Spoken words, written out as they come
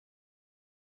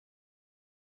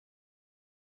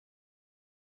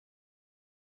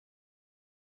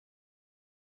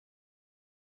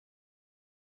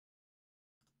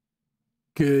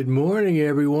Good morning,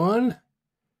 everyone.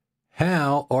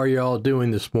 How are y'all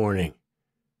doing this morning?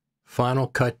 Final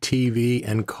Cut TV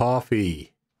and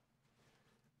coffee.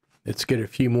 Let's get a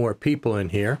few more people in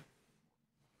here.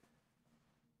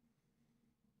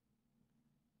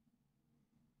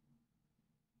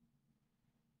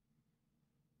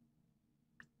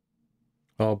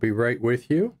 I'll be right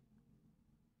with you.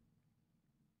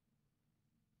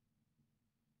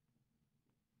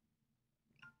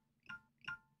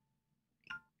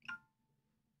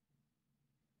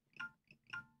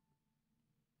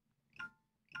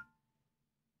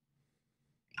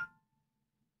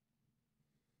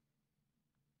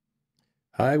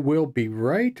 I will be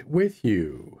right with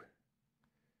you.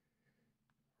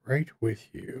 Right with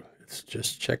you. Let's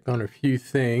just check on a few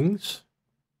things.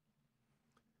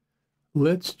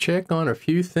 Let's check on a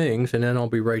few things and then I'll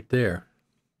be right there.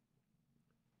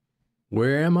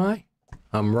 Where am I?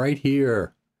 I'm right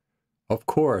here. Of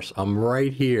course, I'm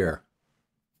right here.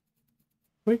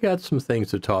 We got some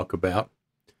things to talk about.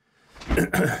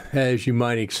 As you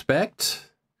might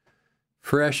expect,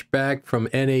 fresh back from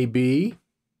NAB.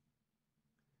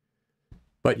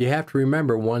 But you have to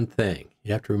remember one thing.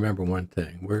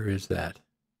 Where is that?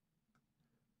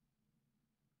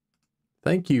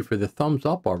 Thank you for the thumbs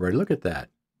up already. Look at that.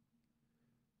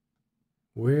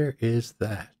 Where is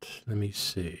that? Let me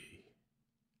see.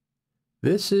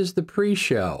 This is the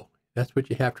pre-show. That's what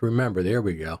you have to remember. There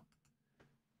we go.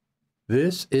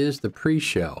 This is the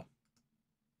pre-show.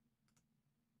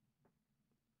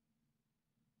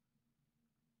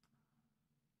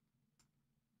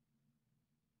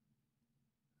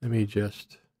 Let me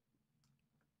just...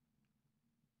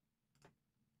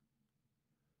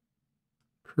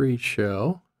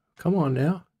 Pre-show. Come on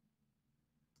now.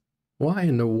 Why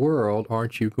in the world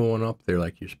aren't you going up there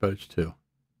like you're supposed to?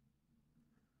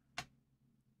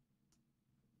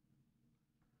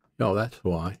 Oh, that's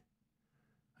why.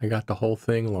 I got the whole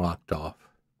thing locked off.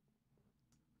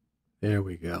 There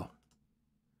we go.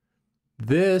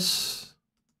 This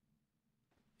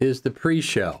is the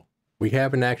pre-show. We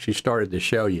haven't actually started the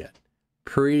show yet.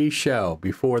 Pre-show,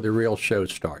 before the real show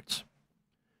starts.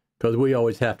 Because we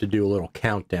always have to do a little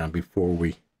countdown before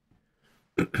we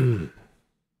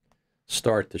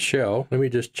start the show. Let me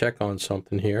just check on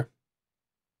something here.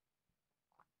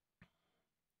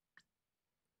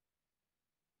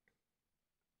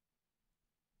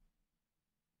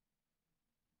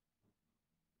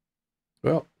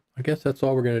 Well, I guess that's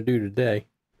all we're going to do today.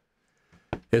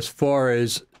 As far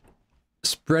as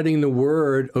spreading the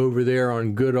word over there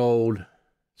on good old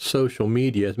social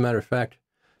media. As a matter of fact,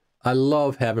 I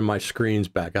love having my screens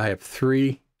back. I have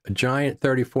three, a giant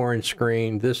 34-inch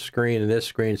screen, this screen, and this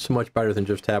screen. It's so much better than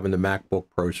just having the MacBook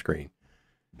Pro screen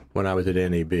when I was at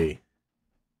NAB. Let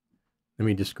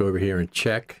me just go over here and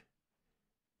check.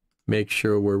 Make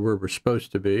sure we're where we're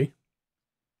supposed to be.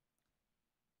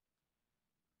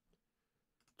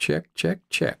 Check, check,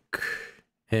 check.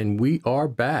 And we are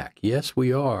back. Yes,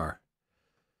 we are.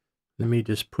 Let me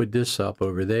just put this up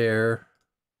over there.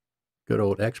 Good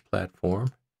old X platform.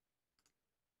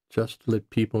 Just to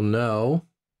let people know.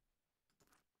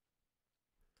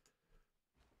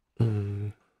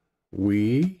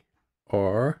 We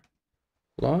are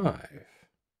live.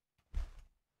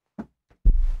 If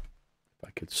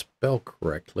I could spell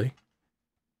correctly.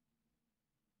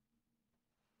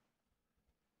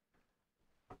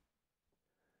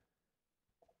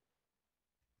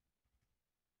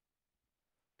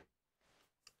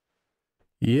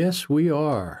 Yes, we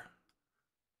are.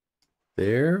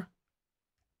 There.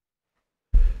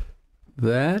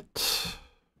 That.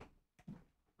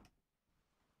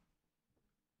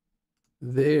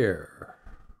 There.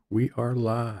 We are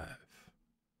live.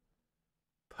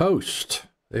 Post.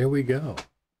 There we go.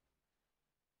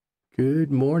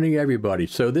 Good morning, everybody.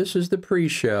 So this is the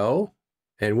pre-show,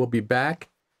 and we'll be back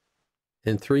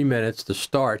in 3 minutes to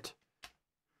start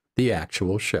the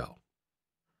actual show.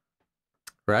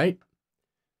 Right?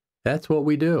 That's what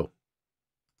we do.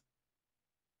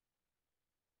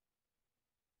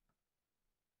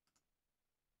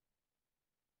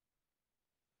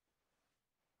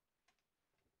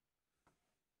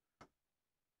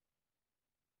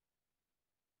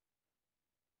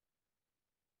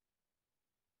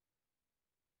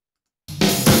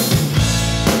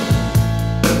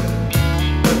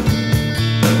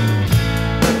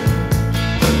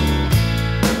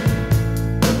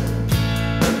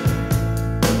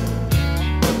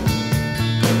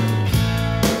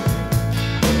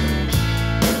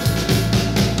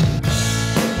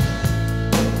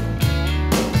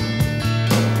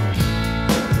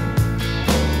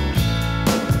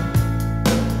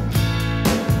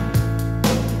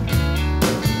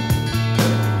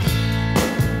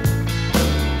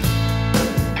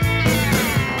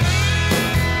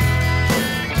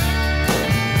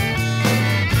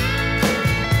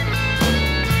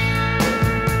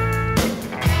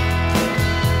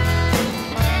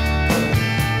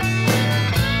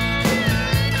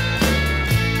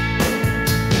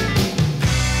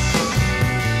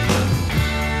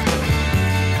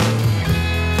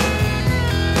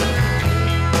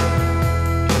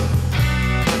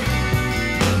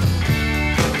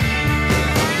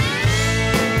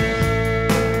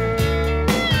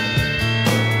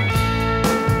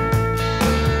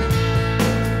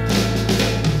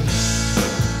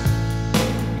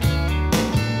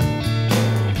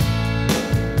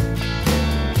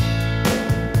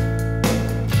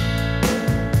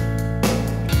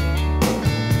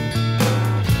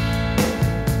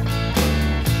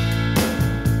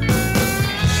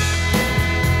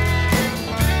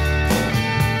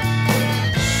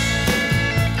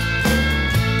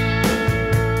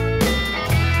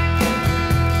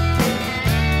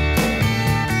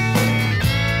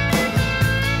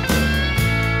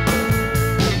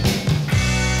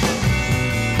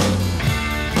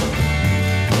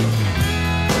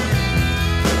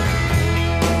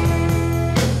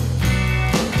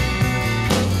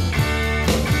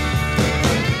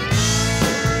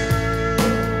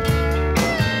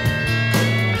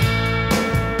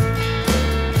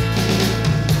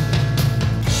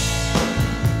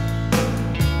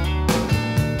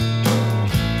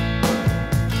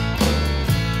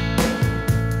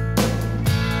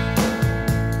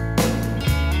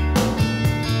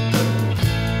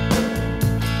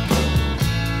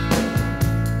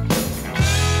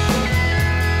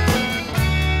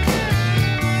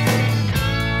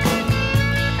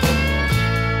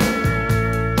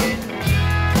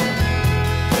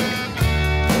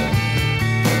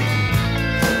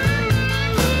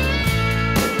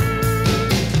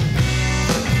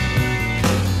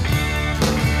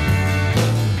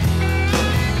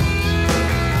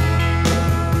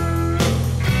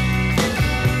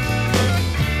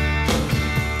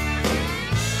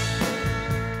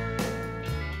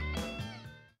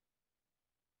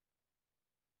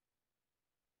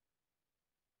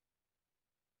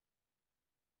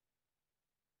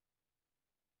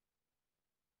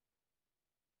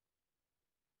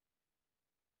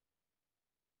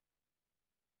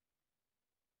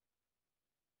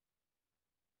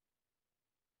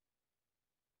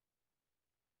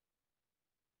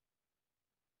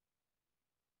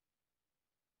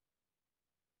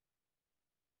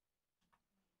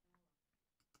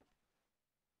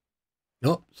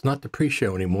 Oh, it's not the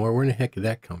pre-show anymore. Where in the heck did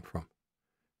that come from?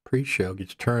 Pre-show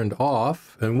gets turned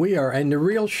off, and we are in the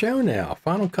real show now.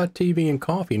 Final Cut TV and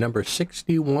Coffee, number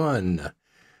 61.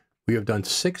 We have done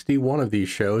 61 of these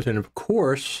shows, and of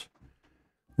course,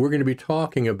 we're going to be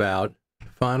talking about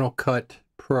Final Cut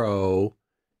Pro,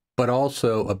 but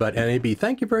also about NAB.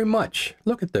 Thank you very much.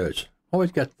 Look at those.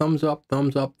 Always got thumbs up,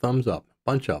 thumbs up, thumbs up.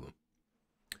 Bunch of them.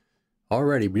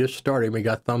 Already, we just started. We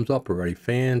got thumbs up already.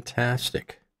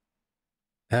 Fantastic.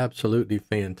 Absolutely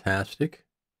fantastic.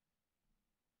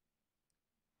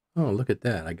 Oh, look at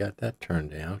that. I got that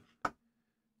turned down.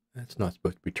 That's not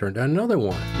supposed to be turned down. Another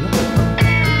one. I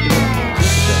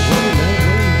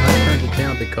turned it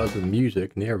down because of the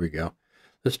music. There we go.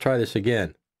 Let's try this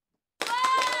again.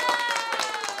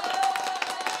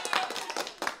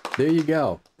 There you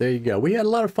go. There you go. We had a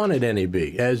lot of fun at NAB,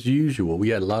 as usual. We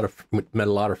had met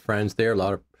a lot of friends there, a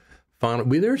lot of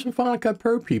there's some Final Cut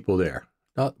Pro people there.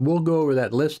 We'll go over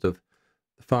that list of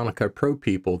the Final Cut Pro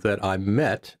people that I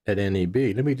met at NAB.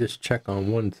 Let me just check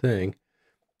on one thing.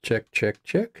 Check.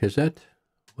 Is that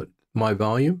my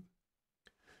volume?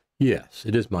 Yes,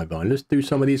 it is my volume. Let's do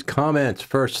some of these comments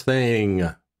first thing.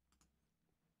 Now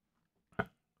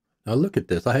look at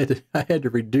this. I had to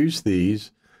reduce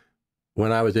these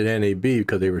when I was at NAB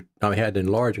because I had to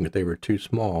enlarge them because they were too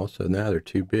small. So now they're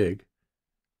too big.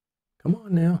 Come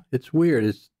on now. It's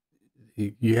weird.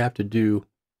 You have to do.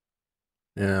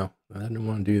 No, I didn't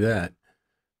want to do that.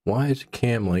 Why is the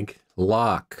cam link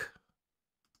lock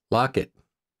it?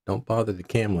 Don't bother the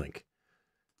cam link.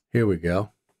 Here we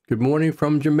go. Good morning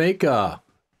from Jamaica.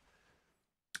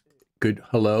 Good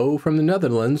hello from the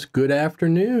Netherlands. Good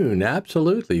afternoon.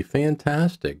 Absolutely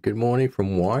fantastic. Good morning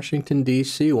from Washington,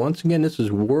 D.C. Once again, this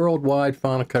is worldwide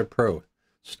Final Cut Pro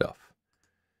stuff.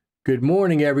 Good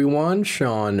morning, everyone.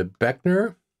 Sean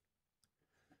Beckner.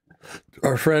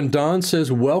 Our friend Don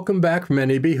says, welcome back from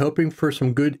NAB, hoping for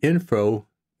some good info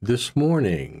this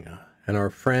morning. And our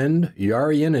friend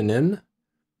Yaryaninen,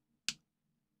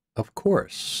 of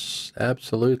course,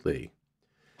 absolutely.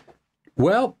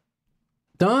 Well,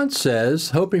 Don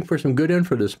says, hoping for some good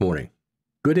info this morning.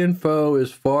 Good info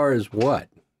as far as what?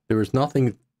 There was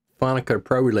nothing Final Cut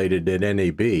Pro related at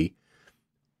NAB,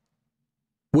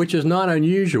 which is not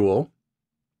unusual,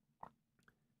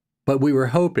 but we were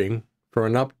hoping for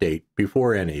an update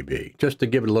before NAB, just to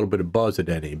give it a little bit of buzz at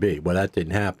NAB. Well, that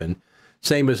didn't happen.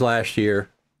 Same as last year,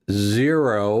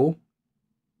 zero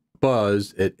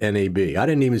buzz at NAB. I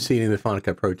didn't even see any of the Final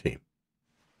Cut Pro team.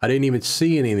 I didn't even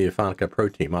see any of the Final Cut Pro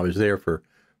team. I was there for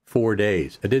 4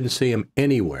 days. I didn't see them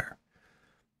anywhere.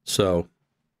 So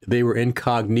they were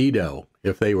incognito.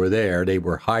 If they were there, they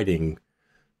were hiding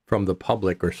from the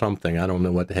public or something. I don't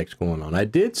know what the heck's going on. I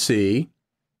did see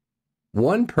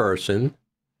one person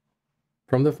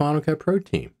from the Final Cut Pro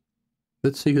team.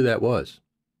 Let's see who that was.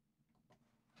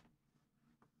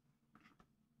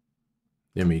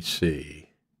 Let me see.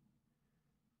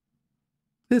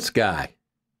 This guy.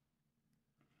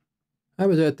 I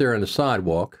was out there on the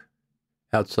sidewalk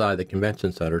outside the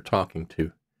convention center talking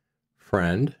to a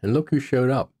friend, and look who showed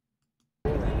up.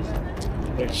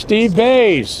 Steve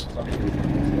Bays.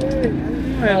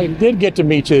 I did get to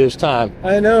meet you this time.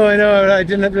 I know. I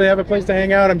didn't really have a place to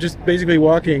hang out. I'm just basically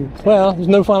walking. Well, there's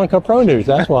no Final Cut Pro news,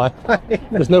 that's why.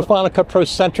 There's no Final Cut Pro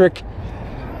centric.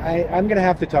 I'm going to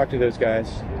have to talk to those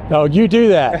guys. No, you do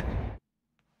that.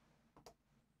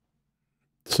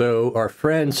 So our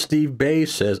friend Steve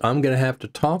Bays says, I'm going to have to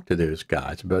talk to those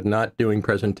guys about not doing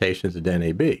presentations at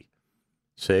NAB.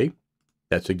 See?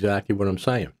 That's exactly what I'm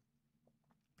saying.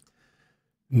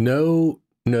 No.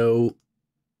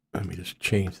 Let me just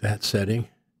change that setting.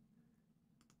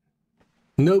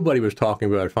 Nobody was talking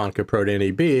about Final Cut Pro to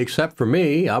NAB except for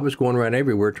me. I was going around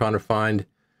everywhere trying to find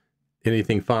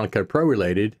anything Final Cut Pro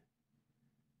related.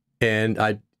 And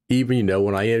I even,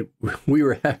 when we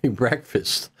were having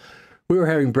breakfast.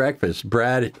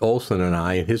 Brad Olson and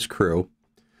I and his crew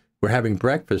were having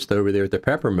breakfast over there at the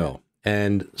Pepper Mill.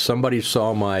 And somebody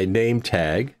saw my name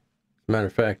tag. As a matter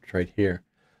of fact, it's right here.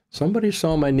 Somebody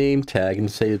saw my name tag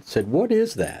and said, what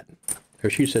is that? Or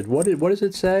she said, what does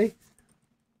it say?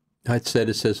 I said,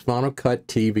 it says Final Cut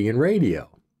TV and Radio.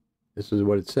 This is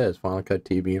what it says, Final Cut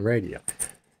TV and Radio.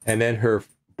 And then her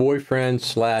boyfriend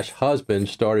 / husband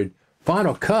started,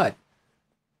 Final Cut?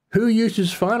 Who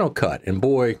uses Final Cut? And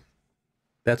boy,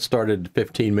 that started a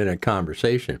 15-minute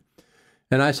conversation.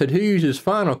 And I said, who uses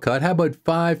Final Cut? How about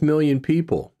 5 million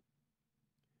people?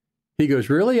 He goes,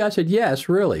 really? I said, yes,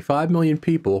 really. 5 million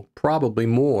people, probably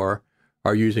more,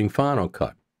 are using Final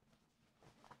Cut.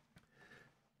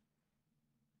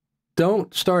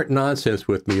 Don't start nonsense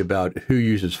with me about who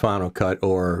uses Final Cut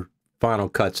or Final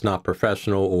Cut's not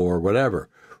professional or whatever.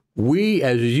 We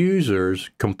as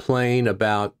users complain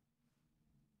about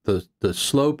the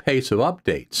slow pace of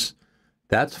updates.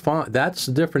 That's fine. That's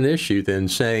a different issue than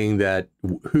saying that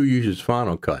who uses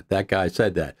Final Cut. That guy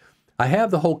said that. I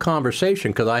have the whole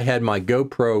conversation because I had my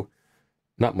GoPro,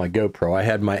 not my GoPro, I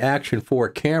had my Action 4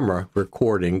 camera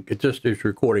recording. It just is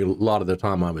recording a lot of the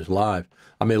time I was live.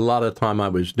 I mean, a lot of the time I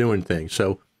was doing things.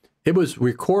 So it was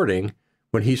recording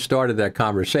when he started that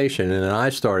conversation, and then I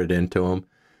started into him.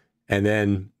 And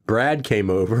then Brad came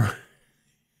over.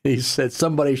 He said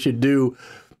somebody should do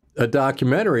a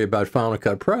documentary about Final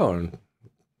Cut Pro. And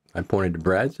I pointed to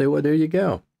Brad and said, well, there you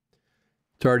go.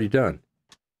 It's already done.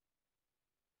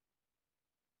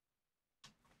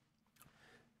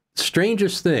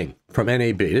 Strangest thing from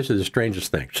NAB. This is the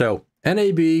strangest thing. So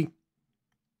NAB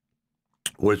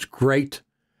was great.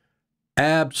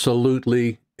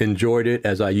 Absolutely enjoyed it,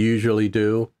 as I usually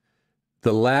do.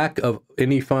 The lack of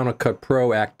any Final Cut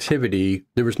Pro activity,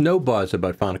 there was no buzz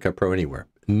about Final Cut Pro anywhere.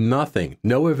 Nothing.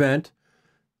 No event.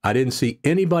 I didn't see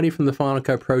anybody from the Final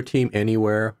Cut Pro team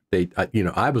anywhere.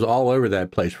 I was all over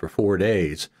that place for 4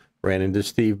 days. Ran into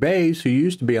Steve Bays, who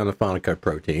used to be on the Final Cut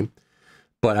Pro team.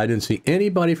 But I didn't see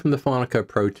anybody from the Final Cut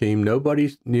Pro team.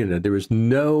 Nobody, there was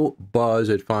no buzz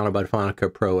about Final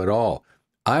Cut Pro at all.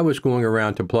 I was going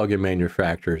around to plug-in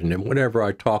manufacturers, and then whenever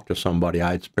I talked to somebody,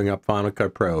 I'd bring up Final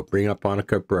Cut Pro, bring up Final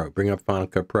Cut Pro, bring up Final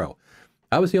Cut Pro.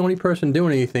 I was the only person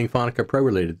doing anything Final Cut Pro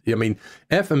related. I mean,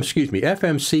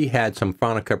 FMC had some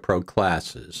Final Cut Pro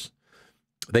classes.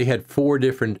 They had 4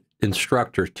 different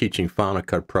instructors teaching Final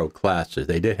Cut Pro classes.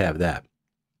 They did have that.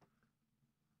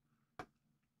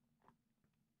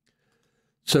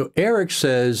 So Eric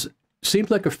says,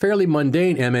 seems like a fairly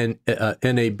mundane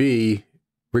NAB,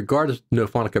 regardless of no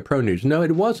Final Cut Pro news. No,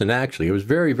 it wasn't actually. It was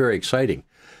very, very exciting.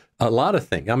 A lot of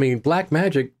things. I mean, Black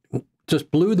Magic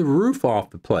just blew the roof off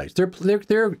the place.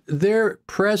 Their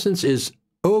presence is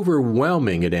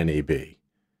overwhelming at NAB.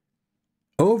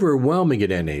 Overwhelming at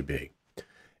NAB.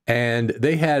 And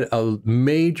they had a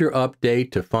major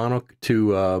update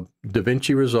to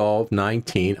DaVinci Resolve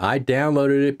 19. I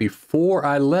downloaded it before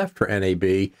I left for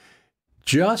NAB.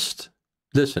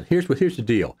 Listen, here's the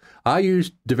deal. I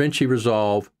use DaVinci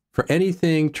Resolve for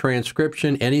anything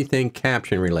transcription, anything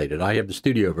caption related. I have the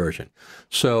studio version.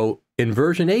 So in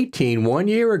version 18, 1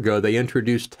 year ago, they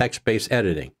introduced text-based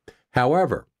editing.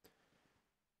 However,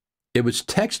 it was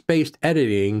text-based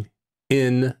editing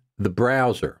in the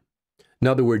browser. In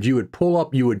other words, you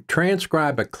would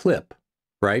transcribe a clip,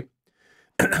 right?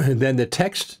 And then the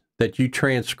text that you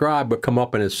transcribe would come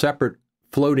up in a separate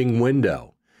floating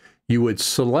window. You would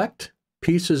select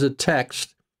pieces of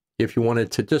text if you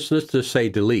wanted to, let's just say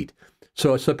delete.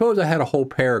 So suppose I had a whole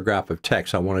paragraph of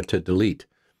text I wanted to delete.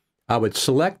 I would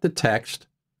select the text.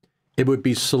 It would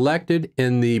be selected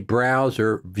in the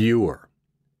browser viewer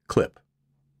clip.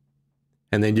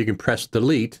 And then you can press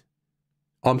delete.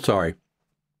 I'm sorry.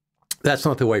 That's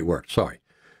not the way it works. Sorry.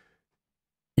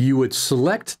 You would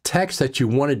select text that you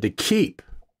wanted to keep.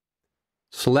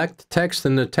 Select text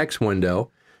in the text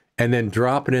window and then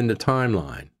drop it in the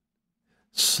timeline.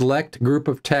 Select group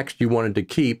of text you wanted to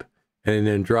keep and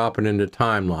then drop it in the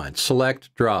timeline.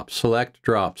 Select, drop, select,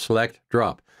 drop, select,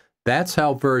 drop. That's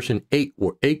how version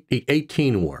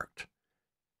 18 worked.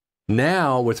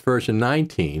 Now with version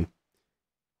 19,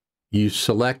 you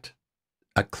select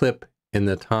a clip in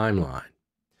the timeline.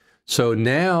 So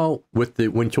now with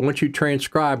once you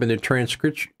transcribe and the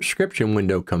transcription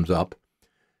window comes up,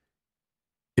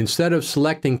 instead of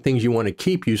selecting things you want to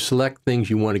keep, you select things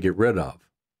you want to get rid of.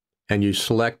 And you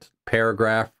select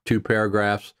paragraph, 2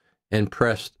 paragraphs, and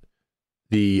press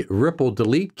the ripple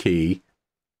delete key,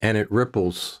 and it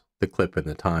ripples the clip in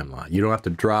the timeline. You don't have to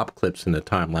drop clips in the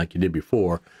timeline like you did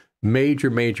before. Major,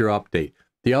 major update.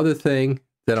 The other thing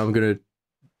that I'm going to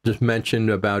just mention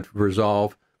about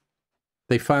Resolve,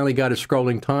 they finally got a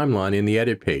scrolling timeline in the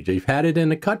edit page. They've had it in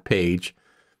the cut page.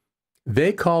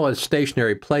 They call it a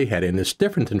stationary playhead, and it's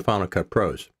different than Final Cut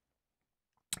Pros.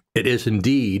 It is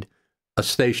indeed a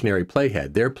stationary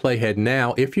playhead. Their playhead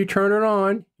now, if you turn it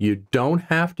on, you don't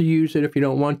have to use it if you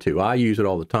don't want to. I use it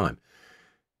all the time.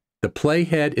 The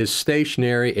playhead is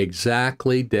stationary,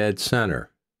 exactly dead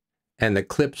center, and the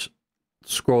clips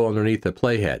scroll underneath the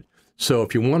playhead. So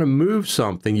if you want to move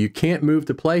something, you can't move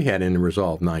the playhead in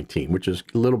Resolve 19, which is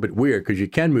a little bit weird because you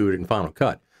can move it in Final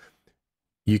Cut.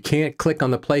 You can't click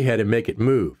on the playhead and make it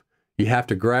move. You have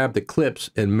to grab the clips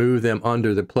and move them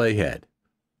under the playhead.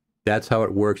 That's how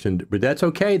it works. But that's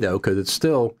okay, though, because it's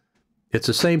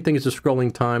the same thing as the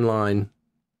scrolling timeline,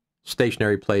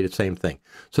 stationary play, the same thing.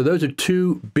 So those are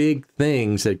 2 big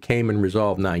things that came in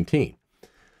Resolve 19.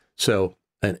 So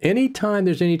And anytime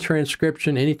there's any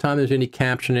transcription, anytime there's any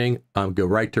captioning, go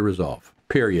right to resolve,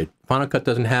 period. Final Cut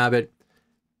doesn't have it.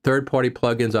 Third-party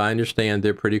plugins, I understand,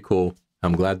 they're pretty cool.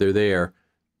 I'm glad they're there.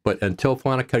 But until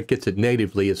Final Cut gets it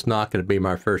natively, it's not going to be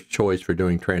my first choice for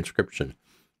doing transcription.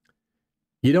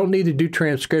 You don't need to do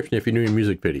transcription if you're doing a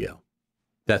music video.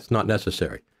 That's not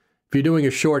necessary. If you're doing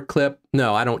a short clip,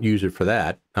 no, I don't use it for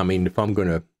that. I mean, if I'm going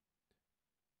to...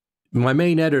 My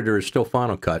main editor is still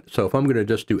Final Cut, so if I'm going to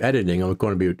just do editing, I'm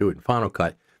going to do it in Final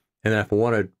Cut. And then if I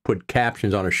want to put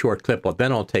captions on a short clip, well,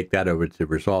 then I'll take that over to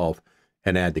Resolve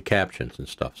and add the captions and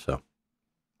stuff. So,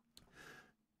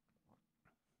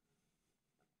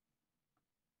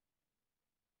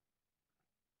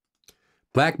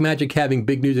 Blackmagic having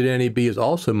big news at NAB is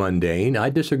also mundane. I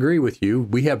disagree with you.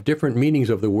 We have different meanings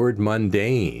of the word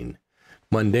mundane.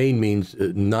 Mundane means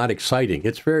not exciting.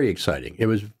 It's very exciting. It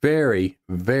was very,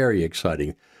 very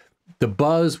exciting. The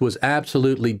buzz was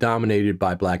absolutely dominated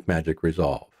by Blackmagic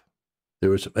Resolve. There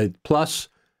was plus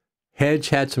Hedge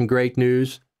had some great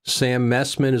news. Sam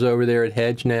Messman is over there at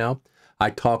Hedge now. I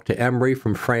talked to Emery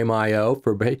from Frame.io.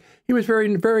 He was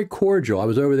very, very cordial. I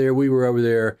was over there. We were over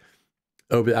there.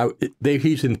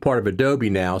 He's in part of Adobe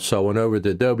now, so I went over to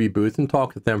the Adobe booth and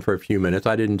talked with them for a few minutes.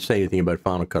 I didn't say anything about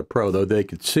Final Cut Pro, though they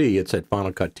could see it's at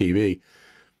Final Cut TV.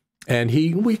 And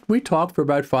we talked for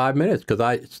about 5 minutes, because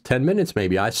it's 10 minutes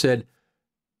maybe. I said,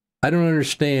 I don't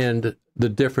understand the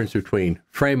difference between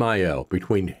Frame.io,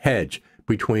 between Hedge,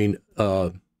 between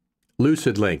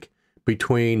LucidLink,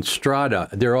 between Strata.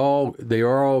 They're all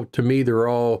to me,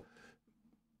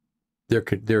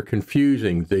 they're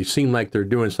confusing. They seem like they're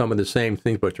doing some of the same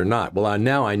things, but they're not. Well,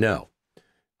 now I know.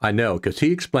 I know, because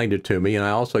he explained it to me, and I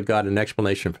also got an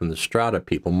explanation from the Strata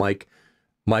people,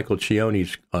 Michael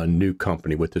Cioni's new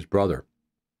company with his brother.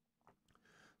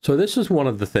 So this is one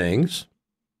of the things.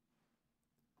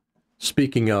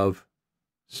 Speaking of,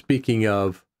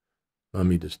 let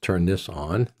me just turn this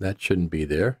on. That shouldn't be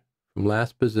there. From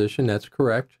last position, that's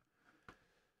correct.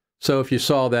 So if you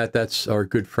saw that, that's our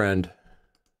good friend,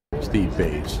 Steve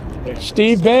Bays.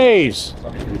 Steve Bays.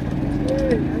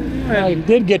 I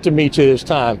did get to meet you this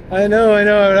time. I know.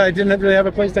 I didn't really have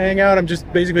a place to hang out. I'm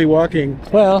just basically walking.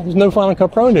 Well, there's no Final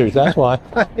Cut Pro news, that's why.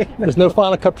 There's no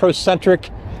Final Cut Pro centric.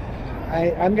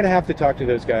 I'm going to have to talk to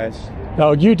those guys.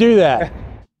 No, you do that.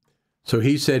 So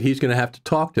he said he's going to have to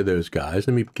talk to those guys.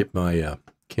 Let me get my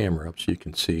camera up so you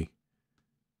can see.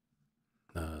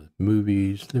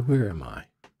 Movies. Where am I?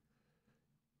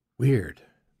 Weird.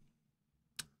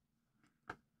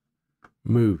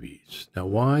 Movies. Now,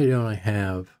 why don't I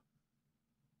have...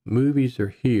 Movies are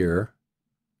here.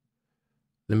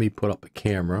 Let me put up a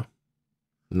camera.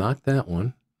 Not that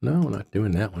one. No, I'm not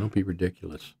doing that one. Don't be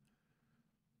ridiculous.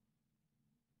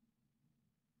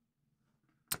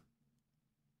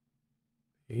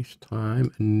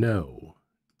 FaceTime. No.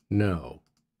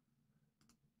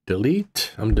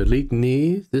 Delete. I'm deleting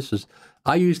these.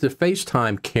 I used the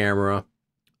FaceTime camera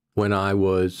when I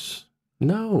was...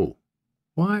 No.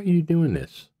 Why are you doing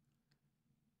this?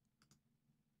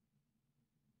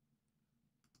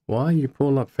 Why are you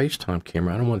pulling up FaceTime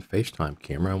camera? I don't want FaceTime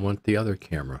camera. I want the other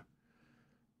camera.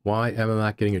 Why am I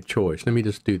not getting a choice? Let me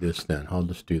just do this then. I'll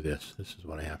just do this. This is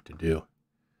what I have to do.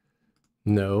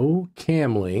 No,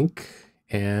 cam link.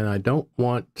 And I don't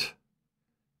want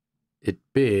it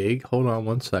big. Hold on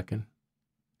one second.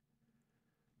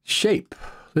 Shape.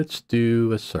 Let's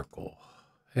do a circle.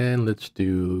 And let's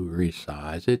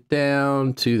resize it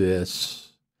down to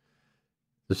this.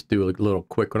 Let's do a little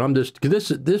quick one.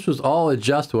 This was all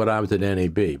adjusted when I was at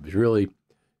NAB. It was really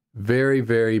very,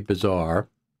 very bizarre.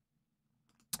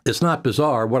 It's not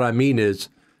bizarre. What I mean is,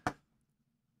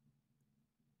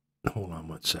 hold on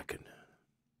one second.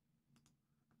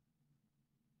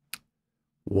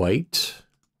 White.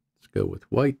 Let's go with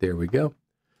white. There we go.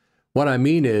 What I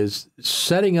mean is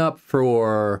setting up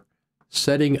for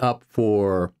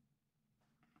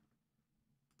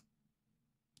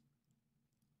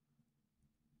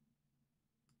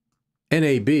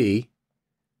NAB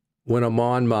when I'm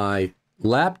on my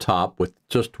laptop with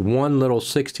just one little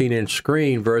 16-inch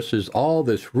screen versus all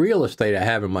this real estate I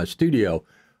have in my studio.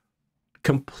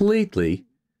 Completely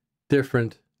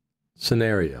different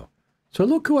scenario. So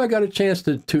look who I got a chance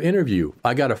to interview.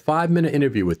 I got a 5-minute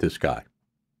interview with this guy.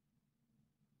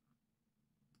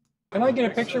 Can I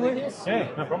get a picture with you? Yeah,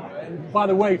 no problem. By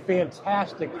the way,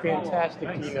 fantastic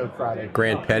keynote Friday.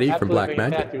 Grant Petty from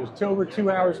Blackmagic. It was over 2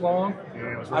 hours long.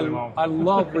 Yeah, it was really long. I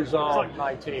love Resolve It's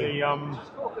like 19.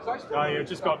 it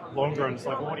just got longer, and it's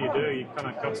like, well, what do? You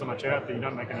kind of cut so much out that you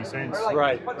don't make any sense.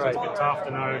 Right. So it's a bit tough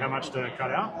to know how much to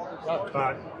cut out.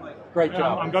 But Great I'm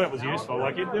job. glad it was useful.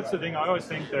 Like, that's the thing. I always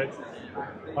think that,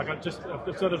 like, I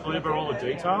sort of deliver all the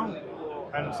detail,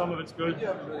 and some of it's good.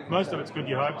 Most of it's good,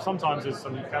 you hope. Sometimes there's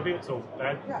some caveats or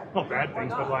not bad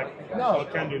things, but like, oh,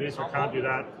 it can do this or it can't do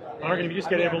that. But I reckon if you just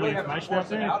get all the information out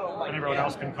there, and everyone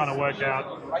else can kind of work out,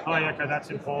 oh yeah, okay, that's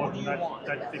important,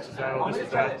 that fixes that, or this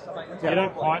is that. You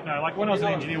don't quite know. Like when I was an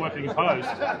engineer working in post,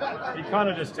 you kind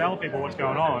of just tell people what's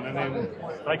going on, and then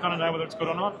they kind of know whether it's good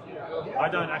or not. I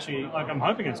don't actually, like, I'm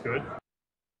hoping it's good.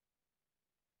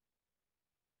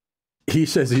 He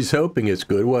says he's hoping it's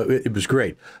good. Well, it was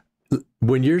great.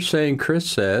 When you're saying Eric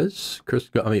says,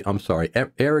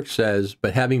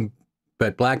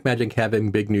 but Blackmagic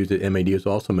having big news at MAD is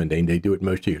also mundane. They do it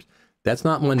most years. That's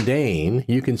not mundane.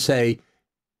 You can say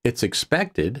it's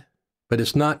expected, but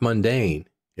it's not mundane.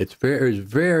 It's very,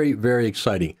 very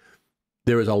exciting.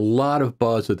 There was a lot of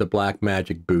buzz at the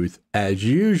Blackmagic booth, as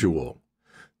usual.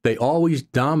 They always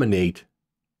dominate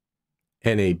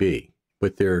NAB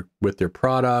with their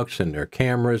products and their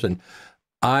cameras. And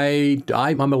I'm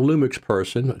a Lumix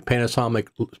person,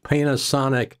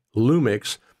 Panasonic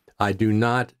Lumix. I do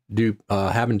not do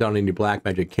haven't done any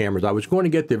Blackmagic cameras. I was going to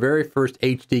get the very first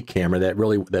HD camera, that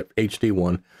HD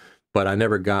one, but I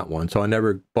never got one, so I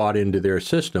never bought into their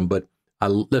system. But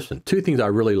listen, two things I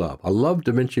really love. I love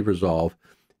DaVinci Resolve,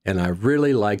 and I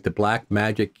really like the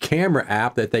Blackmagic camera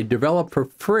app that they developed for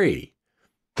free.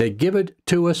 They give it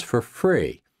to us for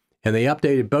free, and they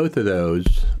updated both of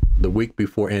those the week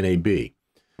before NAB.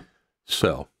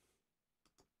 So,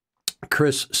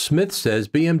 Chris Smith says,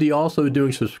 BMD also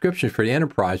doing subscriptions for the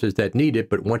enterprises that need it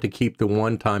but want to keep the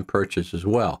one-time purchase as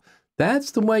well.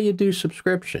 That's the way you do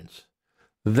subscriptions.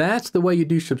 That's the way you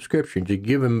do subscriptions. You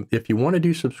give them, if you want to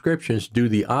do subscriptions, do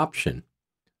the option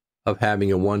of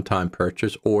having a one-time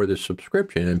purchase or the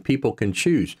subscription, and people can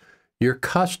choose. Your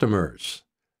customers,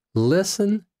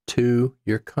 listen to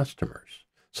your customers.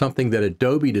 Something that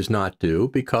Adobe does not do,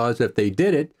 because if they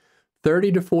did it,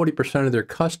 30 to 40% of their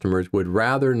customers would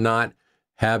rather not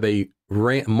have a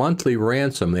monthly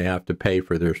ransom they have to pay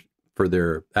for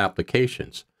their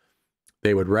applications.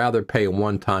 They would rather pay a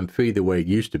one-time fee the way it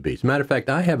used to be. As a matter of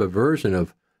fact, I have a version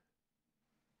of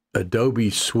Adobe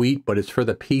Suite, but it's for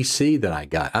the PC that I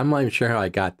got. I'm not even sure how I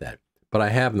got that, but I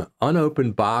have an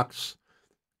unopened box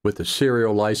with a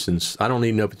serial license. I don't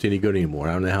even know if it's any good anymore.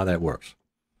 I don't know how that works.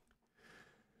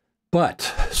 But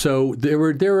so there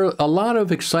were a lot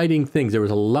of exciting things. There was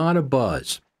a lot of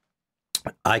buzz.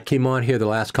 I came on here the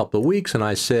last couple of weeks and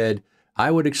I said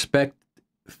I would expect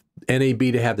NAB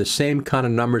to have the same kind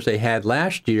of numbers they had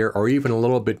last year, or even a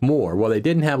little bit more. Well, they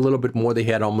didn't have a little bit more. They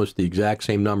had almost the exact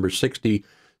same numbers, the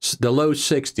low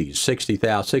 60s,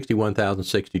 60,000, 61,000,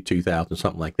 62,000,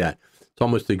 something like that. It's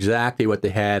almost exactly what they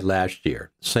had last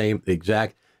year. Same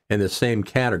exact in the same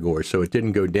category. So it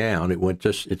didn't go down.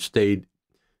 It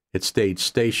stayed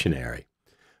stationary.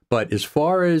 But as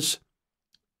far as,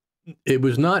 it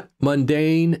was not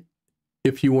mundane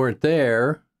if you weren't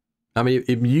there. I mean,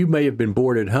 you may have been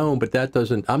bored at home, but that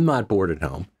doesn't, I'm not bored at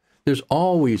home. There's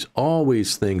always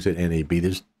things at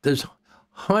NAB. There's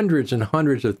hundreds and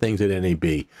hundreds of things at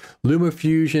NAB.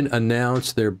 LumaFusion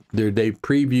announced they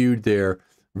previewed their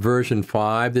version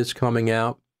 5 that's coming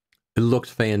out. It looks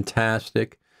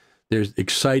fantastic. There's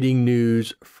exciting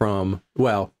news from,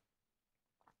 like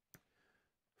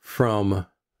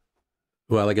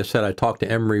I said, I talked to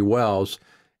Emery Wells,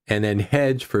 and then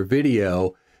Hedge for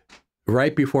Video.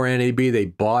 Right before NAB, they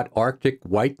bought Arctic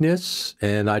Whiteness,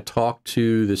 and I talked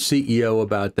to the CEO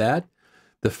about that.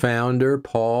 The founder,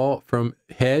 Paul from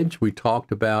Hedge, we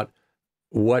talked about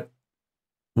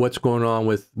what's going on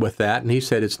with that, and he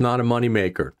said it's not a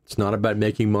moneymaker. It's not about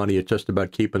making money. It's just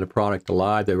about keeping the product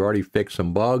alive. They've already fixed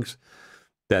some bugs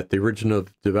that the original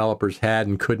developers had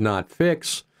and could not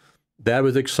fix. That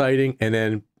was exciting. And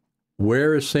then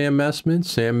where is Sam Messman?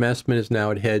 Sam Messman is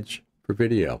now at Hedge for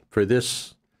Video for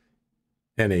this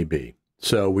NAB.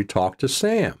 So we talked to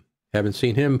Sam. Haven't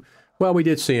seen him. Well, we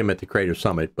did see him at the Creative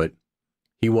Summit, but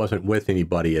he wasn't with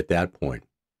anybody at that point.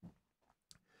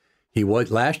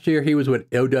 Last year he was with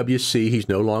OWC. He's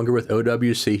no longer with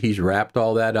OWC. He's wrapped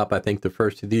all that up, I think, the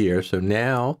first of the year. So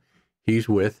now he's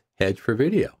with Hedge for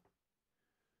Video.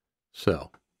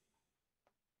 So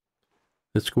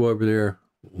let's go over there,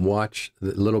 watch a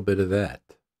little bit of that.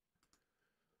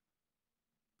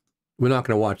 We're not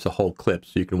going to watch the whole clip,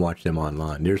 so you can watch them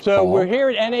online. There's So Paul. we're here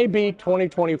at NAB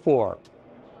 2024.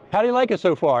 How do you like it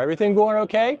so far? Everything going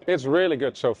okay? It's really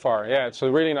good so far. Yeah, it's a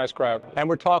really nice crowd. And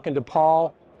we're talking to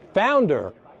Paul,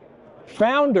 founder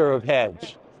of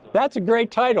Hedge. That's a great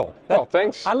title. Oh,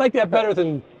 thanks. I like that better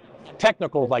than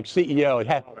technical, like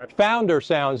CEO. Founder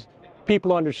sounds,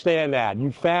 people understand that.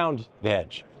 You found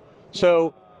Hedge.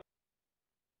 So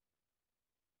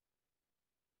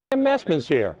Sam Messman's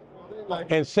here.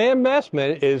 And Sam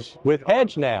Messman is with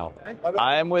Hedge now.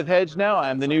 I am with Hedge now.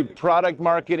 I'm the new product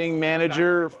marketing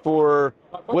manager for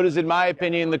what is, in my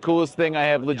opinion, the coolest thing I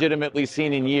have legitimately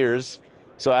seen in years.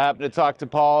 So I happened to talk to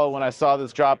Paul when I saw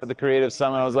this drop at the Creative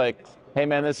Summit. I was like, hey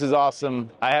man, this is awesome.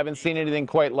 I haven't seen anything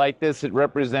quite like this. It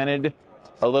represented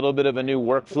a little bit of a new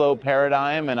workflow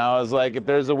paradigm. And I was like, if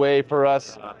there's a way for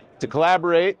us to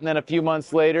collaborate, and then a few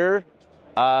months later,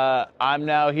 I'm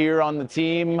now here on the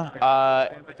team,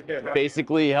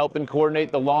 basically helping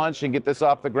coordinate the launch and get this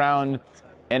off the ground,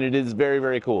 and it is very,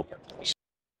 very cool.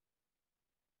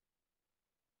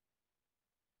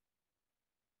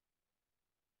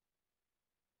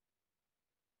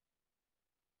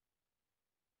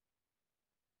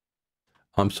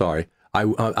 I'm sorry.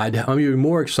 I'm even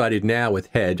more excited now with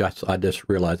Hedge. I just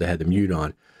realized I had the mute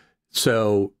on.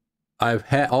 So I've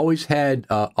always had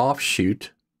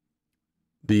Offshoot,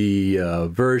 the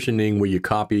versioning where you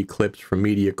copy clips from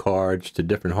media cards to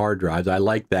different hard drives. I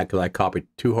like that because I copied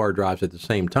 2 hard drives at the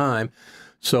same time.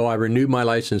 So I renewed my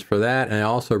license for that, and I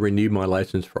also renewed my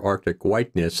license for Arctic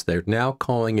Whiteness. They're now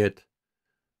calling it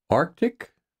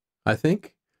Arctic, I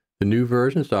think, the new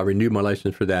version. So I renewed my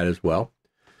license for that as well.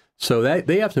 So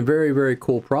they have some very, very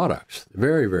cool products.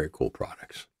 Very, very cool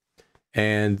products.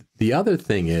 And the other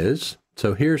thing is,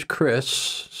 so here's Chris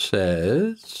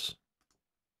says,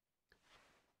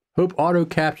 hope auto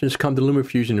captions come to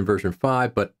LumaFusion in version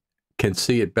 5, but can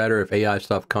see it better if AI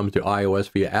stuff comes to iOS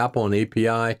via Apple and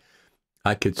API.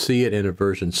 I could see it in a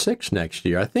version 6 next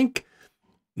year. I think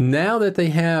now that they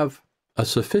have a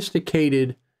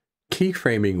sophisticated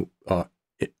keyframing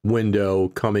window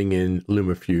coming in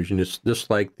LumaFusion, it's just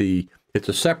like it's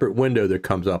a separate window that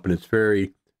comes up, and it's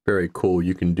very, very cool.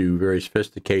 You can do very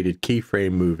sophisticated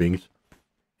keyframe movings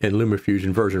in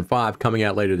LumaFusion version 5 coming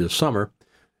out later this summer.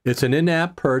 It's an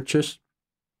in-app purchase.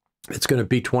 It's going to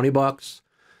be $20,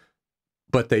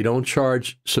 but they don't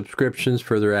charge subscriptions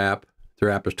for their app. Their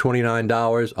app is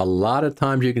 $29. A lot of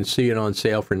times you can see it on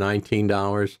sale for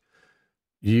 $19,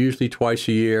 usually twice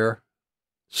a year.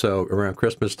 So around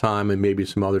Christmas time and maybe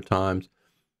some other times.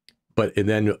 And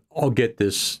then I'll get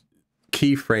this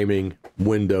keyframing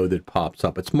window that pops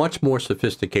up. It's much more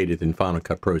sophisticated than Final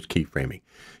Cut Pro's keyframing.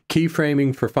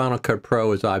 Keyframing for Final Cut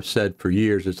Pro, as I've said for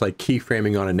years, it's like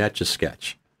keyframing on an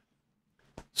Etch-a-Sketch.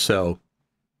 So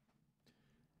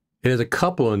it has a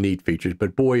couple of neat features,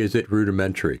 but boy, is it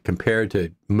rudimentary compared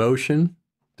to Motion,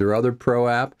 their other Pro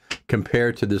app,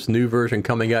 compared to this new version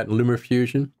coming out in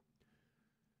LumaFusion.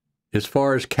 As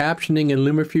far as captioning in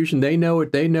LumaFusion, they know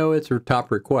it. They know it's their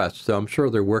top request, so I'm sure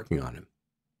they're working on it.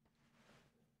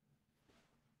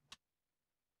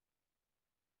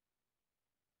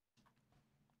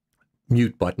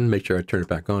 Mute button. Make sure I turn it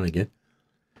back on again.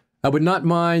 I would not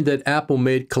mind that Apple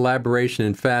made collaboration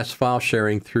and fast file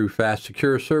sharing through Fast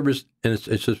Secure Service and it's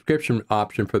a subscription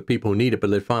option for people who need it, but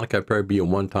let Final Cut Pro be a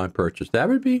one-time purchase. That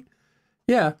would be,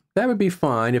 yeah, that would be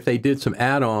fine if they did some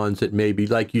add-ons that maybe,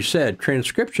 like you said,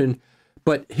 transcription.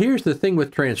 But here's the thing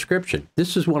with transcription.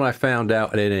 This is what I found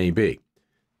out at NAB.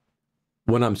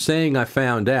 When I'm saying I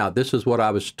found out, this is what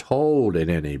I was told at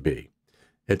NAB.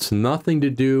 It's nothing to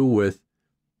do with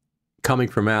coming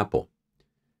from Apple.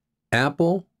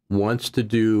 Apple wants to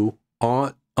do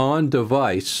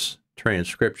on-device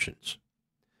transcriptions.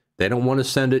 They don't want to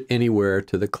send it anywhere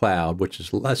to the cloud, which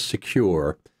is less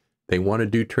secure. They want to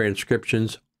do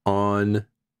transcriptions on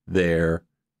their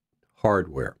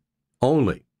hardware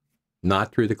only,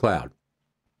 not through the cloud.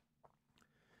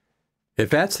 If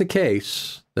that's the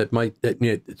case,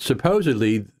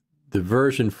 supposedly the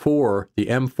version 4, the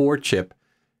M4 chip,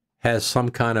 has some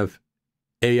kind of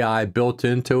AI built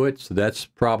into it, so that's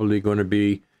probably going to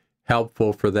be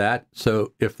helpful for that.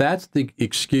 So if that's the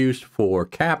excuse for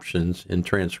captions and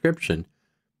transcription,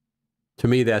 to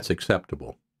me that's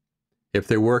acceptable. If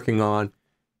they're working on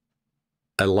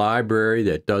a library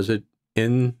that does it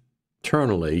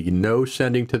internally,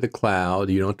 sending to the cloud,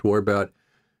 you don't have to worry about,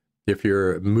 if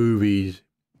you're movies,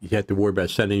 you have to worry about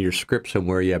sending your script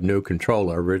somewhere you have no control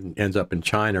over it and ends up in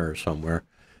China or somewhere.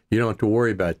 You don't have to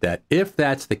worry about that. If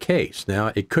that's the case,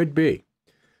 now it could be.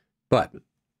 But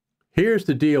here's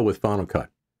the deal with Final Cut.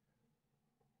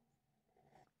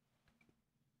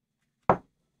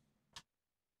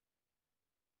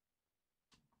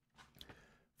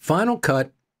 Final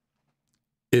Cut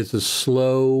is a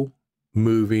slow-moving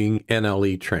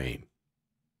NLE train.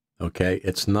 Okay?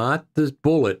 It's not this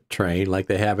bullet train like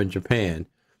they have in Japan.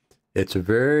 It's a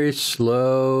very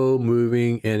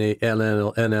slow-moving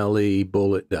NLE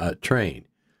bullet train.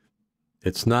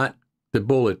 It's not the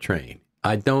bullet train.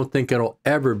 I don't think it'll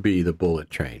ever be the bullet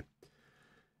train.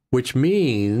 which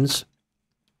means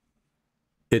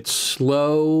it's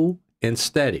slow and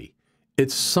steady.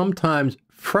 It's sometimes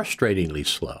frustratingly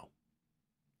slow.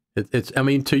 I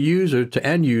mean, to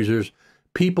end users,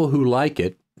 people who like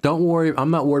it, don't worry.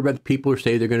 I'm not worried about the people who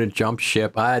say they're going to jump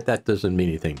ship. That doesn't mean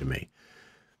anything to me.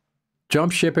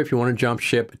 Jump ship if you want to jump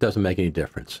ship. It doesn't make any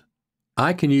difference.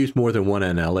 I can use more than one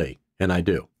NLE, and I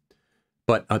do.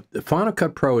 But Final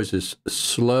Cut Pro is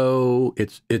slow.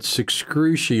 It's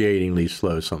excruciatingly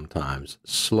slow sometimes.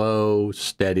 Slow,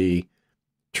 steady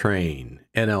train,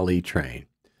 NLE train.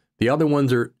 The other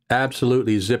ones are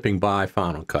absolutely zipping by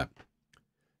Final Cut.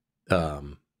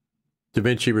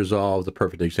 DaVinci Resolve is a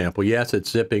perfect example. Yes, it's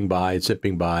zipping by,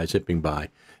 zipping by, zipping by.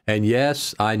 And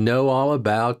yes, I know all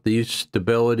about the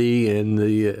stability and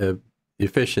the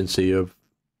efficiency of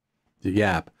the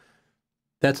app.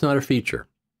 That's not a feature.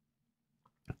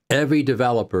 Every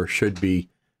developer should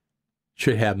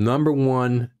have number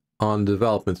one on the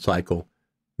development cycle.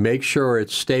 Make sure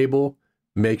it's stable,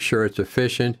 make sure it's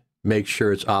efficient, make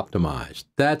sure it's optimized.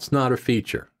 That's not a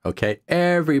feature, okay?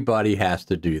 Everybody has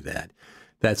to do that.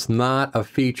 That's not a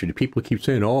feature. People keep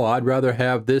saying, oh, I'd rather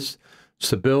have this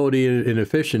stability and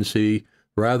efficiency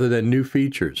rather than new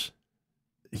features.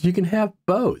 You can have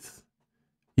both.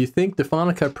 You think the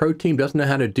Final Cut Pro team doesn't know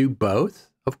how to do both?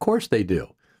 Of course they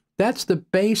do. That's the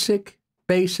basic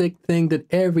thing that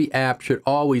every app should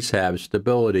always have,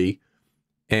 stability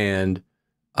and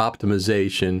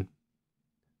optimization.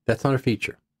 That's not a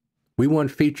feature. We want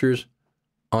features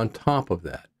on top of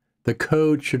that. The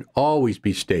code should always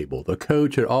be stable. The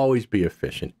code should always be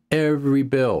efficient. Every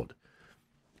build.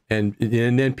 And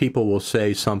then people will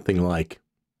say something like,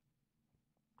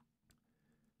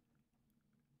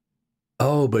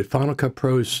 oh, but Final Cut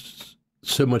Pro is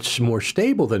so much more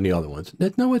stable than the other ones.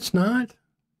 No, it's not.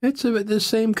 It's the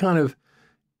same kind of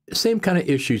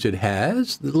issues it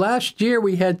has. Last year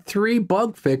we had 3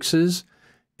 bug fixes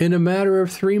in a matter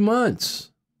of 3 months.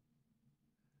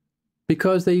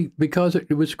 Because it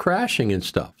was crashing and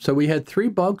stuff. So we had 3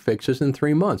 bug fixes in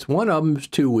 3 months. One of them was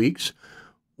 2 weeks.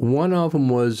 One of them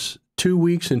was 2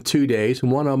 weeks and 2 days.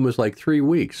 And one of them was like 3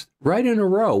 weeks. Right in a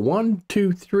row. 1,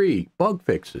 2, 3 bug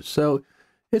fixes. So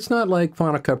it's not like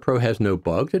Final Cut Pro has no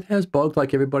bugs. It has bugs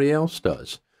like everybody else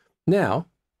does. Now,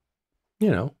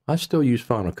 I still use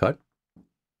Final Cut.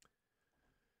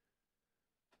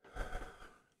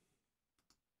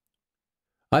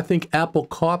 I think Apple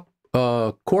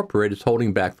Corporate is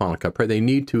holding back Final Cut Pro. They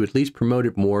need to at least promote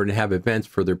it more and have events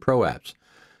for their pro apps.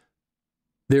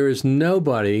 There is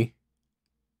nobody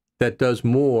that does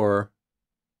more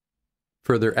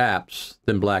for their apps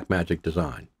than Blackmagic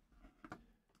Design.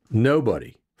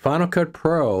 Nobody. Final Cut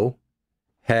Pro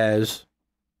has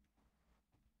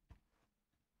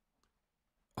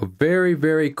a very,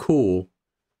 very cool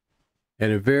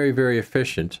and a very, very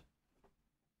efficient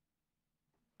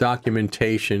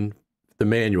documentation, the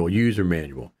manual, user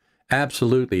manual.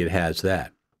 Absolutely, it has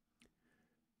that.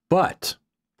 But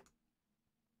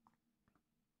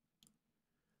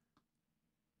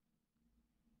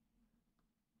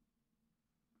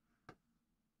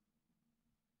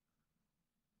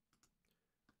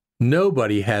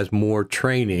nobody has more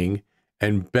training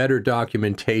and better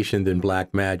documentation than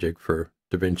Blackmagic for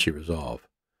DaVinci Resolve.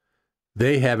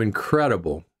 They have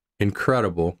incredible.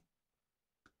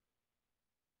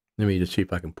 Let me just see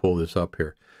if I can pull this up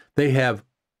here. They have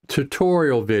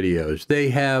tutorial videos. They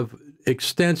have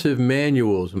extensive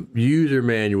manuals, user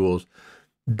manuals,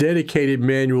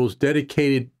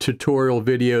 dedicated tutorial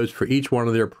videos for each one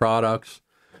of their products.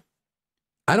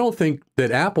 I don't think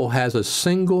that Apple has a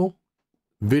single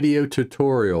video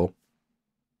tutorial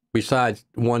besides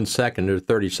 1 second or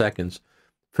 30 seconds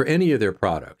for any of their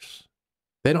products.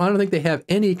 I don't think they have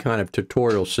any kind of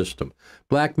tutorial system.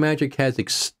 Blackmagic has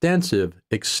extensive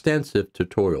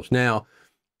tutorials. Now,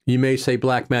 you may say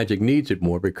Blackmagic needs it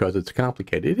more because it's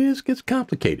complicated. It gets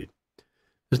complicated.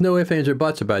 There's no ifs, ands, or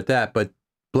buts about that, but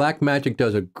Blackmagic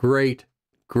does a great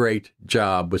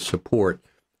job with support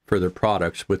for their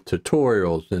products with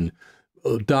tutorials and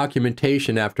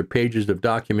documentation after pages of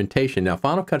documentation. Now,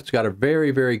 Final Cut's got a very,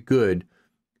 very good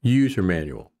user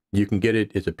manual. You can get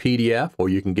it as a PDF or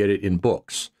you can get it in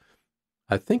books.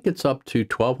 I think it's up to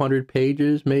 1,200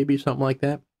 pages, maybe something like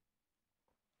that.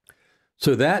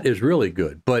 So that is really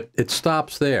good, but it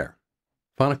stops there.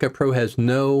 Final Cut Pro has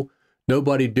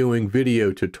nobody doing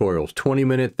video tutorials,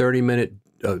 20-minute, 30-minute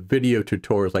video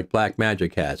tutorials like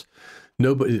Blackmagic has.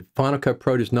 Final Cut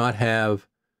Pro does not have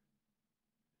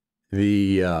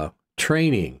the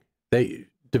training.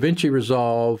 DaVinci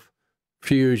Resolve,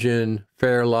 Fusion,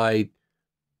 Fairlight,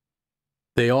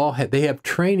 they have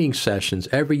training sessions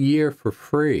every year for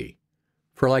free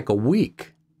for like a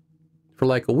week. for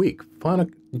like a week.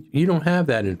 You don't have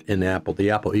that in Apple,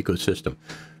 the Apple ecosystem.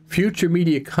 Future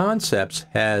Media Concepts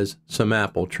has some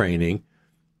Apple training,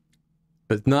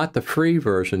 but not the free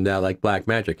version that like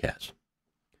Blackmagic has.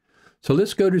 So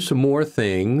let's go to some more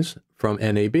things from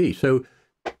NAB. So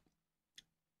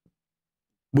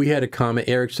we had a comment.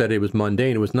 Eric said it was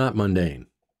mundane. It was not mundane.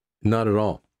 Not at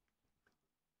all.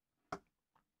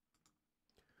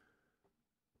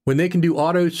 When they can do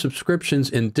auto subscriptions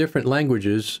in different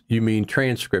languages, you mean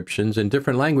transcriptions, in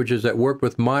different languages that work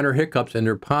with minor hiccups in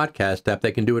their podcast app,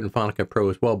 they can do it in Final Cut Pro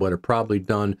as well, but are probably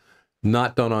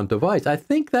not done on device. I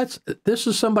think this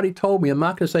is somebody told me. I'm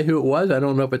not going to say who it was. I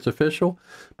don't know if it's official,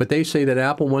 but they say that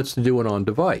Apple wants to do it on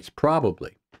device,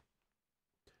 probably.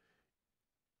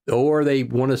 Or they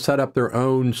want to set up their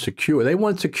own secure. They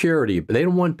want security, but they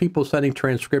don't want people sending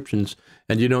transcriptions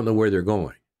and you don't know where they're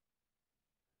going.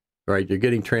 Right? You're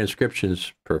getting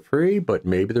transcriptions for free, but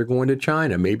maybe they're going to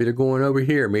China. Maybe they're going over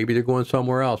here. Maybe they're going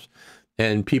somewhere else.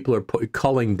 And people are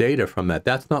culling data from that.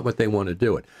 That's not what they want to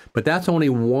do it. But that's only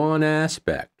one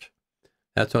aspect.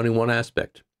 That's only one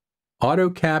aspect. Auto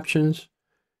captions,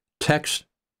 text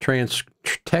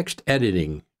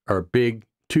editing are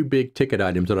two big ticket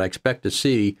items that I expect to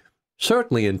see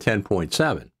certainly in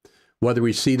 10.7. Whether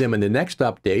we see them in the next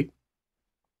update,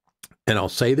 and I'll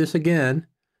say this again,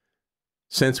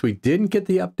 since we didn't get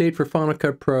the update for Final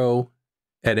Cut Pro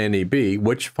at NAB,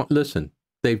 which, listen,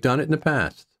 they've done it in the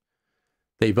past.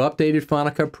 They've updated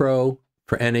Final Cut Pro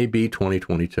for NAB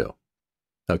 2022.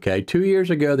 Okay, 2 years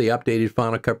ago, they updated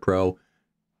Final Cut Pro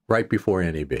right before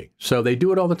NAB. So they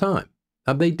do it all the time.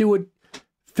 They do it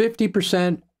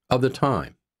 50% of the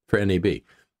time for NAB.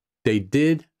 They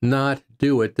did not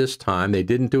do it this time. They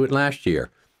didn't do it last year.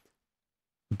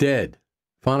 Dead.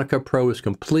 Final Cut Pro is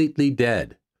completely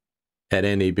dead at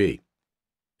NAB.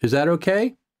 Is that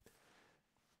okay?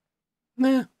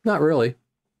 Nah, not really.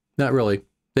 Not really.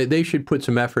 They should put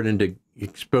some effort into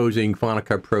exposing Final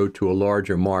Cut Pro to a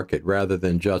larger market rather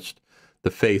than just the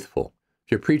faithful.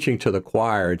 If you're preaching to the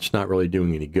choir, it's not really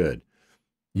doing any good.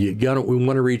 We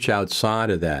want to reach outside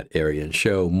of that area and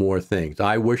show more things.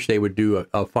 I wish they would do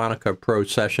a Final Cut Pro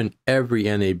session every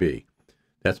NAB.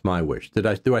 That's my wish. Do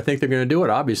I think they're going to do it?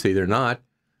 Obviously, they're not.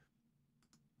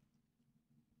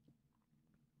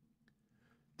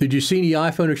 Did you see any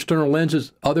iPhone external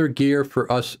lenses, other gear for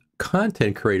us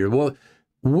content creators? Well,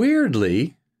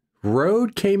 weirdly,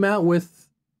 Rode came out with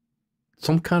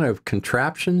some kind of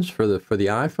contraptions for the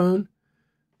iPhone.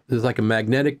 There's like a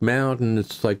magnetic mount, and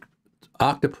it's like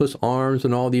octopus arms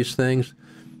and all these things.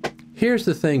 Here's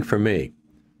the thing for me.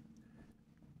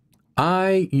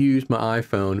 I use my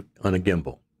iPhone on a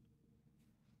gimbal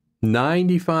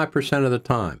 95% of the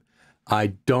time.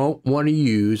 I don't want to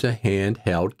use a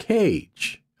handheld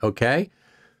cage. Okay?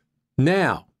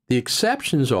 Now, the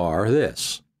exceptions are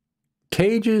this.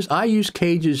 Cages, I used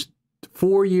cages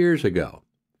 4 years ago,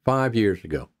 5 years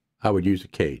ago. I would use a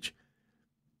cage.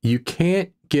 You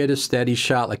can't get a steady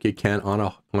shot like you can on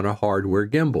a hardware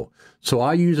gimbal. So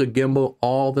I use a gimbal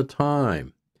all the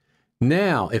time.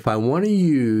 Now, if I want to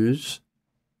use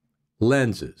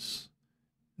lenses,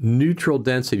 neutral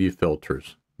density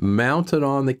filters, mounted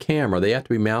on the camera, they have to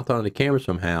be mounted on the camera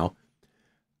somehow.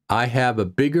 I have a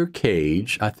bigger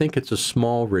cage. I think it's a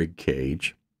small rig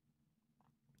cage.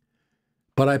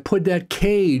 But I put that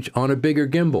cage on a bigger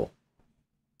gimbal.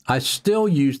 I still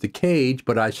use the cage,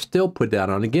 but I still put that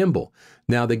on a gimbal.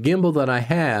 Now, the gimbal that I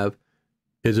have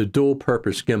is a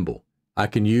dual-purpose gimbal. I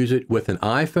can use it with an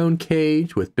iPhone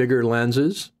cage with bigger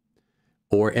lenses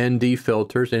or ND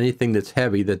filters, anything that's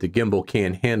heavy that the gimbal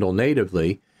can't handle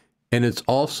natively. And it's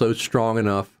also strong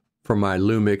enough for my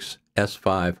Lumix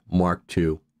S5 Mark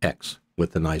II X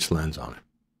with a nice lens on it.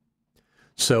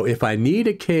 So if I need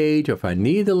a cage, if I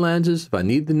need the lenses, if I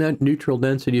need the neutral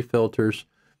density filters,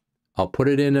 I'll put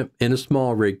it in a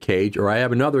small rig cage, or I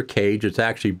have another cage that's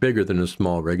actually bigger than a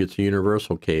small rig. It's a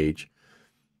universal cage.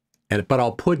 But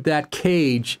I'll put that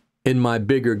cage in my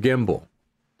bigger gimbal.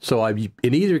 So in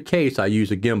either case, I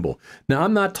use a gimbal. Now,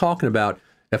 I'm not talking about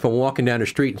if I'm walking down the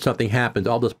street and something happens,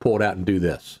 I'll just pull it out and do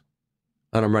this.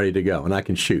 And I'm ready to go, and I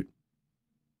can shoot.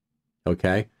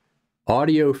 Okay?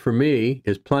 Audio for me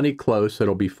is plenty close.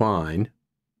 It'll be fine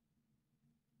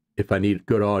if I need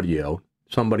good audio.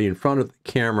 Somebody in front of the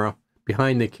camera,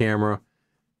 behind the camera,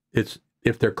 if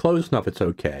they're close enough, it's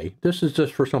okay. This is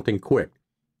just for something quick,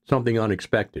 something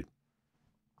unexpected.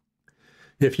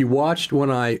 If you watched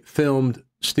when I filmed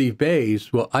Steve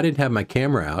Bays, well, I didn't have my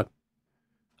camera out.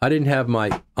 I didn't have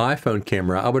my iPhone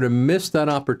camera. I would have missed that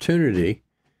opportunity.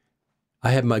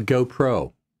 I had my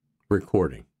GoPro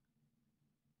recording.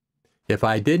 If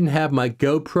I didn't have my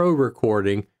GoPro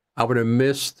recording, I would have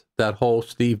missed that whole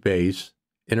Steve Bays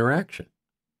interaction.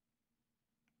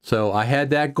 So I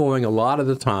had that going a lot of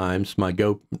the times.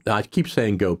 I keep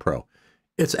saying GoPro.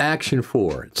 It's Action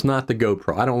 4. It's not the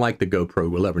GoPro. I don't like the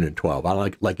GoPro 11 and 12. I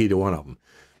don't like either one of them.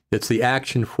 It's the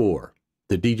Action 4,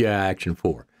 the DJI Action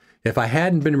 4. If I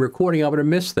hadn't been recording, I would have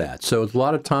missed that. So it's a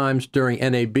lot of times during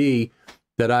NAB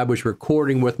that I was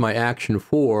recording with my Action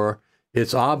 4.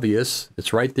 It's obvious.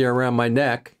 It's right there around my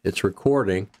neck. It's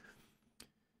recording.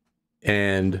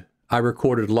 And I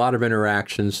recorded a lot of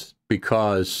interactions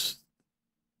because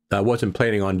I wasn't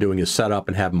planning on doing a setup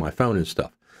and having my phone and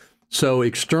stuff. So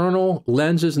external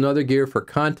lenses and other gear for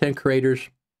content creators,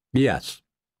 yes.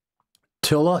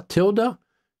 Tilda,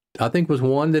 I think, was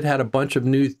one that had a bunch of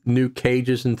new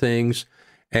cages and things.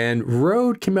 And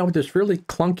Rode came out with this really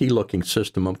clunky looking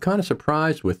system. I'm kind of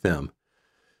surprised with them.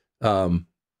 I'm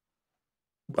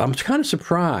kind of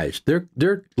surprised.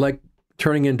 They're like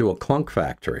turning into a clunk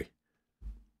factory.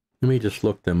 Let me just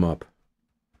look them up.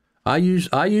 I use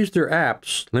their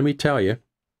apps, let me tell you.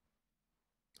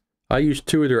 I use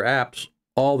 2 of their apps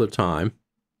all the time.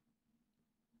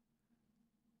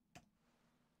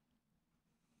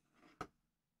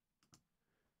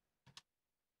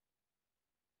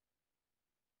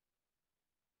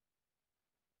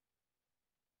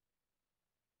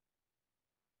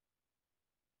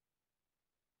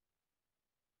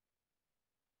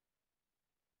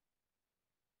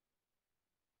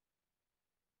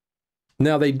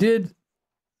 Now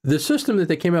the system that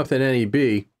they came out with at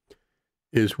NAB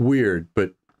is weird,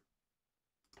 but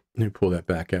let me pull that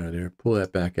back out of there. Pull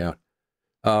that back out.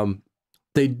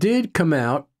 They did come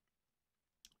out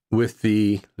with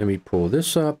let me pull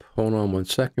this up. Hold on one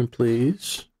second,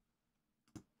 please.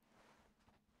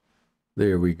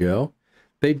 There we go.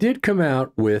 They did come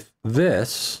out with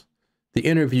this, the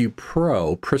Interview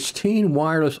Pro, pristine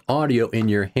wireless audio in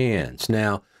your hands.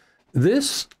 Now,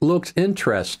 this looks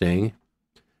interesting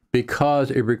because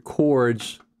it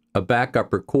records a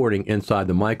backup recording inside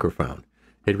the microphone.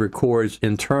 It records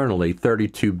internally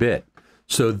 32-bit.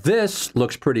 So this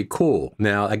looks pretty cool.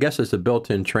 Now, I guess it's a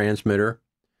built-in transmitter,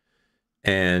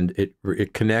 and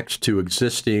it connects to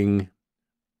existing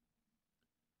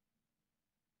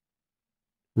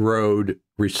Rode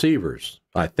receivers.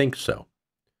 I think so.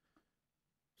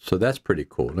 So that's pretty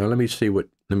cool. Now let me see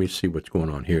what's going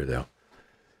on here though.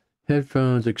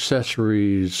 Headphones,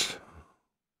 accessories,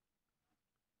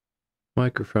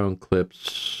 microphone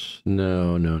clips.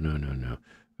 No.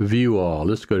 View all.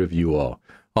 Let's go to view all.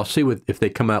 I'll see if they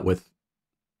come out with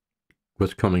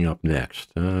what's coming up next.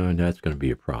 That's going to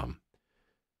be a problem.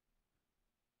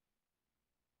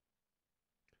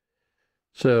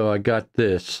 So I got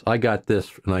this,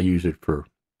 and I use it for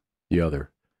the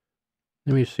other.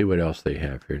 Let me see what else they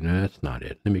have here. No, that's not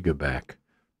it. Let me go back.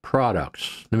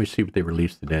 Products. Let me see what they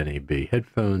released at NAB.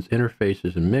 Headphones,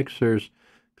 interfaces and mixers,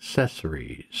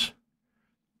 accessories,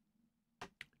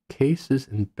 cases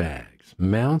and bags,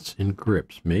 mounts and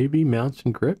grips. Maybe mounts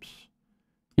and grips?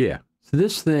 Yeah. So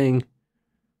this thing,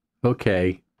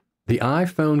 okay, the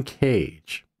iPhone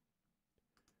cage.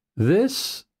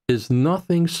 This is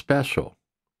nothing special.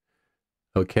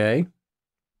 Okay?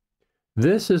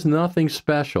 This is nothing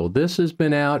special. This has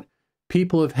been out.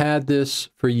 People have had this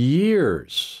for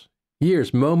years.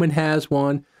 Years. Moment has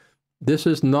one. This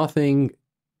is nothing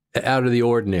out of the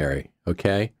ordinary.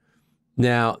 Okay?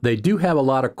 Now, they do have a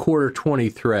lot of quarter 20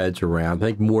 threads around. I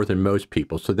think more than most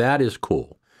people. So that is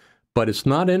cool. But it's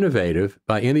not innovative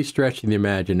by any stretch of the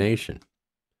imagination.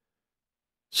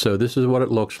 So this is what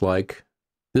it looks like.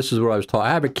 This is what I was taught.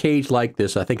 I have a cage like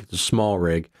this. I think it's a small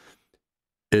rig.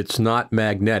 It's not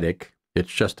magnetic. It's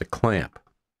just a clamp.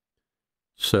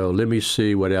 So let me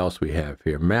see what else we have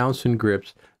here. Mounts and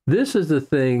grips. This is the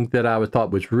thing that I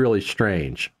thought was really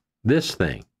strange. This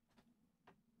thing.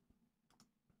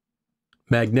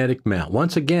 Magnetic mount.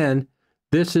 Once again,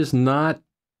 this is not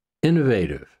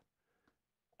innovative.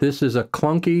 This is a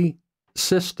clunky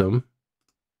system.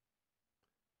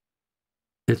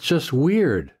 It's just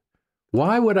weird.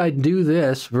 Why would I do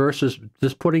this versus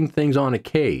just putting things on a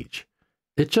cage?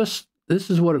 This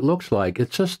is what it looks like.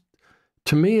 It's just,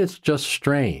 to me, it's just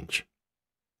strange.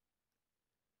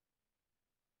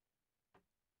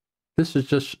 This is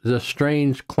just a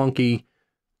strange, clunky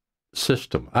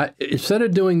system. Instead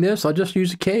of doing this, I'll just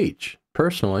use a cage,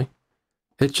 personally.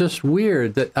 It's just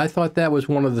weird that I thought that was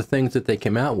one of the things that they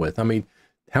came out with. I mean,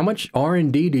 how much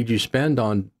R&D did you spend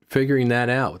on figuring that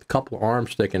out with a couple of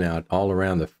arms sticking out all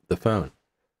around the phone?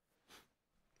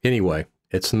 Anyway,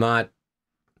 it's not.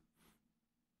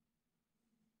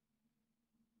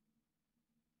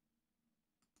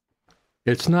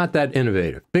 It's not that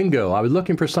innovative. Bingo. I was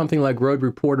looking for something like Rode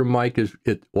Reporter mic. Is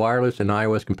it wireless and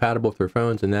iOS compatible with their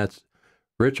phones? And that's,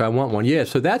 Rich, I want one. Yeah,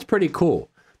 so that's pretty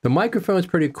cool. The microphone is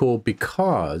pretty cool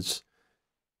because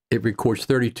it records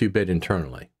 32-bit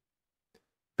internally.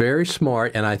 Very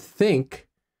smart, and I think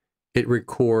it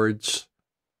records,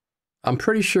 I'm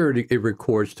pretty sure it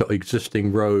records to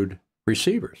existing Rode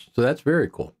receivers. So that's very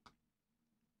cool.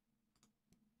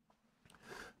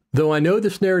 Though I know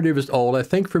this narrative is old, I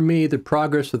think for me, the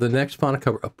progress of the next Final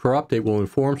Cut Pro update will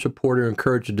inform, support, or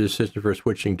encourage the decision for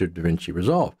switching to DaVinci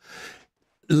Resolve.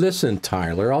 Listen,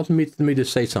 Tyler, let me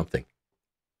just say something.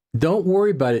 Don't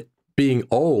worry about it being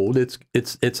old.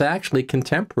 It's actually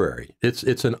contemporary.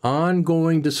 It's an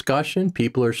ongoing discussion.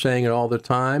 People are saying it all the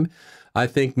time. I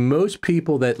think most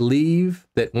people that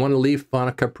want to leave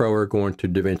Final Cut Pro are going to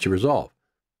DaVinci Resolve.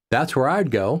 That's where I'd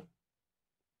go.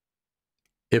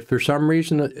 If for some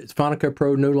reason Final Cut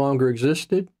Pro no longer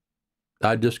existed,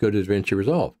 I'd just go to DaVinci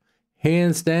Resolve.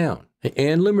 Hands down.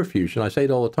 And LumaFusion, I say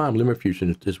it all the time,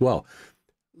 LumaFusion as well.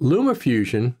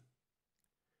 LumaFusion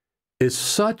is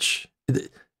such...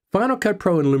 Final Cut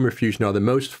Pro and LumaFusion are the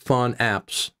most fun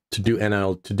apps to do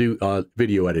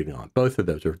video editing on. Both of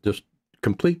those are just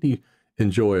completely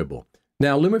enjoyable.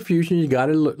 Now, LumaFusion, you got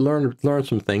to learn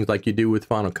some things like you do with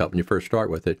Final Cut when you first start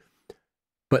with it.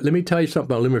 But let me tell you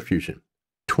something about LumaFusion.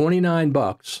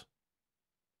 $29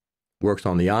 works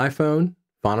on the iPhone.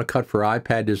 Final Cut for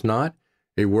iPad does not.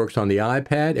 It works on the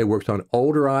iPad. It works on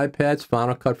older iPads.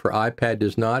 Final Cut for iPad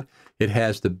does not. It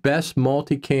has the best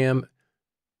multicam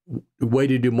way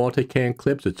to do multicam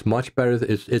clips. It's much better.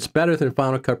 It's better than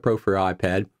Final Cut Pro for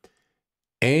iPad.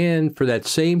 And for that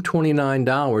same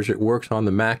 $29, it works on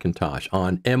the Macintosh,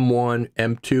 on M1,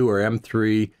 M2, or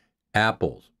M3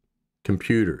 Apple's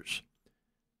computers.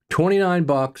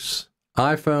 $29,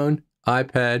 iPhone,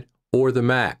 iPad, or the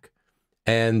Mac.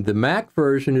 And the Mac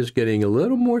version is getting a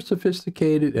little more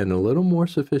sophisticated and a little more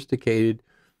sophisticated.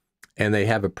 And they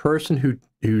have a person who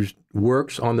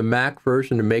works on the Mac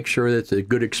version to make sure that it's a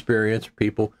good experience for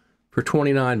people for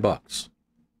 $29.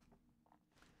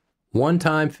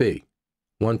 One-time fee.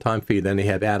 One-time fee. Then they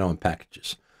have add-on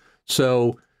packages.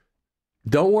 So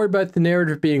don't worry about the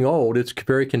narrative being old. It's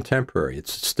very contemporary.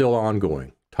 It's still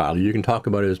ongoing. Tyler, you can talk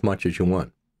about it as much as you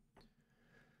want.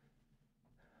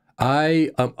 I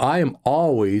am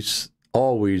always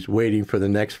waiting for the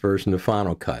next version of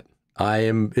Final Cut.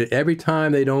 Every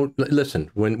time they don't,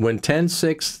 listen, when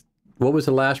 10.6, what was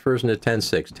the last version of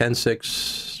 10.6?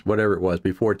 10.6, whatever it was,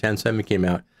 before 10.7 came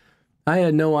out, I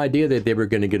had no idea that they were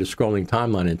going to get a scrolling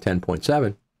timeline in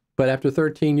 10.7. But after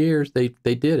 13 years, they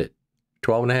did it.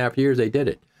 12 and a half years, they did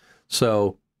it.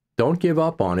 So don't give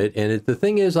up on it. And the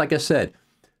thing is, like I said,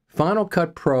 Final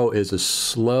Cut Pro is a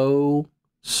slow,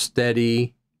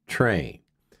 steady train.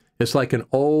 It's like an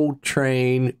old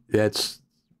train that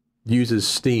uses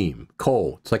steam,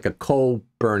 coal. It's like a coal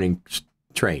burning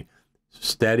train.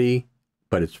 Steady,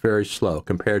 but it's very slow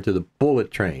compared to the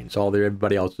bullet trains.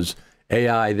 Everybody else is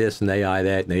AI this and AI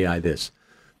that and AI this.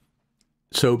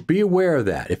 So be aware of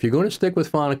that. If you're going to stick with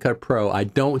Final Cut Pro, I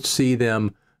don't see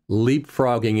them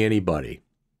leapfrogging anybody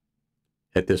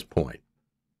at this point.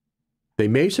 They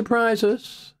may surprise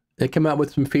us. They come out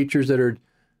with some features that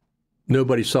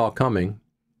nobody saw coming,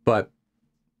 but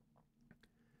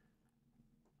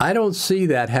I don't see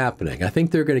that happening. I think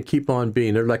they're going to keep on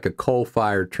they're like a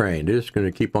coal-fired train. They're just going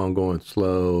to keep on going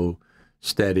slow,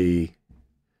 steady.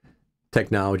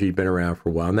 Technology's been around for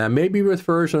a while. Now, maybe with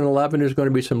version 11, there's going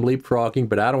to be some leapfrogging,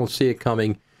 but I don't see it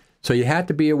coming. So you have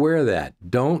to be aware of that.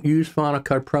 Don't use Final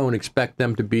Cut Pro and expect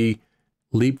them to be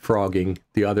leapfrogging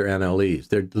the other NLEs.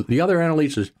 The other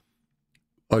NLEs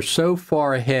are so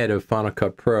far ahead of Final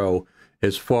Cut Pro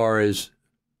as far as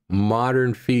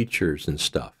modern features and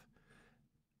stuff.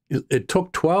 It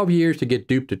took 12 years to get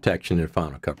dupe detection in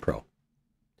Final Cut Pro.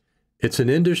 It's an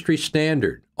industry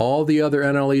standard. All the other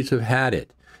NLEs have had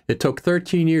it. It took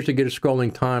 13 years to get a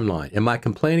scrolling timeline. Am I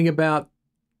complaining about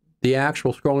the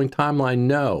actual scrolling timeline?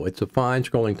 No, it's a fine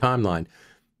scrolling timeline,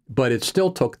 but it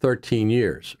still took 13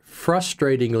 years.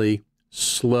 Frustratingly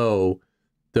slow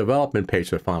development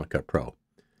pace of Final Cut Pro.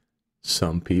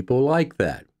 Some people like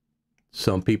that.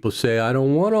 Some people say, I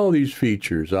don't want all these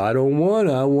features. I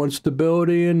want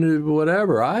stability and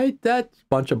whatever. That's a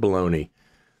bunch of baloney.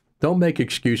 Don't make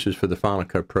excuses for the Final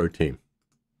Cut Pro team.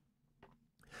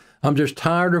 I'm just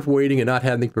tired of waiting and not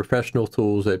having professional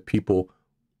tools that people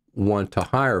want to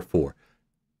hire for.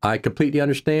 I completely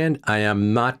understand. I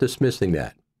am not dismissing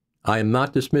that. I am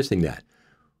not dismissing that.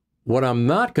 What I'm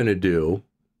not going to do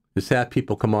is have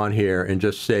people come on here and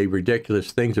just say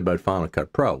ridiculous things about Final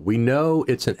Cut Pro. We know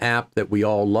it's an app that we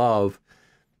all love.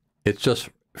 It's just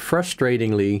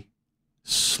frustratingly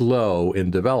slow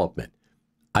in development.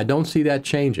 I don't see that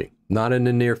changing, not in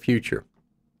the near future.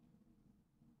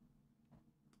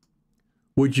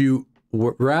 Would you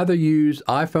rather use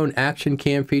iPhone Action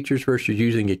Cam features versus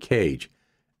using a cage?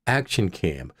 Action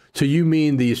Cam. So you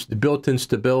mean the built-in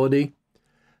stability?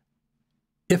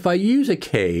 If I use a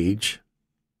cage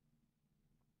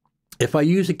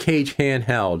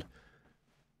handheld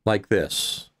like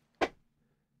this,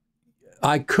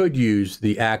 I could use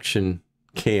the Action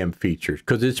Cam features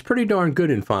because it's pretty darn good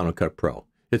in Final Cut Pro.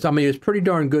 It's pretty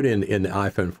darn good in the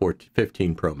iPhone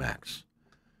 15 Pro Max.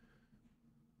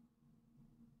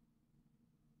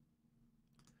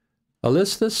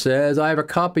 Alyssa says, I have a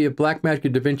copy of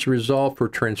Blackmagic DaVinci Resolve for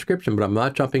transcription, but I'm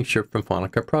not jumping ship from Final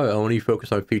Cut Pro. I only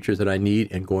focus on features that I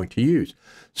need and going to use.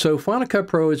 So Final Cut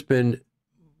Pro has been,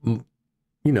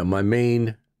 my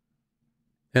main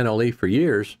NLE for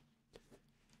years.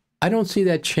 I don't see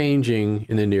that changing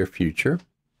in the near future.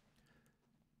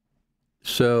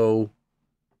 So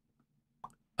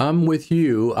I'm with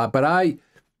you, but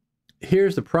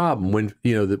here's the problem. When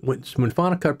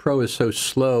Final Cut Pro is so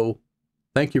slow.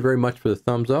 Thank you very much for the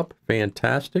thumbs up.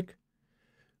 Fantastic.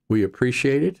 We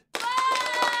appreciate it.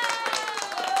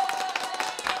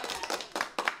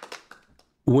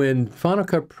 When Final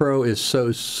Cut Pro is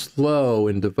so slow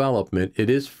in development, it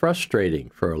is frustrating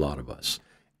for a lot of us.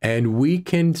 And we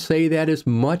can say that as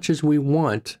much as we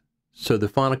want, so the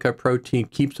Final Cut Pro team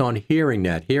keeps on hearing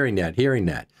that.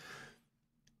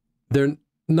 They're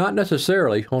not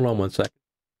necessarily, hold on one second.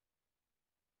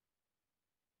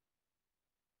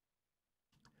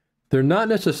 They're not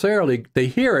necessarily, they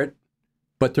hear it,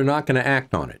 but they're not going to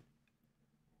act on it.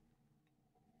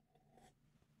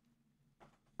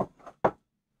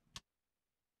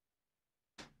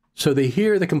 So they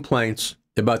hear the complaints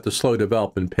about the slow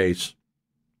development pace.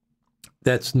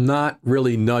 That's not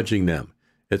really nudging them.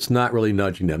 It's not really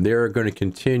nudging them. They're going to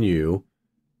continue,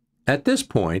 at this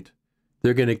point,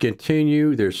 they're going to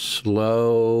continue their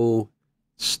slow,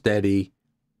 steady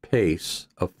pace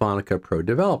of Final Cut Pro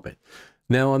development.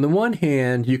 Now, on the one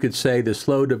hand, you could say the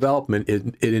slow development,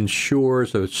 it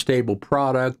ensures a stable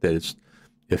product, that it's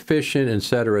efficient, et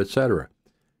cetera, et cetera.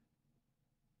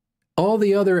 All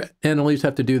the other NLEs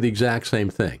have to do the exact same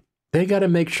thing. They got to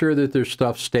make sure that their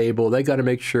stuff's stable. They got to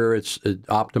make sure it's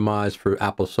optimized for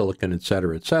Apple Silicon, et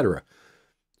cetera, et cetera.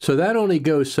 So that only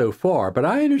goes so far. But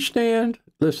I understand,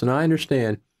 listen, I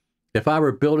understand if I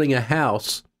were building a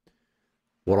house,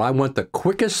 would I want the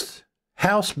quickest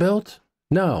house built?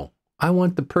 No. I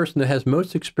want the person that has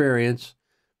most experience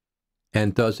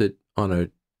and does it on a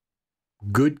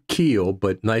good keel,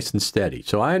 but nice and steady.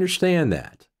 So I understand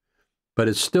that, but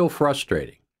it's still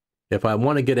frustrating. If I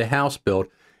want to get a house built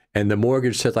and the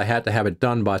mortgage says I had to have it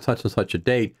done by such and such a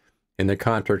date, and the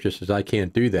contractor says I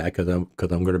can't do that because I'm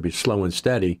going to be slow and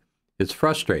steady, it's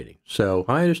frustrating. So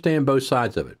I understand both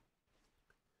sides of it.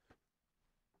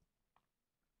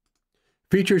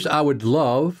 Features I would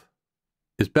love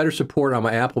is better support on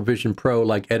my Apple Vision Pro,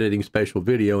 like editing spatial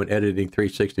video and editing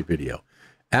 360 video.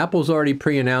 Apple's already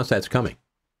pre-announced that's coming.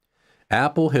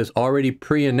 Apple has already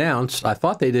pre-announced, I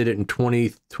thought they did it in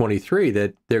 2023,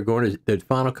 that that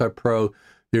Final Cut Pro,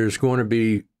 there's going to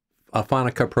be a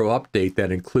Final Cut Pro update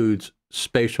that includes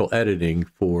spatial editing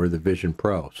for the Vision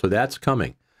Pro. So that's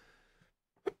coming.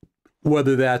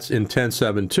 Whether that's in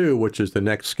 10.7.2, which is the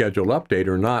next scheduled update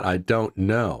or not, I don't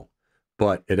know.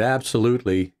 But it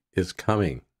absolutely is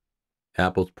coming.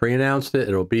 Apple's pre-announced it.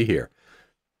 It'll be here.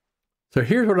 So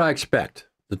here's what I expect.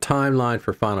 The timeline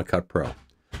for Final Cut Pro.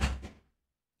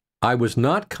 I was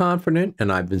not confident, and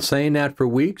I've been saying that for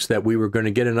weeks, that we were going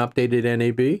to get an updated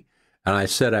NAB. And I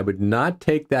said I would not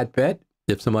take that bet.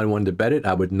 If somebody wanted to bet it,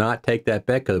 I would not take that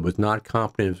bet because I was not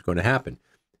confident it was going to happen.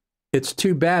 It's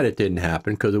too bad it didn't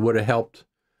happen because it would have helped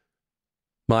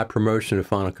my promotion of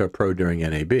Final Cut Pro during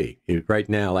NAB. Right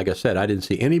now, like I said, I didn't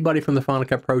see anybody from the Final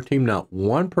Cut Pro team, not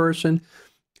one person.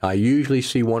 I usually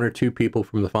see one or two people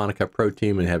from the Final Cut Pro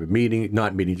team and have a meeting,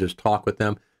 not meeting, just talk with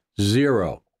them.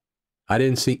 Zero. I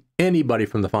didn't see anybody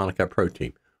from the Final Cut Pro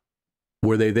team.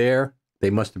 Were they there? They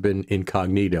must have been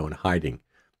incognito and hiding.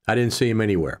 I didn't see them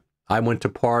anywhere. I went to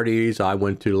parties. I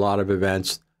went to a lot of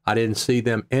events. I didn't see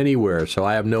them anywhere, so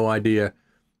I have no idea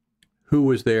who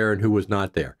was there and who was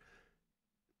not there.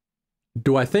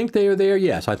 Do I think they were there?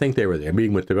 Yes, I think they were there,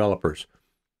 meeting with developers.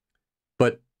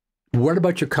 But what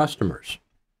about your customers?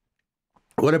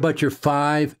 What about your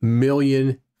 5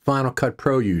 million Final Cut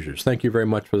Pro users? Thank you very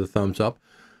much for the thumbs up.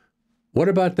 What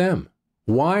about them?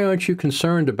 Why aren't you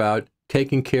concerned about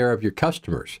taking care of your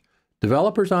customers?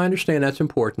 Developers, I understand that's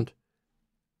important.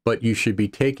 but you should be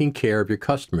taking care of your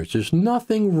customers. There's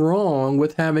nothing wrong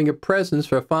with having a presence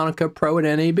for Final Cut Pro at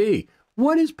NAB.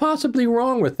 What is possibly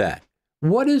wrong with that?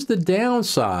 What is the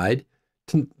downside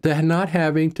to not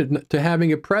having to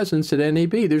having a presence at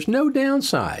NAB? There's no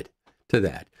downside to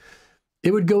that.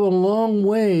 It would go a long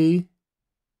way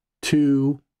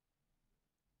to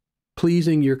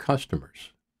pleasing your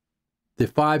customers. The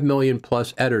 5 million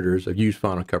plus editors have used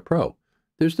Final Cut Pro.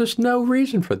 There's just no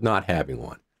reason for not having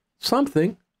one.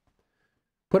 Something.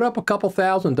 Put up a couple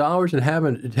 $1,000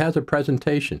 and it has a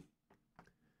presentation.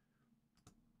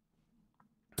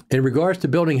 In regards to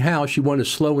building a house, you want it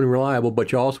slow and reliable,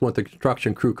 but you also want the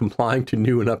construction crew complying to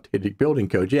new and updated building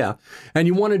codes. Yeah, and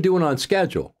you want to do it on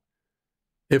schedule.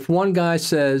 If one guy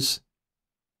says,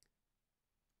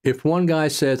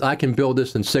 I can build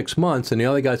this in 6 months, and the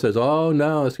other guy says, oh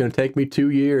no, it's going to take me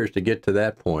 2 years to get to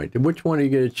that point, which one are you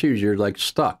going to choose? You're like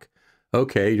stuck.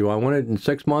 Okay, do I want it in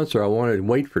 6 months or I want to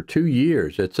wait for 2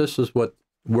 years? This is what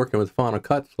working with Final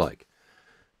Cut's like.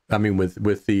 I mean, with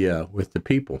the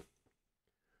people.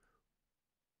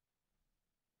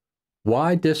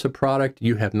 Why diss a product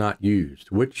you have not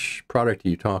used? Which product are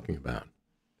you talking about?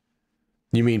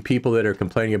 You mean people that are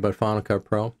complaining about Final Cut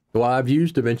Pro? Well, I've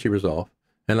used DaVinci Resolve,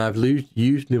 and I've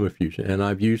used LumaFusion, and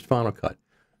I've used Final Cut.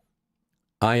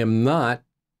 I am not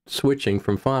switching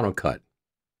from Final Cut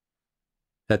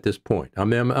at this point.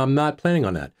 I'm not planning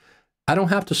on that. I don't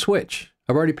have to switch.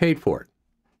 I've already paid for it.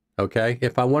 Okay?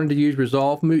 If I wanted to use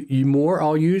Resolve more,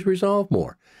 I'll use Resolve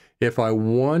more. If I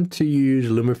want to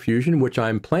use LumaFusion, which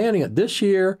I'm planning this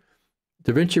year,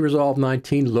 DaVinci Resolve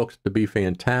 19 looks to be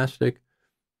fantastic.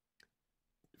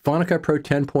 Final Cut Pro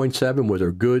 10.7 was a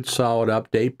good, solid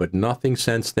update, but nothing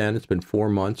since then. It's been 4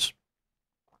 months.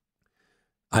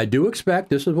 I do expect,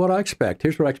 this is what I expect.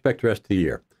 Here's what I expect the rest of the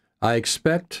year. I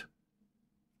expect,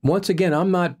 once again,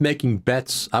 I'm not making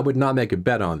bets. I would not make a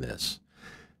bet on this.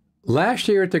 Last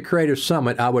year at the Creative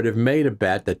Summit, I would have made a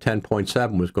bet that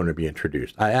 10.7 was going to be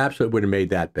introduced. I absolutely would have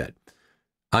made that bet.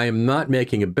 I am not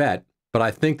making a bet, but I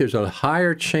think there's a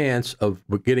higher chance of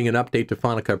getting an update to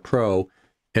Final Cut Pro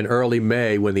in early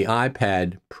May when the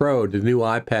iPad Pro, the new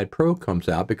iPad Pro comes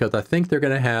out, because I think they're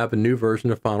going to have a new version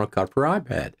of Final Cut for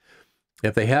iPad.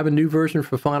 If they have a new version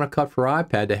for Final Cut for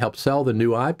iPad to help sell the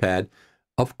new iPad,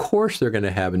 of course they're going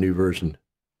to have a new version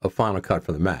of Final Cut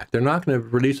for the Mac. They're not going to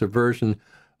release a version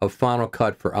of Final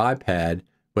Cut for iPad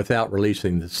without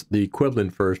releasing the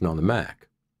equivalent version on the Mac.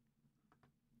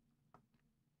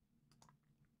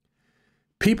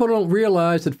 People don't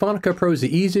realize that Final Cut Pro is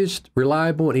the easiest,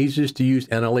 reliable, and easiest to use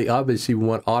NLE. Obviously, we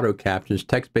want auto captions,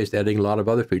 text-based editing, a lot of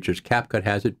other features. CapCut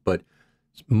has it, but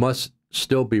must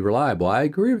still be reliable. I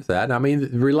agree with that. I mean,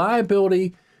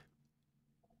 reliability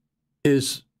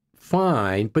is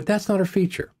fine, but that's not a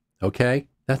feature, okay?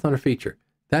 That's not a feature.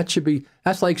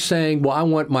 That's like saying, well, I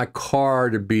want my car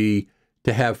to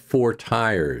have 4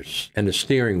 tires and a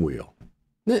steering wheel.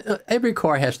 Every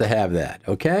car has to have that,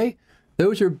 okay?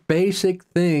 Those are basic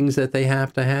things that they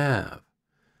have to have.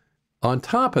 On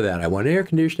top of that, I want air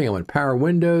conditioning, I want power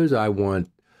windows, I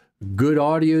want good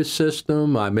audio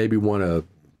system, I maybe want a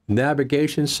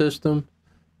navigation system.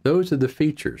 Those are the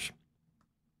features.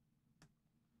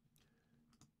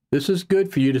 This is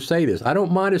good for you to say this. I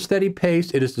don't mind a steady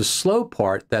pace. It is the slow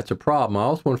part that's a problem. I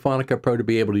also want Final Cut Pro to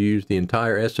be able to use the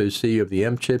entire SoC of the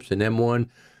M chips and M1.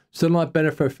 Still not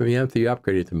benefit from the M3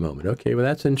 upgrade at the moment. Okay, well,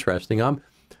 that's interesting.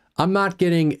 I'm not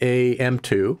getting a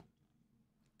M2,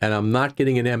 and I'm not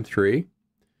getting an M3.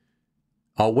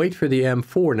 I'll wait for the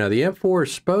M4. Now, the M4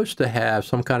 is supposed to have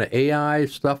some kind of AI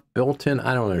stuff built in.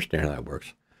 I don't understand how that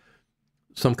works.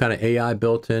 Some kind of AI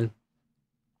built in.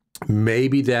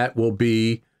 Maybe that will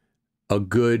be a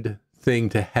good thing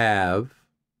to have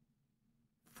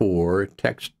for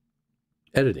text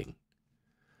editing.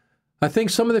 I think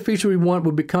some of the features we want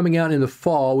will be coming out in the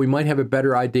fall. We might have a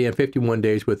better idea in 51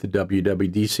 days with the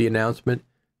WWDC announcement.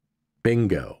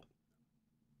 Bingo.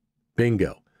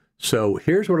 Bingo. So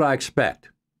here's what I expect.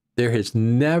 There has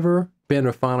never been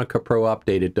a Final Cut Pro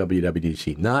update at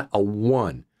WWDC. Not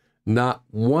one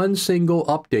single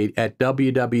update at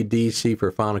WWDC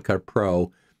for Final Cut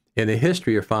Pro in the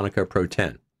history of Final Cut Pro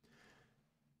 10.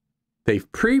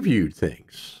 They've previewed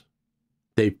things.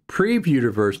 They previewed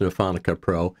a version of Final Cut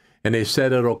Pro, and they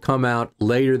said it'll come out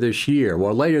later this year.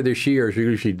 Well, later this year is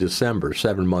usually December,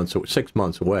 6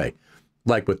 months away,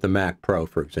 like with the Mac Pro,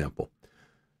 for example.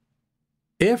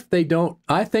 If they don't,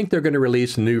 I think they're going to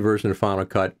release a new version of Final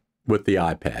Cut with the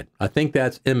iPad. I think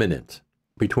that's imminent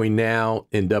between now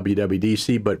and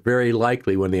WWDC, but very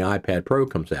likely when the iPad Pro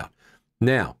comes out.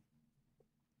 Now,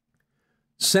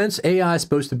 since AI is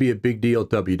supposed to be a big deal at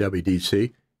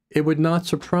WWDC, it would not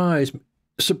surprise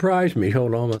surprised me.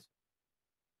 Hold on.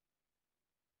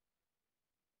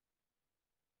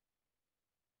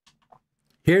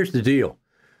 Here's the deal.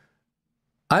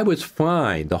 I was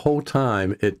fine the whole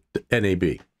time at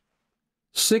NAB.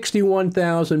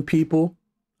 61,000 people.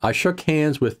 I shook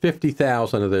hands with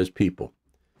 50,000 of those people.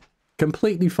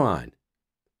 Completely fine.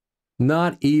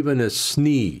 Not even a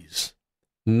sneeze.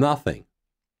 Nothing.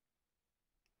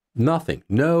 Nothing.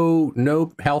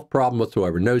 No health problem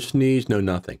whatsoever. No sneeze, no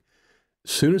nothing.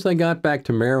 As soon as I got back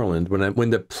to Maryland, when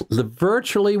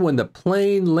the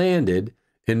plane landed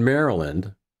in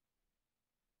Maryland,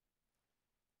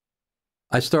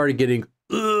 I started getting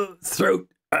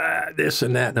throat, this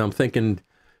and that, and I'm thinking,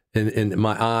 and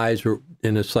my eyes were,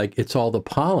 and it's like it's all the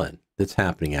pollen that's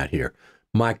happening out here.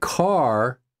 My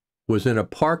car was in a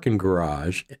parking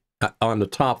garage on the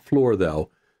top floor, though,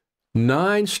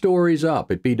 9 stories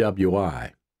up at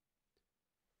BWI,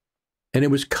 and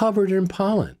it was covered in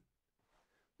pollen.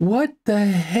 What the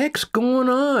heck's going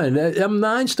on? I'm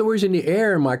 9 stories in the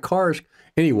air, and my car's...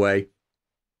 Anyway,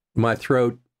 my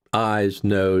throat, eyes,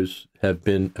 nose have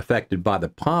been affected by the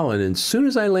pollen, and as soon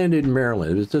as I landed in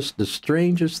Maryland, it was just the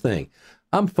strangest thing.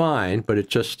 I'm fine, but it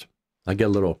just... I get a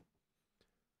little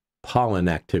pollen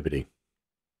activity.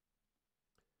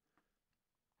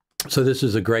 So this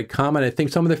is a great comment. I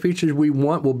think some of the features we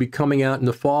want will be coming out in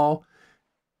the fall.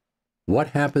 What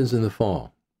happens in the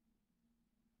fall?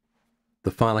 The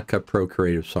Final Cut Pro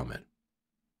Creative Summit.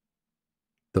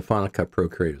 The Final Cut Pro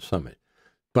Creative Summit.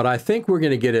 But I think we're going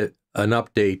to get an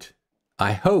update.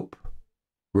 I hope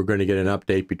we're going to get an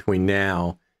update between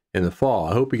now and the fall.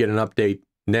 I hope we get an update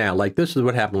now. Like this is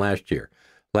what happened last year.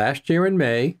 Last year in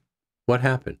May, what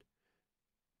happened?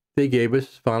 They gave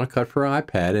us Final Cut for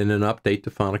iPad and an update to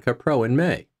Final Cut Pro in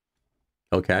May.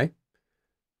 Okay?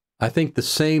 I think the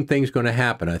same thing's going to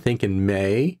happen. I think in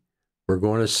May, we're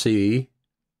going to see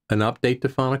an update to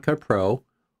Final Cut Pro.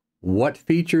 What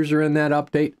features are in that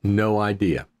update? No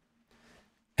idea.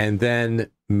 And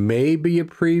then maybe a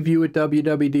preview at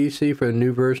WWDC for a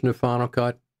new version of Final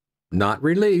Cut. Not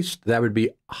released. That would be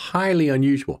highly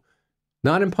unusual.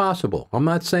 Not impossible. I'm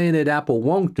not saying that Apple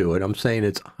won't do it. I'm saying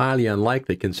it's highly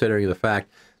unlikely considering the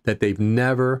fact that they've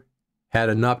never had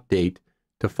an update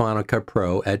to Final Cut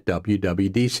Pro at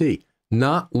WWDC.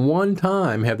 Not one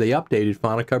time have they updated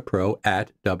Final Cut Pro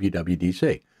at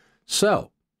WWDC. So,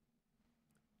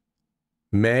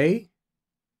 May,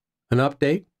 an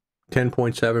update,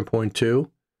 10.7.2,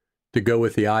 to go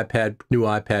with the new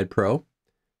iPad Pro.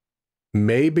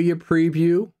 Maybe a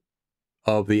preview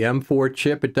of the M4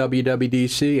 chip at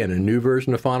WWDC and a new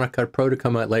version of Final Cut Pro to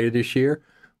come out later this year.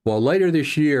 Well, later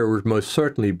this year would most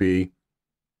certainly be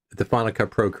the Final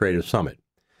Cut Pro Creative Summit,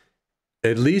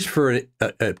 at least for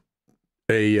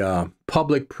a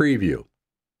public preview.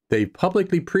 They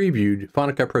publicly previewed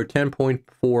Final Cut Pro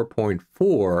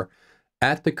 10.4.4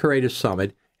 at the Creative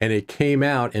Summit, and it came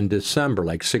out in December,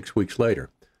 like 6 weeks later.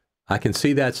 I can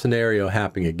see that scenario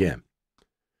happening again.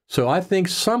 So I think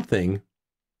something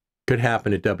could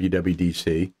happen at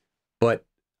WWDC, but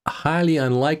highly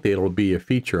unlikely it'll be a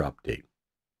feature update.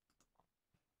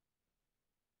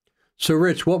 So,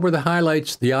 Rich, what were the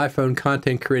highlights, the iPhone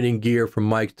content creating gear from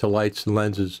mics to lights and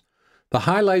lenses? The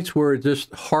highlights were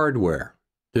just hardware.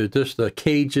 They're just the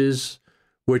cages,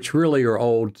 which really are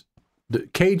old. The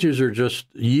cages are just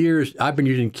years. I've been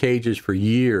using cages for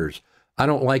years. I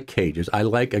don't like cages. I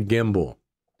like a gimbal.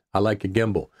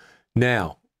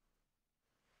 Now,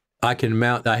 I can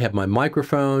mount, I have my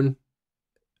microphone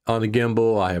on the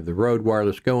gimbal. I have the Rode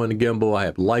Wireless Go on the gimbal. I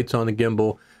have lights on the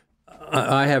gimbal.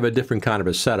 I have a different kind of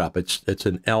a setup. It's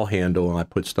an L handle, and I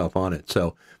put stuff on it.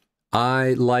 So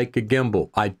I like a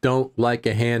gimbal. I don't like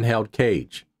a handheld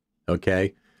cage,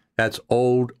 okay? That's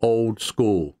old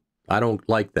school. I don't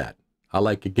like that. I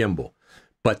like a gimbal.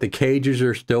 But the cages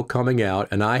are still coming out,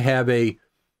 and I have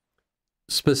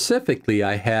specifically,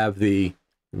 I have let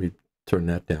me turn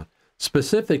that down.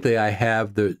 Specifically, I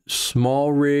have the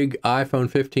small rig iPhone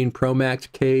 15 Pro Max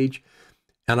cage,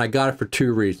 and I got it for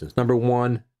 2 reasons. Number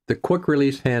one, the quick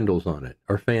release handles on it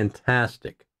are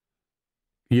fantastic.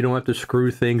 You don't have to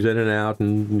screw things in and out,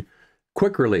 and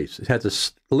quick release. It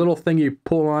has a little thing you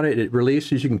pull on it, it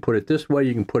releases. You can put it this way,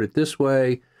 you can put it this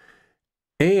way,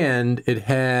 and it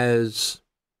has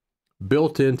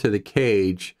built into the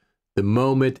cage the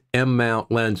Moment M-mount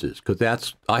lenses,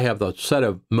 because I have the set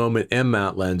of Moment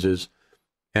M-mount lenses,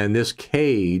 and this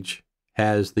cage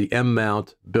has the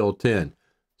M-mount built in.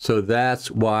 So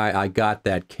that's why I got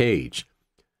that cage.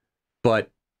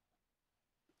 But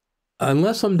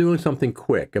unless I'm doing something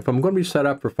quick, if I'm going to be set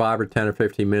up for 5 or 10 or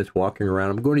 15 minutes walking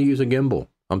around, I'm going to use a gimbal.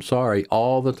 I'm sorry,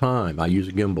 all the time I use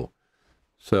a gimbal.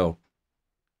 So,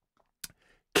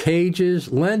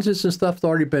 Cages, lenses and stuff's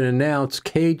already been announced.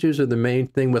 Cages are the main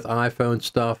thing with iPhone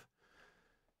stuff.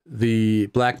 The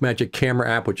Blackmagic camera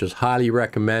app, which is highly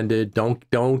recommended. Don't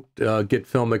get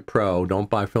Filmic Pro. Don't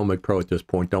buy Filmic Pro at this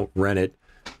point. Don't rent it.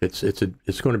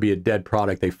 It's going to be a dead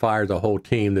product. They fired the whole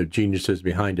team, the geniuses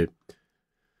behind it.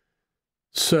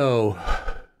 So,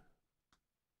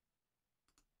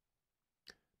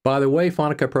 by the way,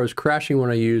 Final Cut Pro is crashing when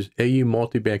I use AU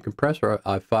multiband compressor.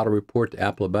 I filed a report to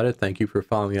Apple about it. Thank you for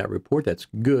filing that report. That's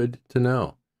good to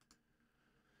know.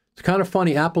 It's kind of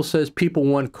funny. Apple says people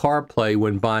want CarPlay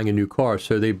when buying a new car,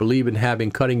 so they believe in having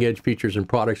cutting-edge features and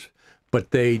products, but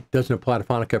they doesn't apply to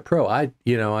Final Cut Pro. A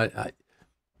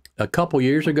couple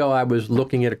years ago, I was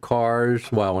looking at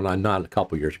cars. Well, not a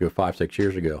couple years ago, 5-6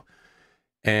 years ago,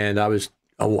 and I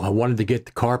wanted to get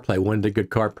the CarPlay. Wanted a good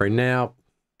CarPlay. Now,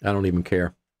 I don't even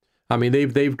care. I mean,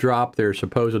 they've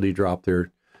supposedly dropped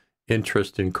their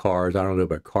interest in cars. I don't know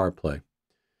about CarPlay,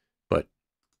 but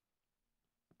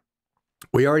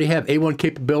we already have A1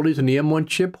 capabilities in the M1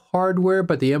 chip hardware,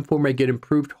 but the M4 may get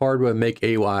improved hardware and make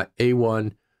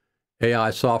A1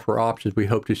 AI software options we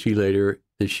hope to see later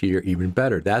this year even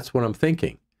better. That's what I'm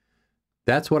thinking.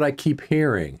 That's what I keep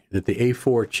hearing, that the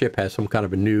A4 chip has some kind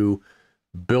of a new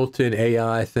built-in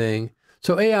AI thing.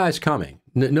 So AI is coming.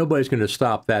 Nobody's going to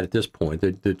stop that at this point.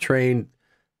 The train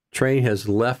has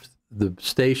left the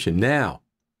station. Now,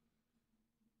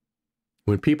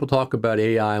 when people talk about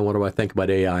AI, and what do I think about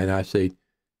AI? And I say,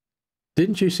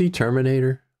 didn't you see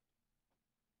Terminator?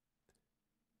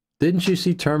 Didn't you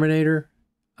see Terminator?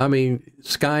 I mean,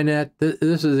 Skynet,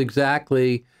 this is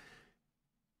exactly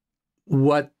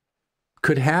what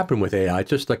could happen with AI.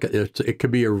 Just like it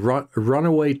could be a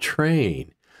runaway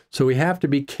train. So we have to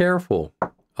be careful,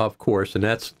 of course, and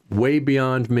that's way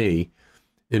beyond me.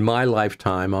 In my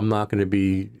lifetime, I'm not going to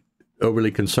be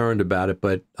overly concerned about it,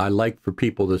 but I like for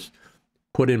people to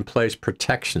put in place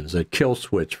protections, a kill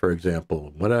switch, for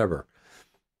example, whatever.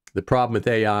 The problem with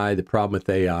AI,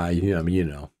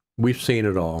 we've seen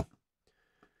it all.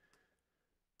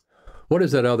 What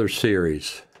is that other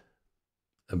series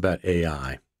about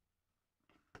AI?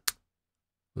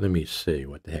 Let me see.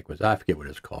 What the heck was I forget what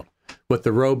it's called. With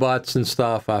the robots and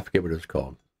stuff, I forget what it's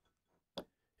called.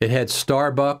 It had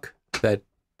Starbuck, that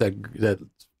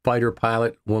fighter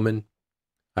pilot woman.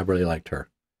 I really liked her.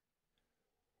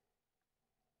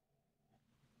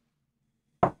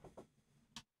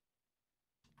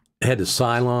 It had the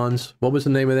Cylons. What was the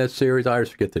name of that series? I always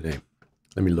forget the name.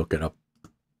 Let me look it up.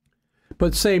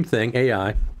 But same thing,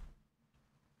 AI.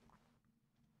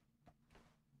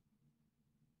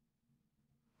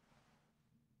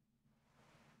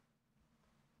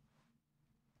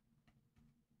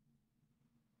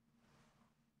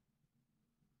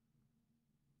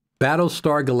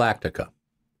 Battlestar Galactica.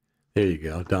 There you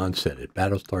go. Don said it.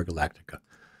 Battlestar Galactica.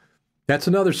 That's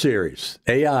another series.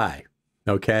 AI.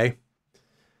 Okay?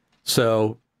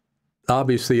 So,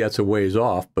 obviously, that's a ways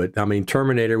off. But, I mean,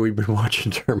 Terminator, we've been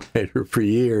watching Terminator for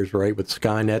years, right? With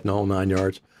Skynet and the whole 9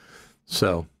 yards.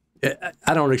 So,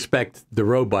 I don't expect the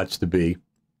robots to be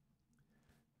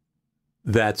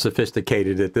that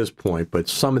sophisticated at this point. But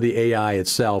some of the AI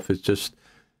itself is just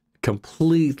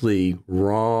completely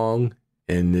wrong.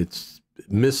 And it's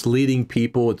misleading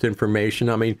people. It's information.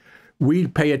 I mean, we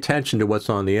pay attention to what's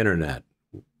on the internet.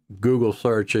 Google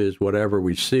searches, whatever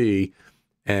we see,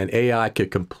 and AI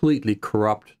could completely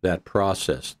corrupt that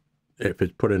process if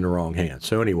it's put in the wrong hands.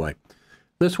 So anyway,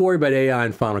 let's worry about AI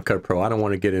and Final Cut Pro. I don't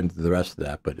want to get into the rest of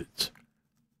that, but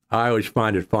I always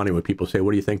find it funny when people say,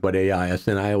 what do you think about AI?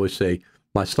 And I always say,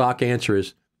 my stock answer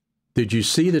is, did you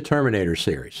see the Terminator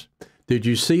series? Did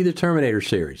you see the Terminator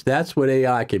series? That's what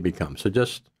AI can become. So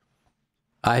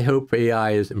I hope AI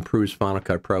improves Final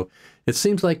Cut Pro. It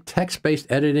seems like text-based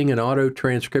editing and auto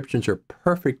transcriptions are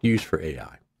perfect use for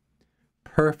AI.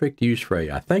 Perfect use for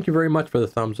AI. Thank you very much for the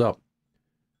thumbs up.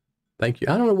 Thank you.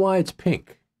 I don't know why it's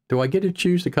pink. Do I get to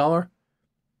choose the color?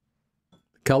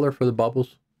 The color for the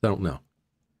bubbles? I don't know.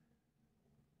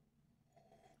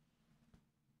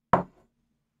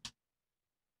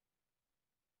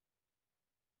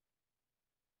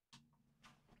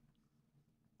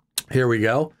 Here we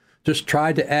go. Just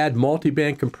tried to add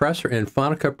multi-band compressor and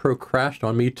Final Cut Pro crashed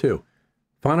on me too.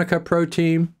 Final Cut Pro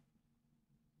team,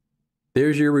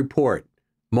 there's your report.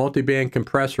 Multi-band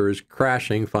compressor is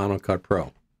crashing Final Cut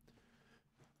Pro.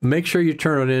 Make sure you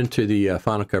turn it into the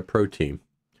Final Cut Pro team.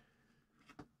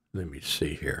 Let me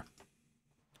see here.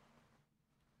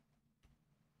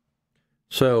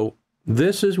 So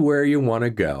this is where you want to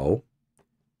go.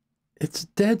 It's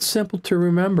dead simple to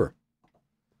remember.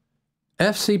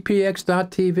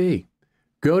 FCPX.tv.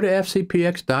 Go to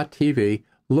FCPX.tv.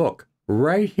 Look,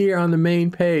 right here on the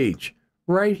main page.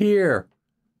 Right here.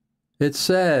 It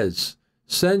says,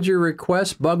 send your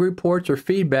requests, bug reports, or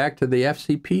feedback to the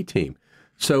FCP team.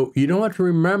 So you don't have to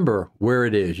remember where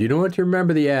it is. You don't have to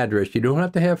remember the address. You don't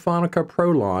have to have Final Cut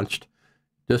Pro launched.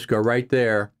 Just go right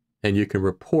there and you can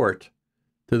report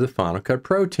to the Final Cut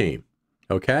Pro team.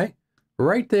 Okay?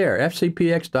 Right there,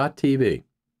 fcpx.tv.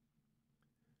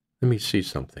 Let me see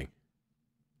something.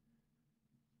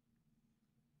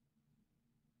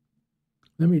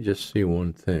 Let me just see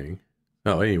one thing.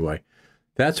 Oh, anyway,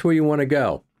 that's where you want to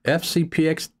go.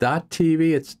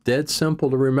 fcpx.tv. It's dead simple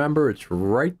to remember. It's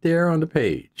right there on the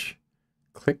page.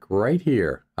 Click right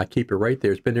here. I keep it right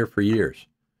there. It's been there for years.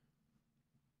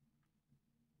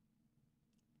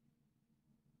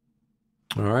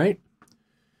 All right.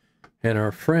 And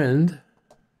our friend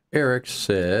Eric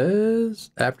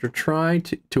says, after trying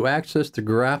to access the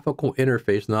graphical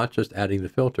interface, not just adding the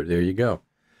filter. There you go.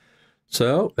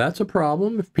 So that's a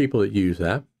problem if people that use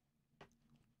that.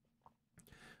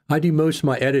 I do most of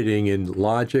my editing in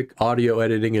Logic, audio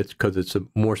editing. It's because it's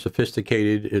more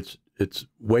sophisticated. It's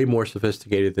way more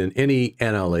sophisticated than any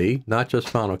NLE, not just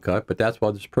Final Cut, but that's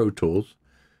why there's Pro Tools.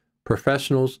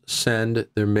 Professionals send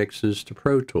their mixes to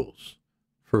Pro Tools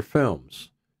for films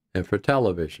and for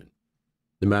television.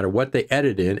 No matter what they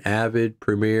edit in, Avid,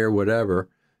 Premiere, whatever,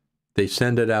 they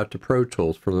send it out to Pro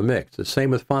Tools for the mix. The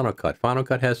same with Final Cut. Final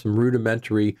Cut has some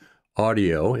rudimentary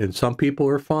audio, and some people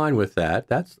are fine with that.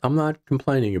 I'm not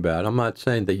complaining about it. I'm not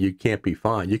saying that you can't be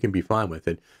fine. You can be fine with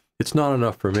it. It's not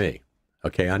enough for me.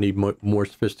 Okay, I need more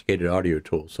sophisticated audio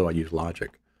tools, so I use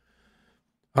Logic.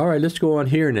 All right, let's go on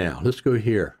here now. Let's go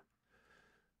here.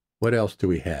 What else do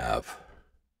we have?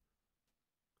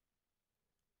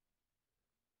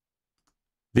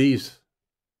 These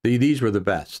were the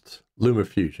best.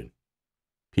 LumaFusion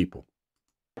people.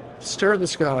 Stir the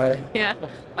sky. Yeah.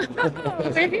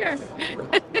 We're here.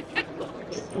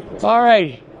 All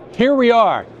right, here we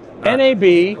are. NAB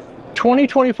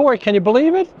 2024. Can you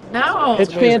believe it? No.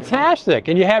 It's fantastic.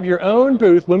 And you have your own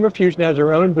booth. LumaFusion has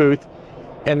their own booth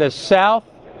in the South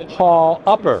Hall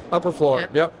Upper floor.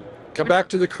 Yep. Come back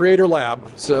to the Creator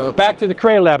Lab. So back to the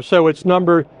Creator Lab. So it's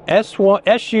number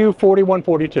SU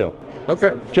 4142.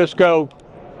 Okay. Just go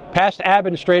past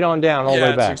Abbott and straight on down all the way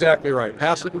back. That's exactly right.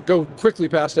 Go quickly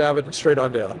past Abbott and straight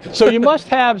on down. So you must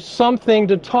have something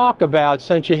to talk about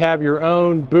since you have your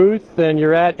own booth and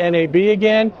you're at NAB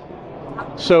again.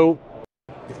 So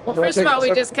Well, first of all,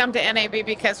 we just come to NAB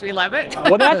because we love it.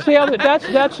 well, that's the other.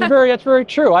 That's very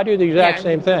true. I do the exact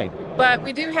same thing. But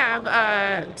we do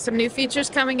have some new features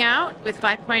coming out with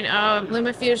 5.0 of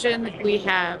LumaFusion. We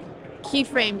have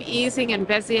keyframe easing and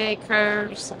Bezier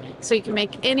curves, so you can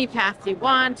make any path you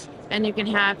want, and you can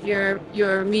have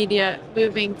your media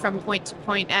moving from point to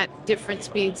point at different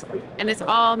speeds, and it's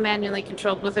all manually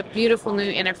controlled with a beautiful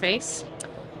new interface.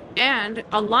 And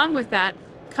along with that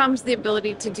comes the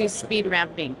ability to do speed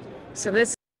ramping. So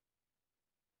this,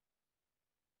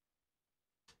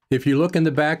 if you look in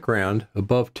the background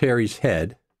above Terry's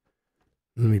head,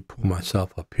 let me pull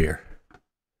myself up here.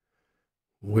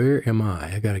 Where am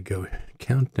I? I got to go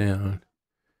countdown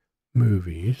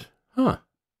movies. Huh.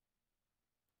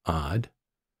 Odd.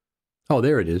 Oh,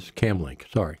 there it is.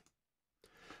 Camlink. Sorry.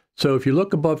 So if you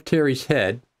look above Terry's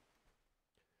head,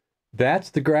 that's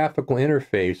the graphical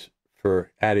interface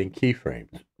for adding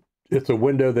keyframes. It's a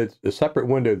window that's a separate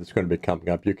window that's going to be coming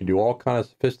up. You can do all kinds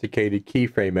of sophisticated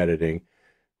keyframe editing,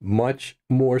 much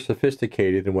more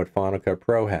sophisticated than what Final Cut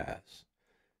Pro has.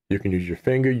 You can use your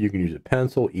finger, you can use a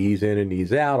pencil, ease in and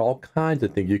ease out, all kinds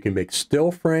of things. You can make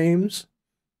still frames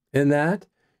in that.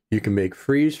 You can make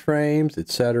freeze frames,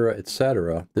 etc.,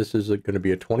 etc. This is going to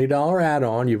be a $20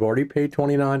 add-on. You've already paid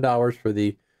 $29 for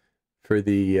the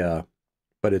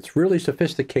but it's really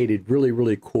sophisticated,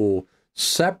 really cool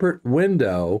separate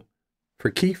window for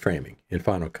keyframing in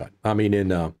Final Cut. I mean in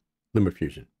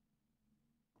LumaFusion.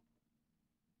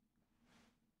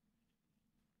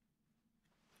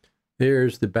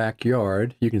 There's the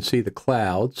backyard. You can see the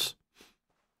clouds.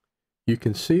 You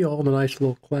can see all the nice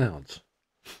little clouds.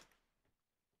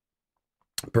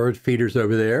 Bird feeders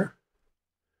over there.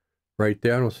 Right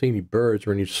there. I don't see any birds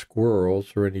or any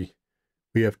squirrels or any.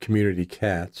 We have community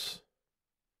cats.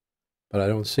 But I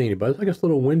don't see any. But it's like it's a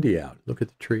little windy out. Look at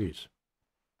the trees.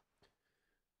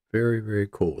 Very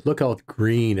cool. Look how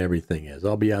green everything is.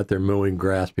 I'll be out there mowing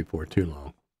grass before too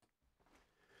long.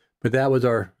 But that was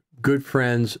our good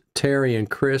friends Terry and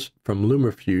Chris from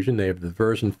LumaFusion. They have the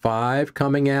version 5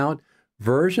 coming out.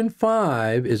 Version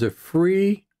 5 is a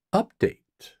free update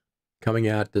coming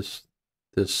out this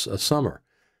summer.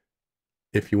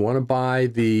 If you want to buy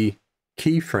the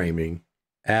keyframing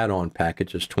add-on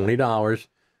package, it's $20.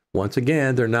 Once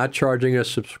again, they're not charging a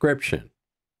subscription.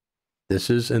 This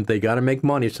is, and they got to make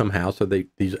money somehow. So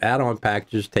these add-on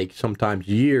packages take sometimes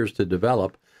years to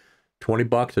develop.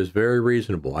 $20 is very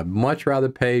reasonable. I'd much rather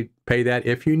pay that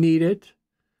if you need it,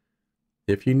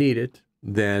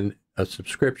 than a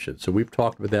subscription. So we've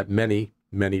talked about that many,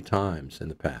 many times in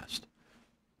the past.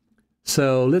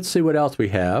 So let's see what else we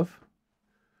have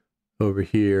over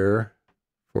here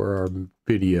for our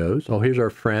videos. Oh, here's our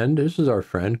friend. This is our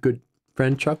friend, good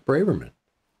friend Chuck Braverman.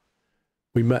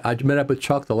 I met up with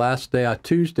Chuck the last day,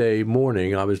 Tuesday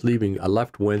morning. I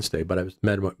left Wednesday, but I was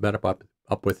met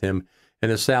up with him in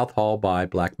the South Hall by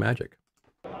Black Magic.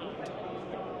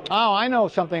 Oh, I know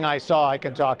something I saw I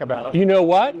can talk about. You know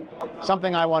what?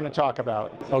 Something I want to talk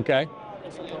about. Okay.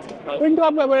 We can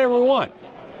talk about whatever we want.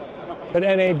 But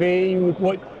NAB,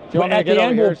 what? At the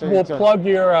end, we'll plug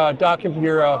your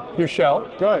your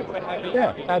show. Good.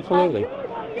 Yeah, absolutely.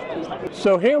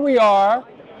 So here we are,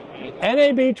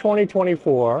 NAB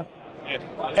 2024.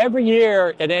 Every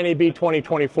year at NAB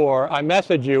 2024, I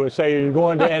message you and say you're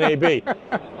going to NAB.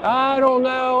 I don't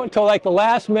know until like the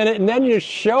last minute, and then you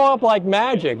show up like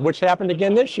magic, which happened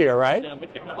again this year, right?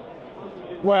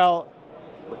 Well,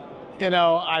 you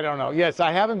know, I don't know. Yes,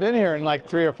 I haven't been here in like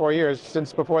 3 or 4 years,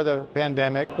 since before the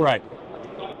pandemic. Right.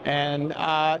 And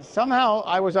somehow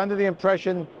I was under the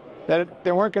impression that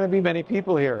there weren't going to be many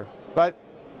people here. But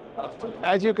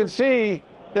as you can see,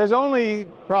 there's only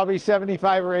probably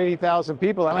 75 or 80,000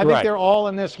 people, and I think they're all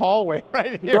in this hallway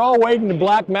right here. They're all waiting to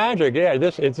Black Magic. Yeah,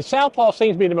 the South Hall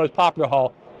seems to be the most popular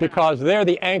hall because they're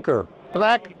the anchor.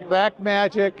 Black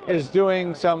Magic is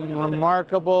doing some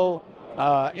remarkable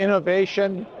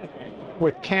innovation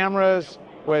with cameras,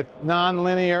 with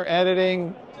non-linear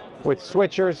editing, with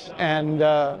switchers, and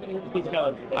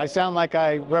I sound like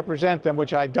I represent them,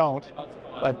 which I don't.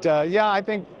 But yeah, I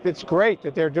think it's great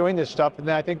that they're doing this stuff, and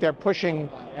I think they're pushing,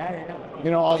 you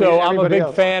know, all So I'm a big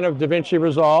else. fan of DaVinci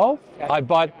Resolve. I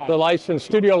bought the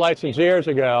studio license years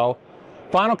ago.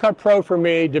 Final Cut Pro for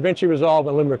me, DaVinci Resolve,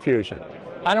 and LumaFusion.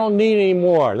 I don't need any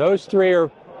more. Those three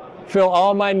fill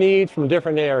all my needs from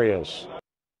different areas.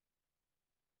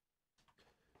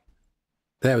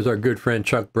 That was our good friend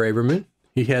Chuck Braverman.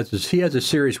 He has a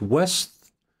series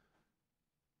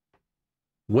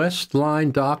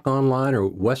Westline Doc Online or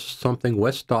West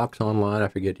Docs Online. I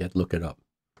forget. You have to look it up.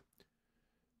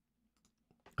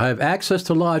 I have access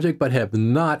to Logic, but have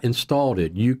not installed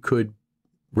it. You could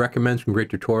recommend some great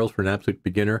tutorials for an absolute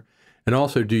beginner, and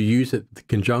also do you use it in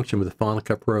conjunction with the Final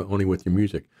Cut Pro, only with your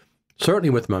music.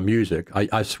 Certainly with my music.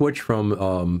 I switched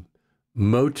from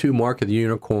Mo2 Mark of the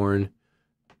Unicorn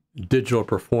Digital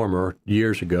Performer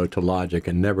years ago to Logic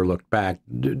and never looked back.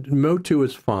 Mo2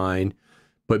 is fine,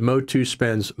 but Mo2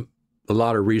 spends a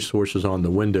lot of resources on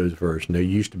the Windows version. They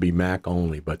used to be Mac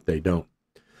only, but they don't.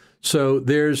 So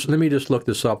let me just look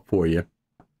this up for you.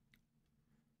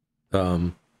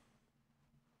 There's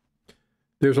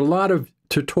a lot of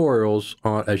tutorials,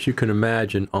 as you can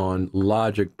imagine, on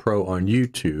Logic Pro on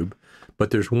YouTube,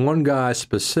 but there's one guy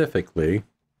specifically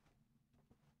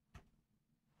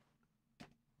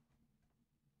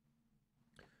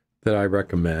that I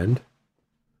recommend.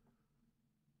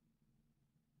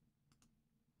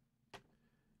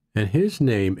 And his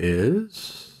name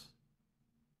is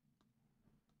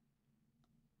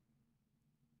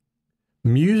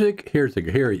Music. Here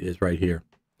he is right here.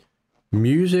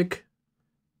 Music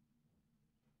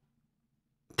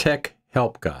Tech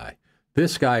Help Guy.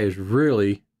 This guy is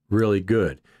really, really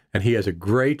good. And he has a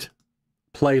great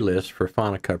playlist for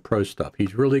Final Cut Pro stuff.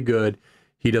 He's really good.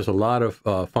 He does a lot of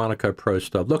Final Cut Pro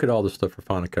stuff. Look at all the stuff for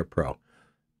Final Cut Pro.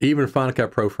 Even Final Cut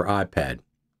Pro for iPad.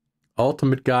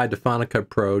 Ultimate Guide to Final Cut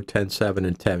Pro 10.7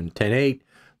 and 10.8.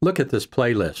 Look at this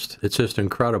playlist. It's just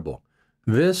incredible.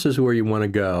 This is where you want to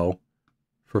go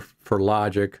for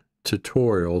Logic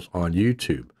tutorials on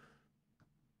YouTube.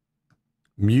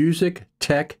 Music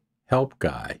Tech Help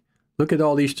Guy. Look at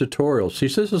all these tutorials. See,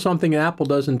 this is something Apple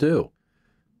doesn't do.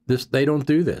 They don't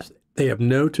do this. They have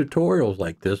no tutorials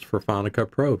like this for Final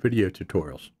Cut Pro, video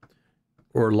tutorials,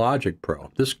 or Logic Pro.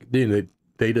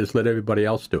 They just let everybody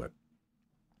else do it.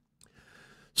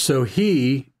 So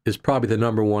he is probably the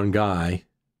 #1 guy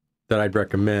that I'd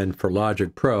recommend for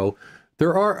Logic Pro.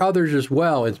 There are others as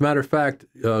well. As a matter of fact,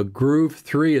 Groove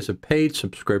 3 is a paid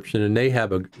subscription, and they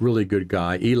have a really good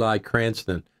guy, Eli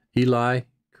Cranston. I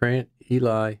forget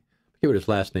what his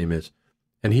last name is.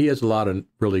 And he has a lot of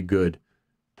really good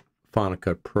Final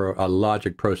Cut Pro,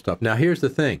 Logic Pro stuff. Now, here's the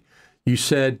thing. You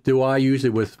said, do I use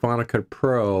it with Final Cut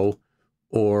Pro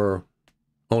or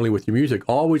only with your music?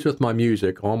 Always with my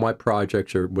music. All my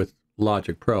projects are with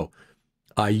Logic Pro.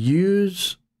 I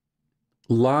use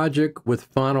Logic with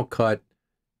Final Cut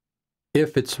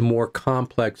if it's a more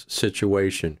complex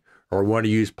situation or want to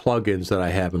use plugins that I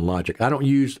have in Logic. I don't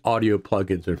use audio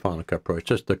plugins in Final Cut Pro. It's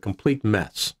just a complete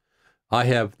mess. I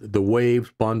have the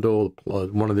Waves bundle,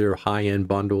 one of their high-end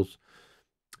bundles,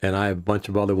 and I have a bunch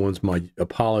of other ones, my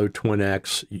Apollo Twin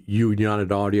X,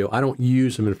 United Audio. I don't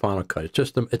use them in Final Cut. It's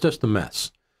just a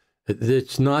mess.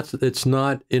 It's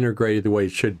not integrated the way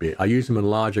it should be. I use them in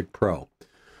Logic Pro.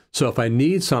 So if I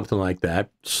need something like that,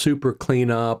 super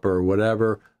cleanup or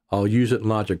whatever, I'll use it in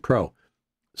Logic Pro.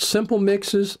 Simple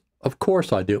mixes, of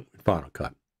course I do in Final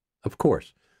Cut. Of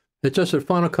course. It's just that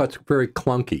Final Cut's very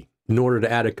clunky. In order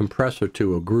to add a compressor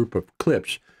to a group of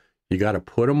clips, you got to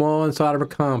put them all inside of a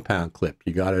compound clip.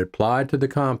 You got to apply it to the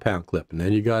compound clip. And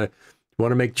then you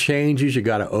want to make changes, you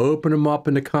got to open them up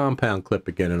in the compound clip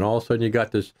again. And all of a sudden you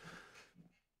got this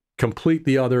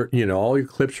completely other, all your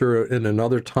clips are in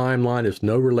another timeline. There's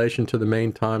no relation to the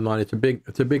main timeline. It's a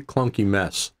big clunky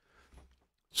mess.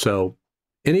 So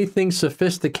anything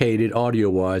sophisticated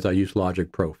audio-wise, I use Logic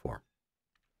Pro for.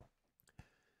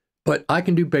 But I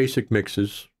can do basic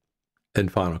mixes in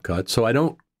Final Cut. So I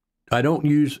don't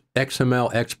use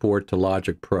XML export to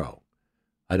Logic Pro.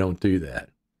 I don't do that.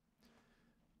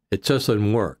 It just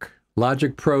doesn't work.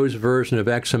 Logic Pro's version of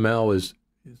XML is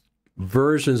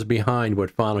versions behind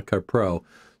what Final Cut Pro.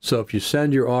 So if you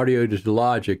send your audio to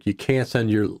Logic, you can't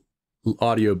send your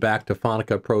audio back to Final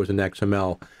Cut Pro as an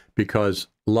XML because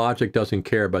Logic doesn't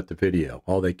care about the video.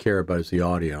 All they care about is the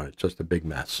audio, and it's just a big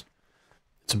mess.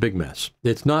 It's a big mess.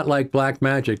 It's not like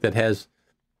Blackmagic that has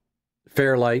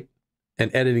Fairlight,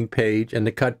 an editing page, and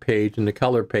the cut page, and the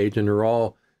color page, and they're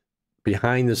all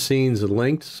behind the scenes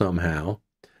linked somehow.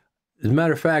 As a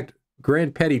matter of fact,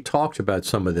 Grant Petty talks about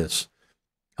some of this.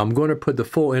 I'm going to put the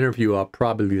full interview up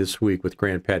probably this week with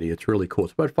Grant Petty. It's really cool.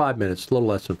 It's about 5 minutes, a little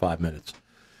less than 5 minutes.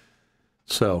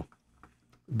 So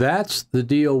that's the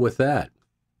deal with that.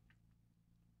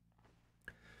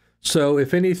 So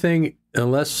if anything,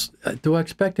 do I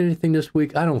expect anything this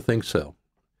week? I don't think so.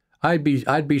 I'd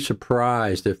be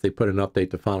surprised if they put an update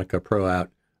to Final Cut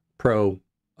Pro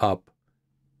up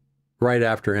right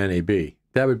after NAB.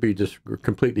 That would be just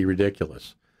completely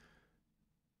ridiculous.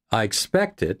 I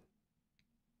expect it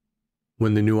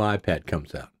when the new iPad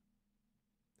comes out.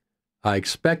 I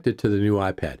expect it to the new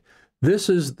iPad. This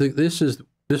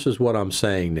is what I'm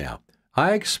saying now.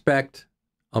 I expect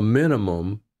a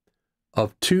minimum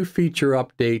of 2 feature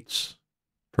updates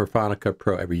for Final Cut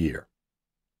Pro every year.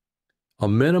 A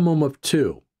minimum of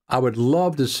 2. I would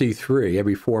love to see 3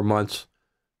 every 4 months.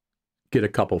 Get a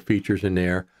couple features in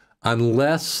there,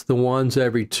 unless the ones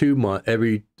every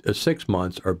 6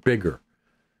 months are bigger,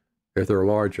 if they're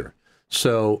larger.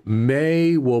 So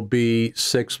May will be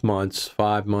 6 months,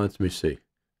 5 months. Let me see.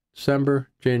 December,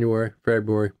 January,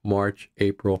 February, March,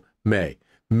 April, May.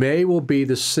 May will be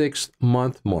the 6th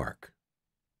month mark.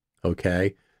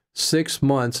 Okay? 6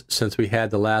 months since we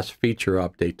had the last feature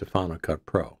update to Final Cut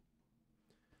Pro.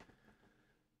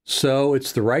 So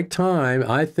it's the right time.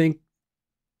 I think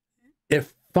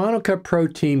if Final Cut Pro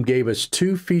team gave us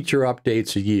 2 feature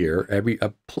updates a year,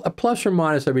 a plus or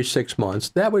minus every 6 months,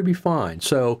 that would be fine.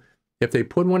 So if they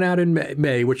put one out in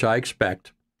May, which I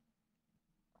expect,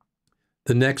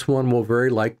 the next one will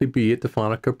very likely be at the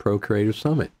Final Cut Pro Creative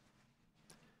Summit.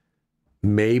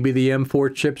 Maybe the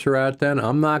M4 chips are out then.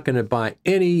 I'm not going to buy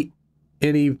any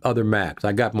other Macs.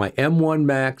 I got my M1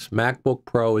 Max, MacBook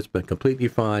Pro. It's been completely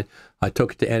fine. I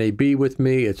took it to NAB with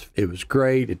me. It was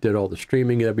great. It did all the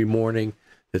streaming every morning,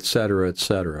 etc.,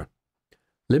 etc.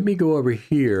 Let me go over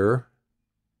here.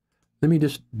 Let me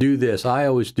just do this. I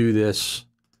always do this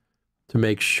to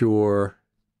make sure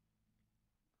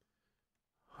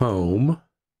home,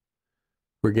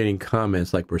 we're getting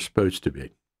comments like we're supposed to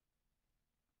be.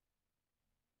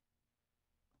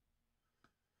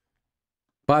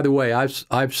 By the way, I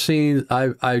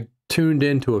tuned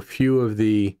into a few of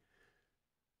the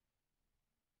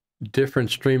different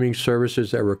streaming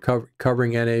services that were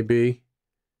covering NAB.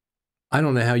 I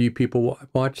don't know how you people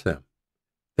watch them.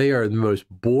 They are the most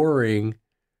boring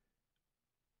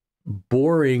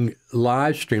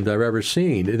live streams I've ever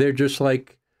seen. They're just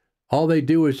like, all they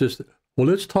do is just, well,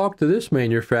 let's talk to this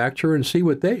manufacturer and see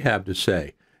what they have to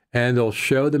say. And they'll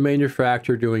show the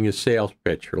manufacturer doing a sales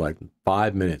pitch for like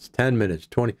 5 minutes, 10 minutes,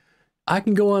 20. I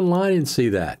can go online and see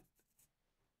that.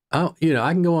 I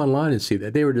can go online and see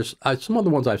that. They were just, some of the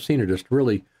ones I've seen are just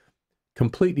really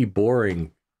completely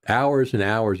boring. Hours and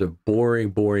hours of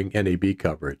boring NAB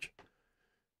coverage.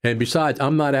 And besides,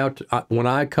 I'm not out, when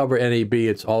I cover NAB,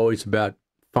 it's always about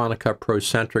Final Cut Pro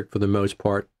centric for the most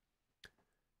part.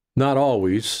 Not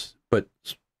always, but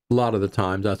a lot of the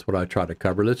times, that's what I try to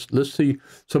cover. Let's see.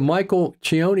 So Michael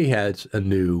Cioni has a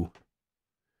new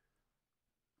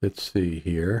let's see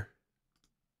here,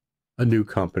 a new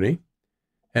company.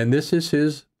 And this is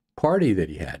his party that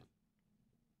he had.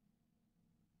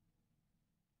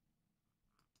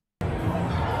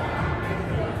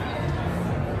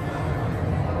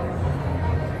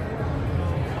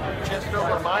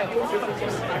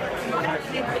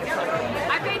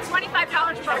 I paid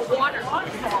 $25 for water.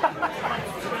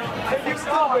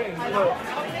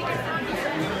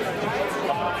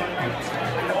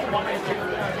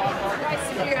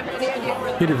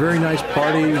 He had a very nice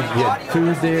party. He had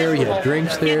food there. He had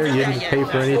drinks there. You didn't pay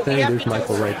for anything. There's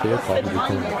Michael right there, probably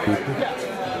one of the people.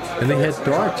 And they had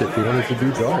darts if you wanted to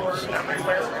do darts.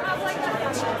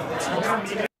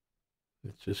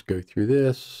 Let's just go through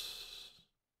this.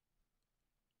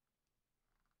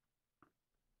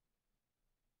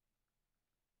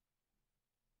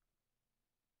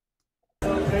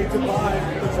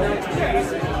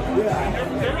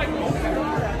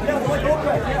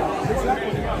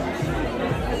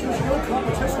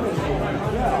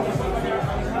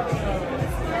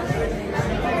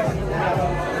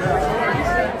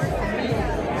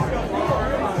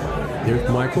 Here's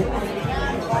Michael.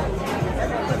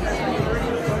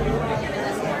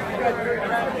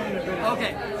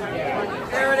 Okay,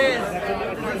 there it is.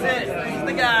 That's it. He's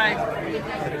the guy.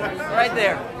 Right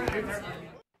there.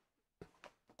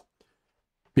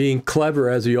 Being clever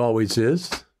as he always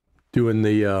is, doing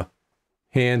the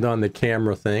hand on the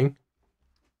camera thing.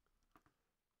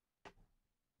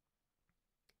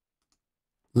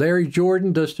 Larry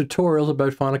Jordan does tutorials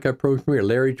about Final Cut Pro Premiere.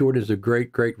 Larry Jordan is a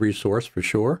great, great resource for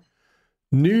sure.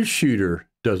 News Shooter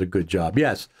does a good job.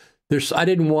 Yes, I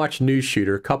didn't watch News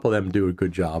Shooter. A couple of them do a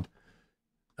good job.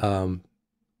 And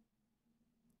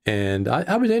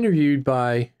I was interviewed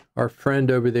by our friend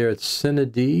over there at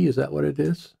NAB. Is that what it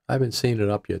is? I haven't seen it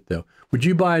up yet, though. Would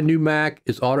you buy a new Mac?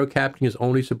 Is auto captioning is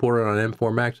only supported on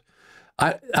M4 Macs?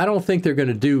 I don't think they're going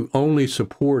to do only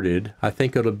supported. I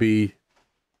think it'll be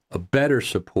a better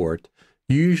support.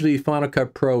 Usually Final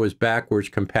Cut Pro is backwards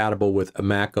compatible with a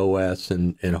Mac OS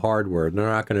and hardware. They're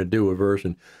not going to do a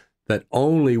version that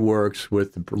only works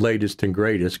with the latest and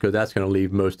greatest, because that's going to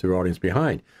leave most of their audience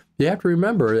behind. You have to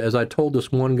remember, as I told this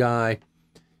one guy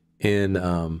in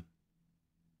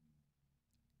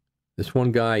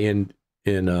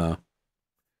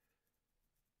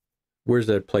where's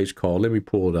that place called? Let me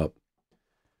pull it up.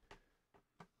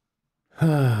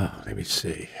 Let me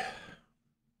see.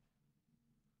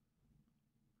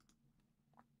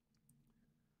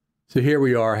 So here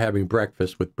we are having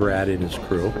breakfast with Brad and his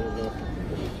crew.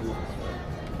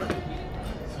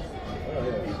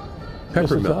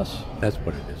 Peppermint. That's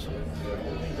what it is.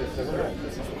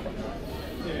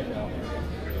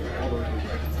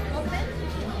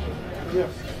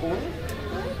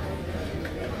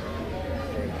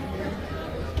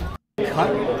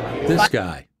 This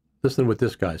guy. Listen to what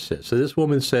this guy says. So this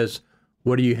woman says,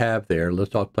 "What do you have there?"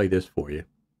 I'll play this for you.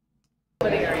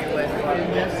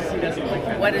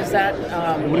 What is that?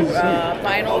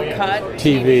 Final Cut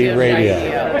TV, radio.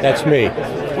 That's me.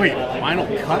 Wait, Final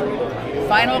Cut?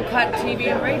 Final Cut TV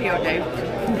and radio, Dave.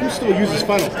 Who still uses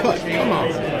Final Cut? Come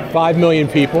on. 5 million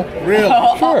people. Really?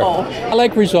 Sure. I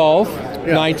like Resolve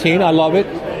 19. I love it.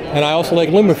 And I also like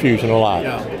LumaFusion a lot.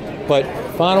 Yeah. But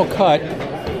Final Cut,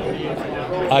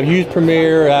 I've used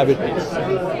Premiere.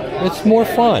 It's more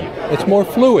fun. It's more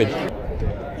fluid.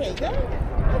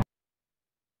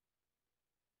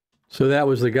 So that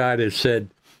was the guy that said,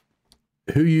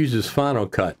 who uses Final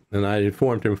Cut? And I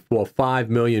informed him, well, 5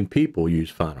 million people use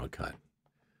Final Cut.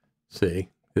 See,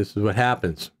 this is what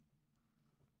happens.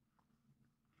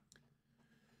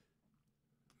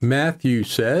 Matthew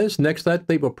says, next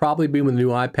update will probably be when the new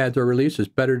iPads are released. It's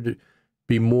better to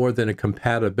be more than a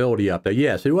compatibility update.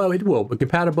 Yes, it will. But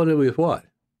compatibility with what?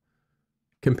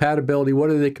 Compatibility, what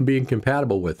are they being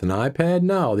compatible with? An iPad?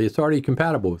 No, it's already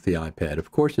compatible with the iPad.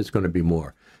 Of course it's going to be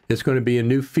more. It's going to be a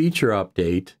new feature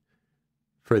update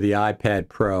for the iPad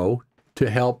Pro to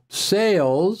help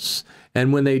sales.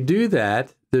 And when they do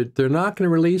that, they're not going to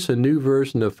release a new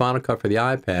version of Final Cut for the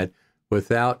iPad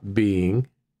without updating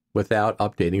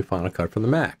Final Cut for the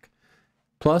Mac.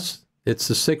 Plus, it's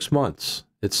the 6 months.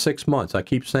 It's 6 months. I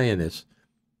keep saying this.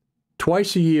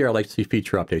 Twice a year, I like to see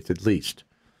feature updates at least.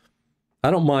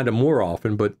 I don't mind them more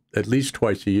often, but at least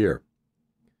twice a year.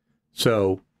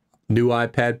 So, new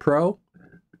iPad Pro,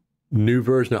 new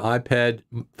version of iPad,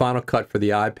 Final Cut for the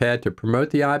iPad to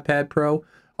promote the iPad Pro.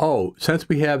 Oh, since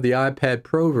we have the iPad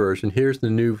Pro version, here's the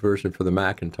new version for the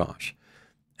Macintosh.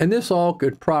 And this all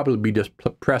could probably be just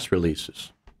press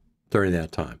releases during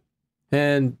that time.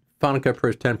 And Final Cut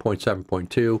Pro is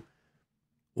 10.7.2,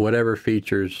 whatever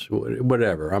features,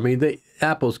 whatever. I mean,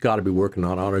 Apple's got to be working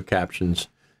on auto captions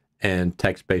and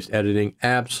text-based editing,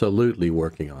 absolutely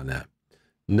working on that.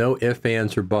 No ifs,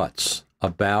 ands, or buts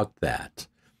about that.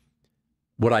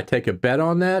 Would I take a bet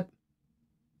on that?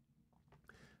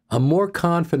 I'm more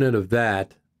confident of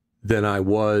that than I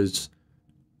was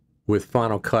with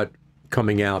Final Cut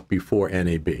coming out before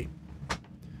NAB.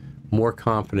 More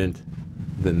confident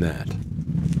than that.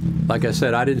 Like I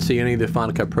said, I didn't see any of the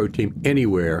Final Cut Pro team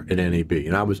anywhere at NAB,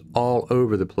 and I was all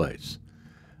over the place.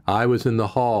 I was in the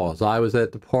halls. I was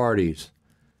at the parties.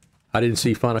 I didn't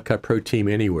see Final Cut Pro team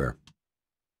anywhere.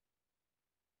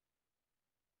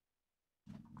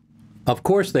 Of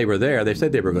course they were there. They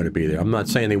said they were going to be there. I'm not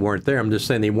saying they weren't there. I'm just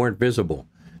saying they weren't visible.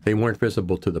 They weren't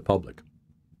visible to the public.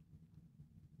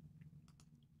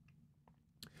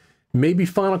 Maybe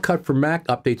Final Cut for Mac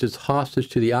updates is hostage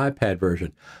to the iPad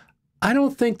version. I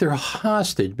don't think they're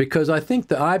hostage because I think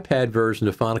the iPad version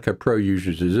of Final Cut Pro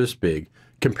users is this big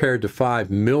compared to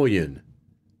 5 million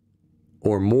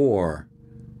or more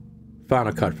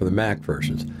Final Cut for the Mac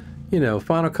versions. You know,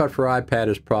 Final Cut for iPad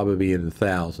is probably in the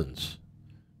thousands.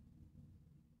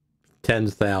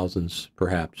 Tens of thousands,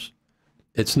 perhaps.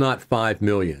 It's not 5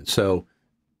 million. So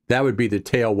that would be the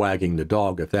tail wagging the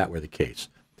dog if that were the case.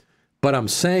 But I'm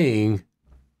saying,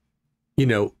 you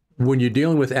know, when you're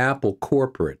dealing with Apple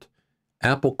corporate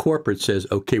says,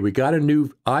 okay, we got a new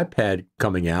iPad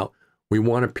coming out. We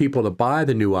want people to buy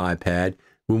the new iPad.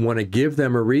 We want to give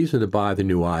them a reason to buy the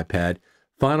new iPad.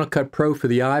 Final Cut Pro for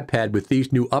the iPad with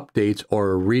these new updates are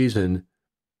a reason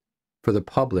for the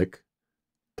public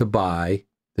to buy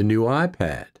the new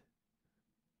iPad.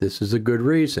 This is a good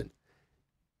reason.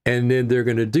 And then they're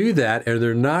going to do that, and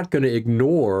they're not going to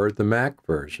ignore the Mac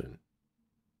version.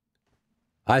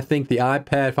 I think the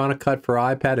iPad, Final Cut for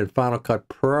iPad and Final Cut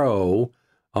Pro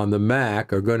on the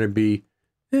Mac are going to be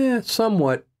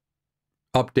somewhat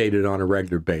updated on a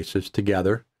regular basis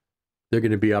together. They're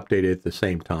going to be updated at the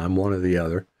same time, one or the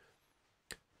other.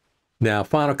 Now,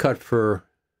 Final Cut for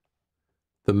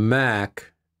the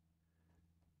Mac,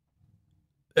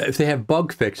 if they have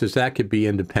bug fixes, that could be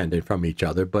independent from each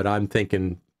other, but I'm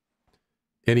thinking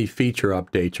any feature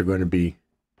updates are going to be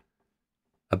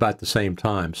about the same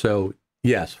time. So,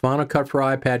 yes, Final Cut for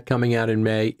iPad coming out in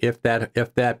May. If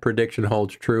that prediction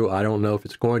holds true, I don't know if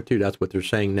it's going to. That's what they're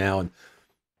saying now. And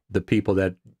the people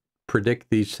that predict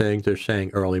these things, they're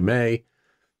saying early May.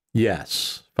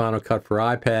 Yes, Final Cut for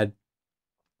iPad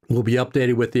will be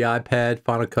updated with the iPad.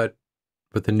 Final Cut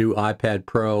with the new iPad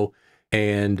Pro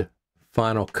and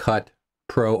Final Cut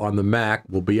Pro on the Mac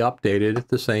will be updated at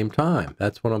the same time.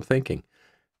 That's what I'm thinking.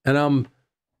 And I'm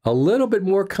a little bit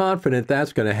more confident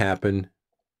that's going to happen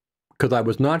because I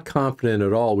was not confident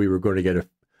at all we were going to get an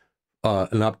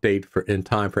update in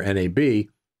time for NAB,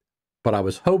 but I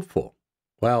was hopeful.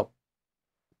 Well,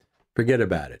 forget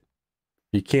about it.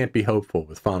 You can't be hopeful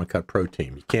with Final Cut Pro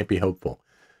team. You can't be hopeful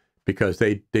because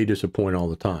they disappoint all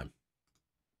the time.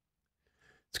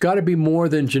 It's got to be more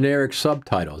than generic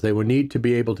subtitles. They will need to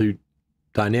be able to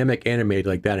dynamic animate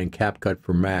like that in CapCut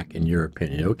for Mac, in your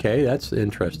opinion. Okay, that's an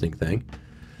interesting thing.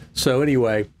 So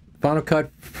anyway, Final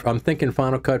Cut, I'm thinking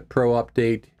Final Cut Pro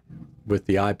update with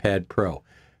the iPad Pro.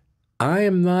 I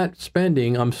am not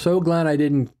spending, I'm so glad I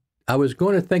didn't, I was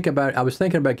thinking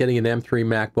about getting an M3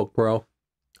 MacBook Pro.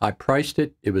 I priced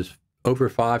it. It was over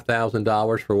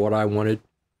 $5,000 for what I wanted.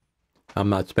 I'm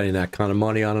not spending that kind of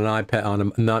money on an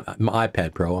iPad, not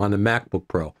iPad Pro, on a MacBook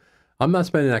Pro. I'm not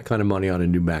spending that kind of money on a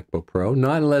new MacBook Pro,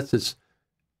 not unless it's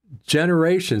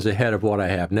generations ahead of what I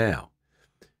have now.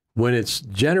 When it's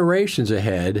generations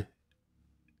ahead,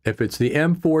 if it's the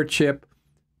M4 chip,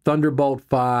 Thunderbolt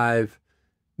 5,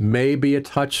 maybe a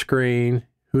touchscreen,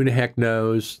 who the heck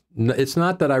knows? It's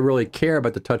not that I really care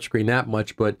about the touchscreen that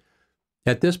much, but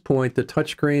at this point, the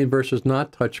touchscreen versus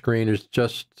not touchscreen is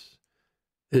just,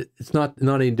 it's not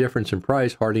any difference in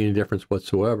price, hardly any difference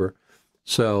whatsoever.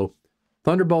 So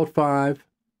Thunderbolt 5,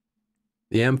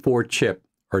 the M4 chip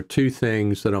are two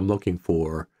things that I'm looking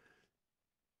for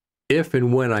if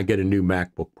and when I get a new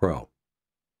MacBook Pro.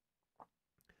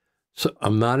 So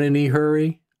I'm not in any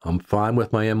hurry. I'm fine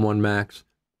with my M1 Max,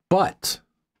 but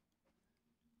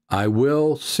I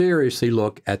will seriously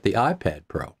look at the iPad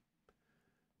Pro.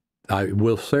 I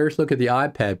will seriously look at the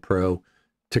iPad Pro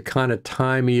to kind of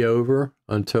tie me over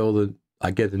until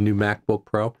I get the new MacBook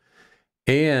Pro.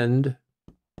 And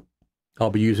I'll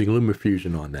be using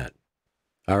LumaFusion on that.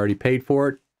 I already paid for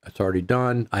it. It's already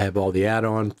done. I have all the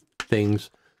add-on things.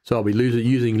 So I'll be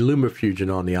using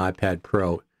LumaFusion on the iPad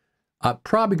Pro. I'm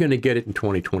probably going to get it in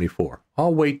 2024.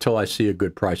 I'll wait till I see a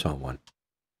good price on one.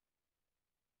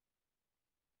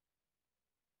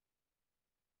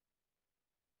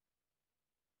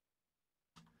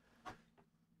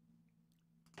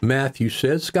 Matthew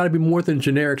says, it's got to be more than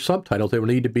generic subtitles. They will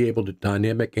need to be able to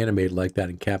dynamic animate like that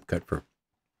in CapCut for.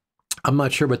 I'm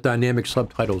not sure what dynamic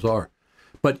subtitles are,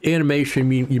 but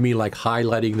animation, you mean like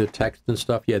highlighting the text and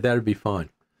stuff? Yeah, that would be fine.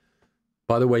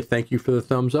 By the way, thank you for the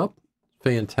thumbs up.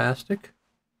 Fantastic.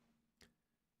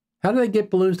 How do they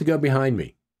get balloons to go behind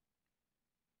me?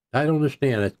 I don't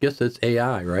understand. I guess it's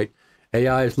AI, right?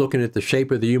 AI is looking at the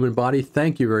shape of the human body.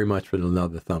 Thank you very much for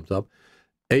another thumbs up.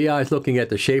 AI is looking at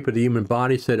the shape of the human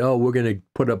body, said, oh, we're going to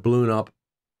put a balloon up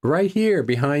right here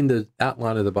behind the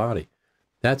outline of the body.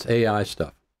 That's AI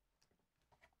stuff.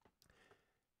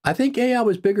 I think AI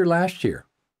was bigger last year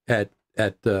at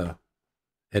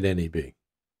NAB.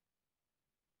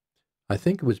 I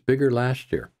think it was bigger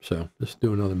last year. So let's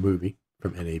do another movie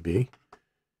from NAB.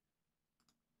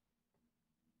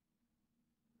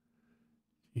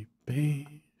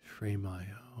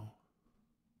 Frame.io.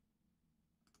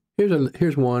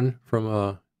 Here's one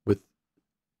from with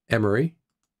Emory.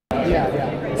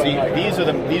 See, these are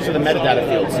the metadata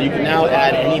fields. So you can now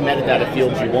add any metadata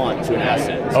fields you want to an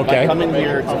asset. So if I come in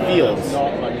here to fields,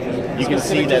 you can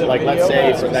see that, like, let's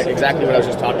say, so that's exactly what I was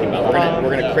just talking about.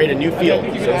 We're gonna create a new field.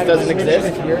 So this doesn't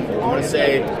exist. I'm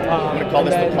gonna call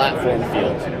this the platform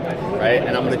field, right?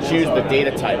 And I'm gonna choose the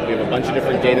data type. We have a bunch of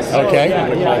different data sets. Okay. I'm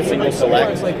gonna call it single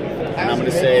select. And I'm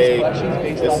going to say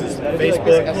this is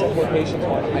Facebook,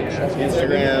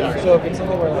 Instagram,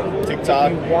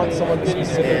 TikTok,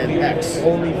 and X.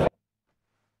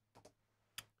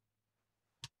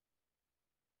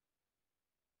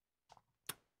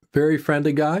 Very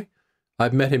friendly guy.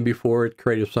 I've met him before at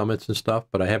Creative Summits and stuff,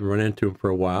 but I haven't run into him for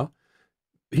a while.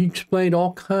 He explained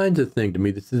all kinds of things to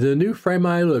me. The new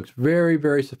Frame.io looks very,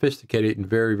 very sophisticated and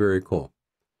very, very cool.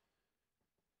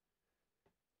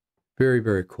 Very,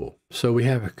 very cool. So we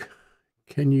have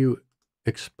can you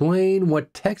explain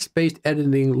what text-based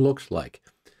editing looks like?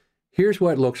 Here's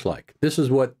what it looks like. This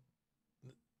is what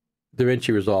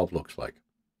DaVinci Resolve looks like.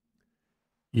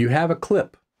 You have a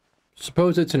clip.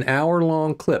 Suppose it's an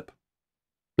hour-long clip.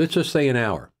 Let's just say an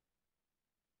hour.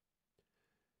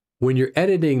 When you're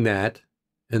editing that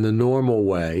in the normal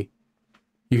way,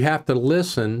 you have to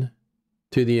listen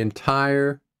to the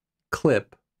entire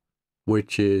clip,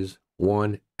 which is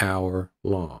 1 hour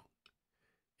long.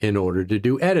 In order to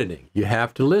do editing, you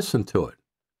have to listen to it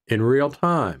in real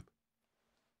time.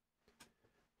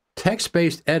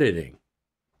 Text-based editing,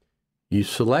 you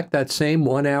select that same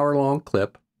 1 hour long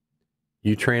clip,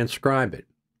 you transcribe it.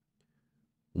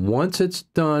 Once it's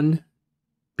done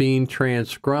being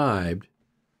transcribed,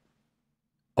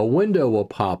 a window will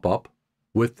pop up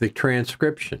with the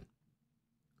transcription.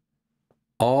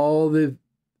 All the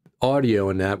audio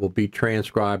in that will be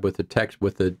transcribed with the text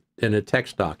in a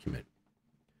text document.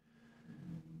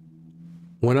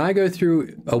 When I go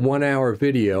through a 1 hour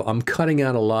video, I'm cutting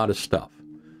out a lot of stuff.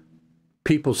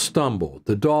 People stumble,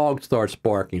 the dog starts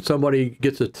barking, somebody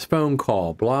gets a phone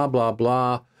call, blah, blah,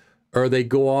 blah, or they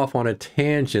go off on a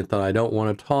tangent that I don't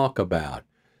want to talk about,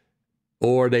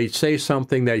 or they say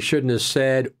something they shouldn't have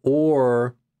said,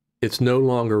 or it's no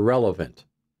longer relevant.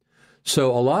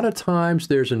 So a lot of times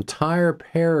there's entire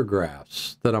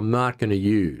paragraphs that I'm not going to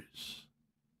use.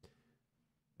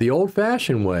 The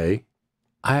old-fashioned way,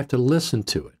 I have to listen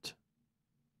to it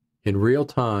in real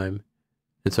time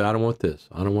and say, I don't want this,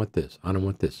 I don't want this, I don't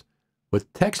want this.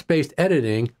 With text-based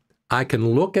editing, I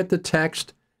can look at the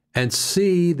text and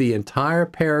see the entire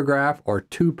paragraph or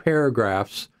 2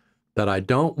 paragraphs that I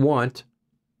don't want.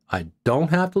 I don't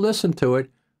have to listen to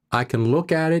it. I can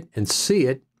look at it and see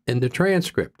it in the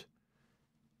transcript.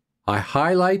 I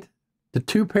highlight the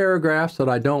 2 paragraphs that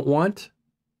I don't want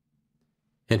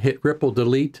and hit Ripple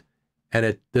Delete, and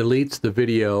it deletes the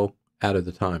video out of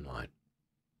the timeline.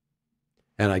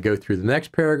 And I go through the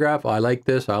next paragraph. I like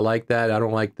this, I like that, I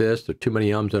don't like this, there are too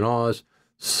many ums and ahs.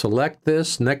 Select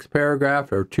this next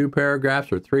paragraph or 2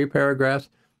 paragraphs or 3 paragraphs,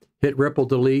 hit Ripple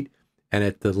Delete, and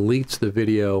it deletes the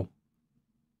video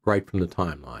right from the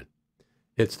timeline.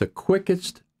 It's the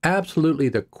quickest, absolutely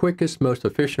the quickest, most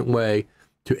efficient way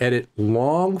to edit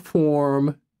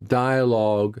long-form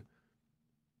dialogue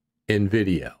in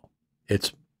video.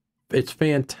 It's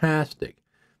fantastic.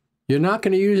 You're not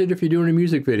going to use it if you're doing a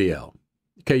music video.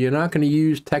 Okay, you're not going to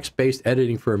use text-based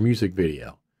editing for a music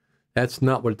video. That's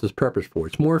not what it's purpose for.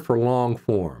 It's more for long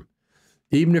form.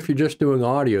 Even if you're just doing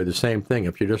audio, the same thing.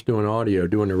 If you're just doing audio,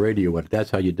 doing the radio,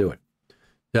 that's how you do it.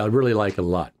 Yeah, I really like it a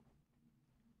lot.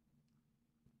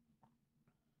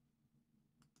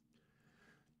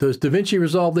 Does DaVinci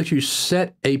Resolve let you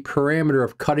set a parameter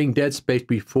of cutting dead space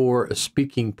before a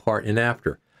speaking part and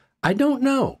after? I don't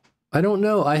know. I don't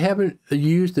know. I haven't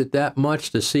used it that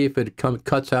much to see if it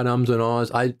cuts out ums and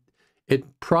ahs.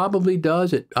 It probably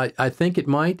does. I think it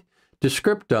might.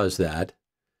 Descript does that.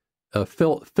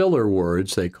 Filler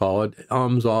words, they call it.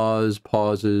 Ums, ahs,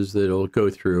 pauses that it'll go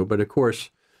through. But of course,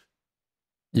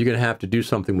 you're going to have to do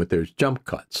something with those jump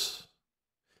cuts.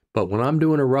 But when I'm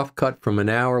doing a rough cut from an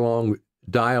hour-long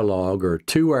dialogue or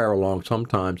 2-hour-long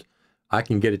sometimes, I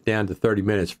can get it down to 30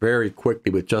 minutes very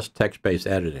quickly with just text-based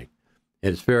editing.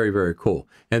 And it's very, very cool.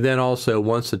 And then also,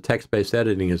 once the text-based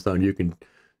editing is done, you can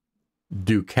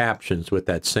do captions with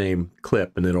that same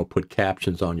clip, and it'll put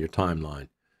captions on your timeline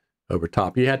over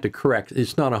top. You have to correct.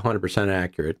 It's not 100%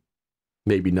 accurate,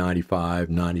 maybe 95,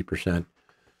 90%.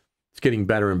 It's getting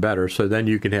better and better. So then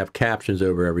you can have captions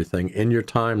over everything in your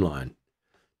timeline.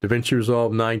 DaVinci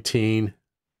Resolve 19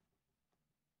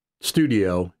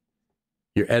 Studio,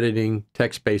 you're editing,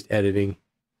 text-based editing,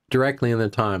 directly in the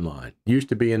timeline. Used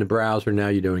to be in the browser, now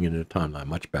you're doing it in the timeline.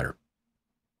 Much better.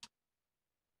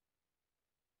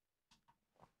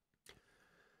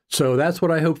 So that's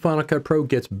what I hope Final Cut Pro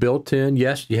gets built in.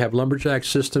 Yes, you have Lumberjack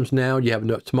systems now. You have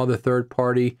some other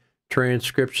third-party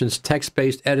transcriptions.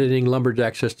 Text-based editing,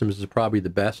 Lumberjack systems is probably the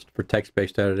best for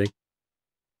text-based editing.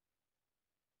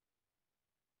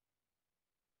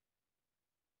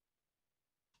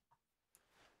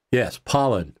 Yes,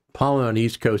 pollen. Pollen on the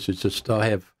East Coast is just,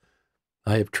 I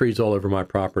have trees all over my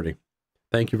property.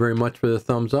 Thank you very much for the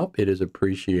thumbs up. It is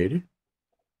appreciated.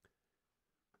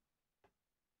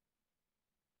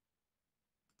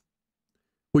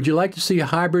 Would you like to see a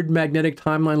hybrid magnetic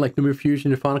timeline like LumaFusion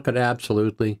and Final Cut?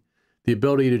 Absolutely. The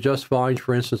ability to adjust volumes,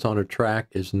 for instance, on a track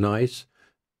is nice.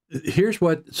 Here's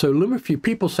what, so LumaFusion,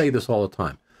 people say this all the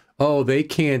time. Oh, they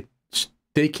can't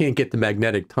get the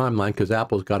magnetic timeline because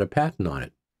Apple's got a patent on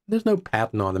it. There's no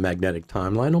patent on the magnetic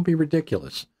timeline. Don't be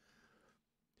ridiculous.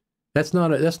 That's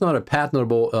not a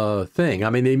patentable thing. I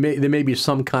mean, there may be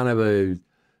some kind of a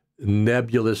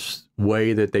nebulous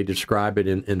way that they describe it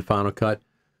in Final Cut.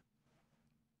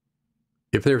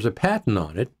 If there's a patent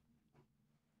on it,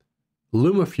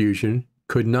 LumaFusion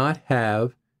could not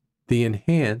have the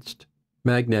enhanced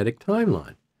magnetic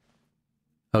timeline.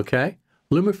 Okay?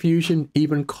 LumaFusion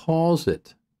even calls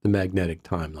it the magnetic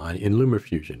timeline in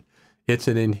LumaFusion. It's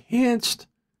an enhanced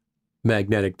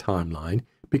magnetic timeline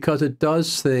because it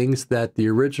does things that the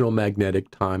original magnetic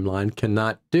timeline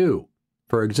cannot do.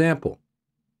 For example,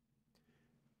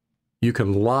 you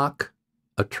can lock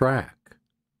a track.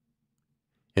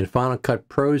 In Final Cut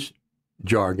Pro's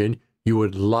jargon, you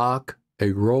would lock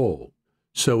a roll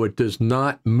so it does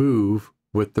not move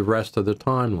with the rest of the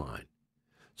timeline.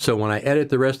 So when I edit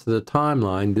the rest of the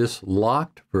timeline, this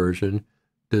locked version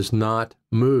does not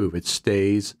move. It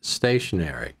stays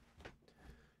stationary.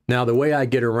 Now, the way I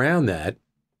get around that,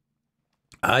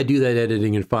 I do that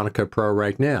editing in Final Cut Pro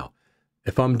right now.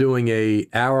 If I'm doing an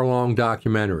hour-long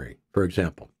documentary, for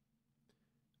example,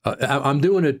 I'm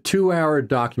doing a 2-hour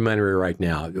documentary right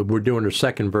now. We're doing a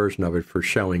second version of it for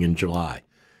showing in July.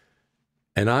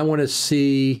 And I want to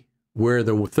see where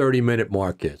the 30-minute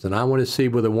mark is. And I want to see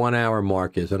where the 1-hour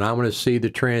mark is. And I want to see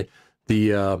we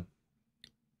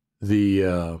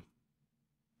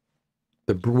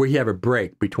have a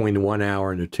break between the 1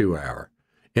 hour and the 2 hour.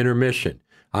 Intermission.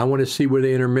 I want to see where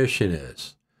the intermission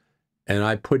is. And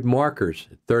I put markers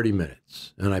at 30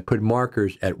 minutes. And I put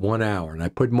markers at 1 hour. And I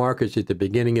put markers at the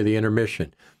beginning of the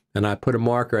intermission. And I put a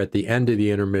marker at the end of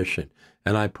the intermission.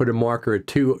 And I put a marker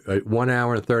at 1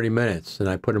 hour and 30 minutes. And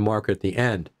I put a marker at the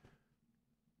end.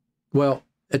 Well,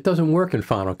 it doesn't work in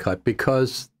Final Cut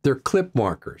because they're clip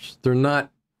markers. They're not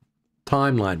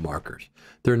timeline markers.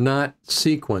 They're not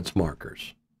sequence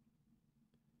markers.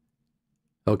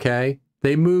 Okay?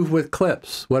 They move with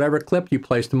clips. Whatever clip you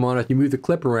place them on, if you move the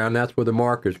clip around, that's where the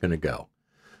marker is going to go.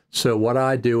 So what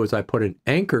I do is I put an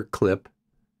anchor clip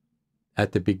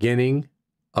at the beginning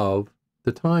of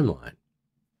the timeline.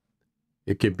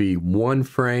 It could be 1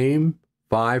 frame,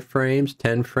 5 frames,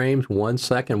 10 frames, 1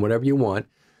 second, whatever you want.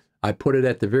 I put it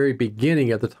at the very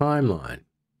beginning of the timeline.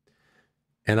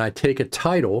 And I take a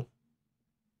title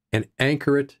and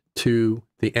anchor it to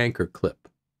the anchor clip.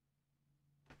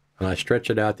 And I stretch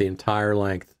it out the entire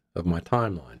length of my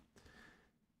timeline.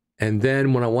 And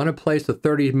then when I want to place the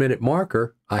 30-minute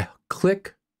marker, I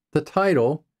click the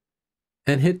title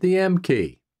and hit the M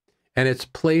key. And it's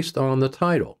placed on the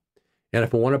title. And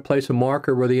if I want to place a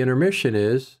marker where the intermission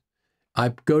is,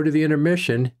 I go to the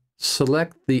intermission,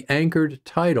 select the anchored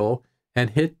title, and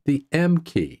hit the M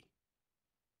key.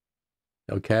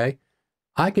 Okay?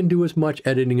 I can do as much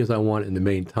editing as I want in the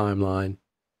main timeline.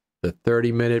 The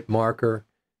 30-minute marker,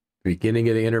 beginning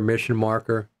of the intermission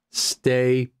marker,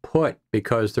 stay put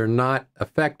because they're not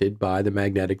affected by the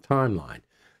magnetic timeline.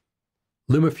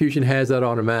 LumaFusion has that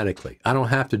automatically. I don't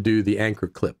have to do the anchor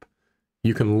clip.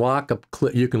 You can lock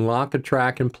a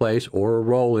track in place or a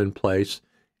roll in place,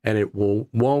 and it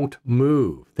won't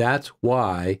move. That's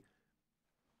why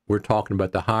we're talking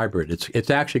about the hybrid. It's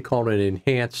actually called an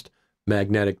enhanced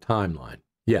magnetic timeline.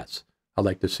 Yes, I'd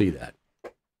like to see that.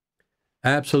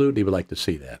 Absolutely would like to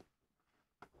see that.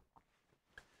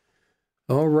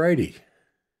 All righty.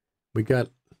 We got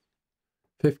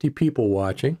 50 people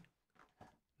watching.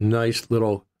 Nice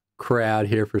little crowd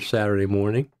here for Saturday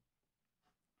morning.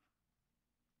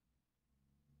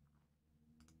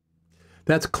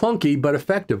 That's clunky but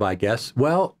effective, I guess.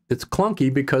 Well, it's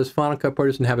clunky because Final Cut Pro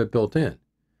doesn't have it built in.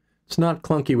 It's not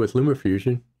clunky with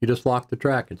LumaFusion. You just lock the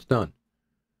track, it's done.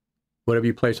 Whatever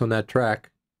you place on that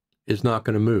track is not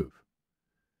going to move.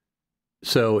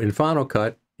 So in Final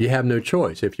Cut, you have no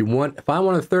choice. If I want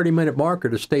a 30-minute marker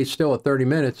to stay still at 30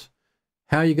 minutes,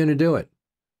 how are you going to do it?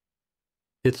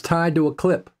 It's tied to a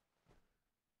clip.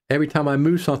 Every time I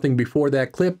move something before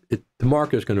that clip, the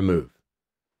marker is going to move.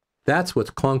 That's what's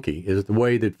clunky, is the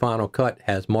way that Final Cut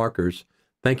has markers.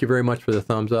 Thank you very much for the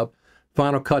thumbs up.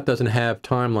 Final Cut doesn't have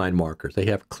timeline markers. They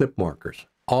have clip markers.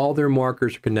 All their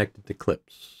markers are connected to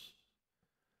clips.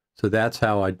 So that's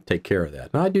how I take care of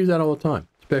that. And I do that all the time,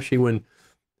 especially when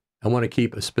I want to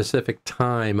keep a specific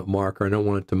time marker. I don't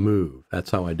want it to move.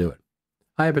 That's how I do it.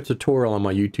 I have a tutorial on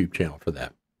my YouTube channel for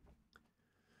that.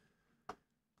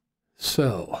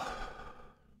 So,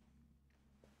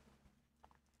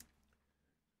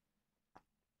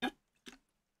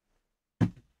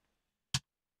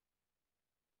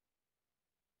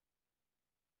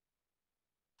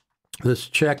 let's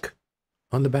check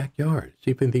on the backyard.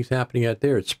 See if anything's happening out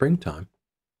there. It's springtime.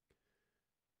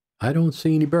 I don't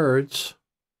see any birds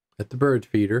at the bird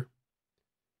feeder.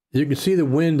 You can see the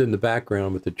wind in the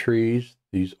background with the trees,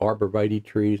 these arborvitae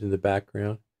trees in the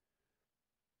background.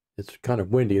 It's kind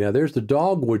of windy. Now there's the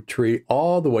dogwood tree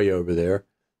all the way over there.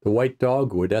 The white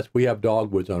dogwood. We have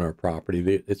dogwoods on our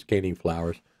property. It's gaining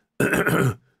flowers.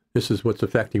 This is what's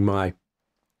affecting my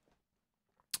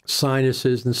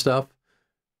sinuses and stuff.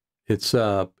 It's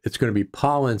going to be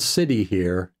pollen city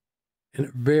here in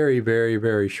a very, very,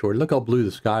 very short. Look how blue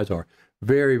the skies are.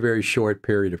 Very, very short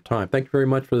period of time. Thank you very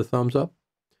much for the thumbs up.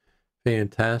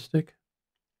 Fantastic.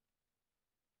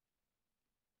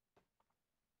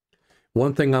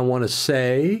 One thing I want to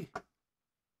say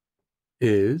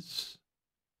is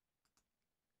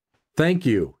thank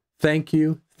you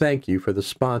for the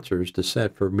sponsors to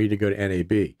set for me to go to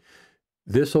NAB.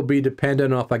 This will be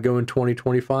dependent on if I go in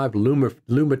 2025. LumaTouch,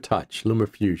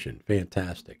 LumaFusion,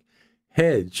 fantastic.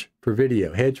 Hedge for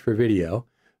video,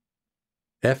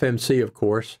 FMC, of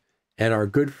course, and our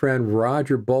good friend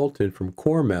Roger Bolton from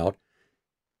Coremount.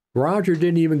 Roger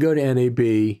didn't even go to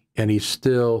NAB, and he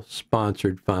still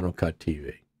sponsored Final Cut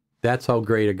TV. That's how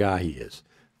great a guy he is.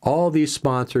 All these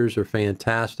sponsors are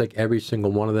fantastic. Every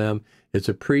single one of them is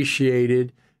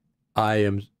appreciated. I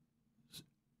use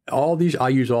all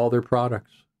their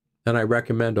products, and I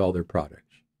recommend all their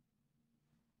products.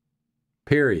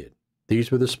 Period.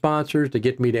 These were the sponsors to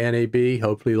get me to NAB.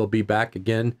 Hopefully they'll be back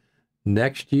again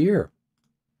next year.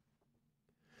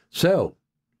 So,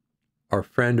 our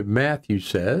friend Matthew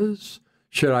says,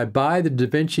 should I buy the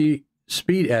DaVinci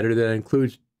Speed Editor that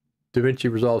includes DaVinci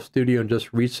Resolve Studio and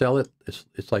just resell it?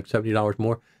 It's like $70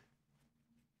 more.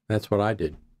 That's what I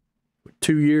did.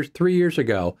 3 years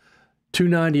ago,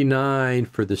 $299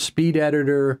 for the Speed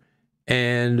Editor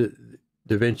and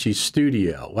DaVinci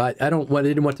Studio. I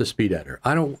didn't want the Speed Editor.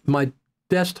 My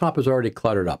desktop is already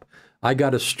cluttered up. I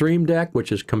got a Stream Deck,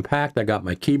 which is compact. I got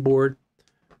my keyboard,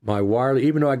 my wireless.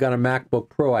 Even though I got a MacBook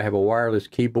Pro, I have a wireless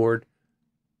keyboard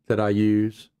that I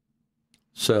use.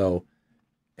 So,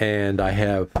 and I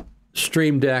have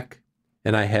Stream Deck,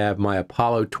 and I have my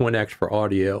Apollo Twin X for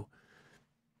audio.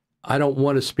 I don't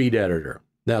want a Speed Editor.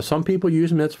 Now, some people use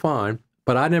them, that's fine,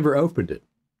 but I never opened it.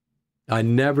 I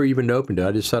never even opened it.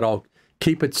 I just said I'll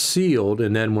keep it sealed,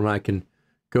 and then when I can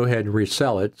go ahead and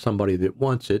resell it, somebody that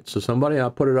wants it. So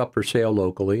I'll put it up for sale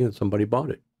locally, and somebody bought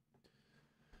it.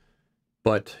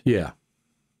 But yeah,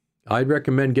 I'd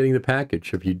recommend getting the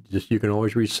package. You can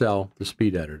always resell the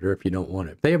Speed Editor if you don't want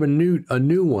it. They have a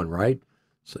new one, right?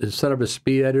 So instead of a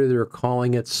Speed Editor, they're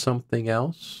calling it something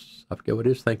else. I forget what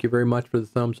it is. Thank you very much for the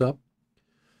thumbs up.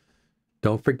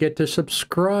 Don't forget to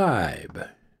subscribe.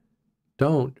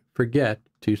 Don't forget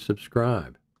to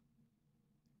subscribe.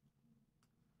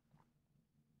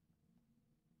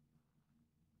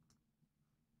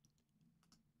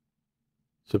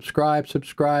 Subscribe,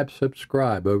 subscribe,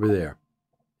 subscribe over there.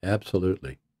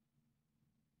 Absolutely.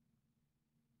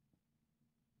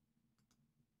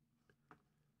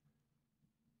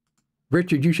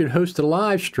 Richard, you should host a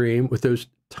live stream with those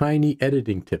tiny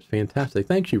editing tips. Fantastic.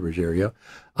 Thanks you, Rogerio.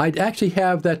 I actually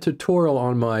have that tutorial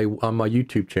on my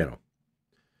YouTube channel.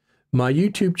 My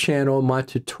YouTube channel, my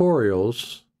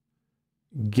tutorials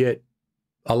get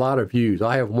a lot of views.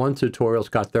 I have one tutorial, it's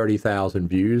got 30,000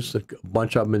 views, a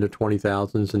bunch of them in the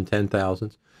 20,000s and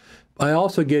 10,000s. I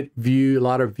also get a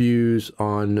lot of views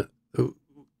on,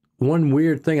 one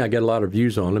weird thing I get a lot of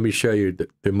views on. Let me show you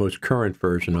the most current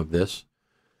version of this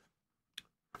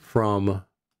from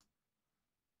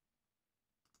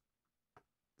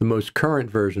the most current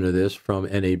version of this from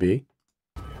NAB.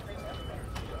 All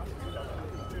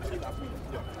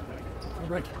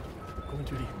right, going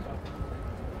to the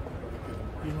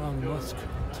Elon Musk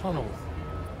tunnel,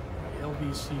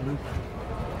 LBC loop.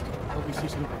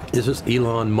 This is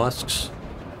Elon Musk's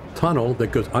tunnel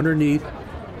that goes underneath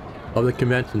of the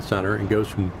convention center and goes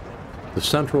from the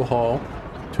central hall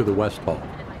to the west hall.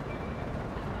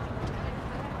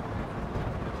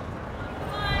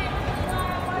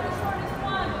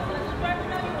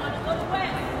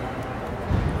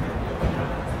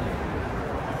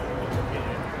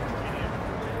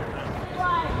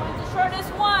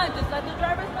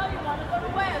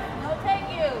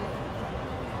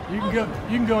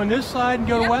 You can go on this side and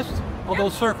go to west, or they'll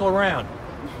circle around.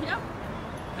 Yep.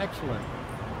 Excellent.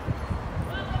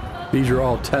 These are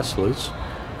all Teslas.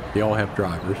 They all have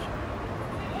drivers.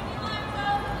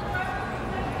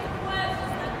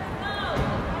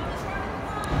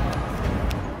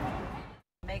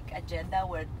 Make agenda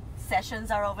where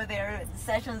sessions are over there,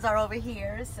 sessions are over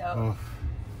here, so.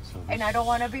 And I don't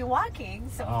want to be walking,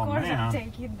 so of course I'm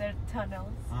taking the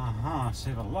tunnels.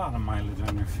 Save a lot of mileage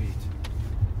on your feet.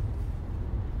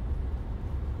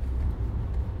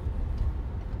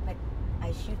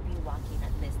 I should be walking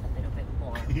at least a little bit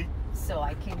more so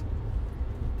I can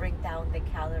bring down the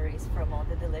calories from all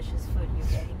the delicious food you're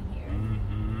getting here. I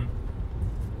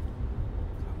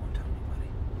won't tell nobody.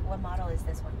 What model is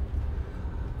this one?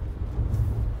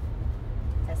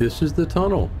 This is the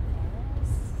tunnel.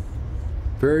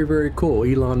 Very, very cool.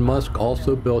 Elon Musk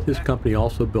also built, his company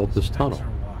also built this tunnel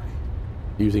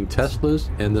using Teslas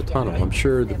and the tunnel. I'm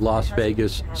sure that Las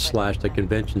Vegas / the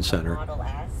convention center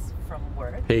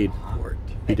paid for it.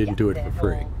 He didn't do it for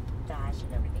free. Dash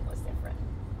and everything was different.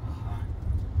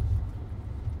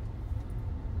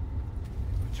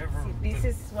 See, this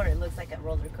is what it looks like a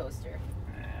roller coaster.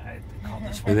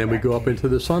 And then we go up into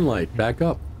the sunlight, back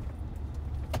up.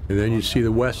 And then you see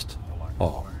the West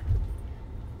Hall.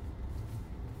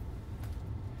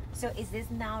 So is this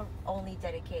now only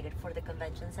dedicated for the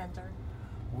convention center?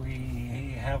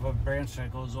 We have a branch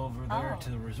that goes over there to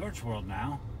the Resorts World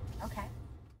now. Okay.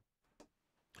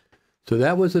 So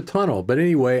that was a tunnel. But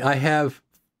anyway, I have,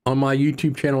 on my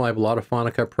YouTube channel, I have a lot of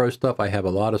Final Cut Pro stuff. I have a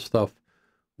lot of stuff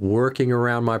working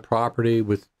around my property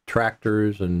with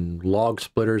tractors and log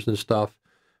splitters and stuff.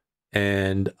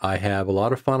 And I have a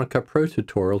lot of Final Cut Pro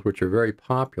tutorials, which are very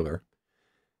popular.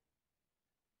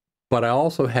 But I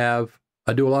also have,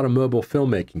 I do a lot of mobile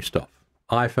filmmaking stuff.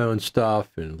 iPhone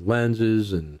stuff and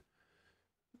lenses and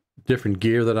different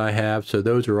gear that I have. So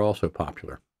those are also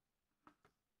popular.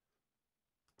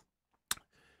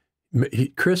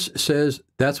 Chris says,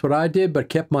 that's what I did, but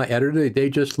kept my editor. They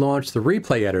just launched the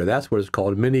replay editor. That's what it's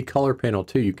called. Mini color panel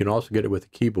too. You can also get it with a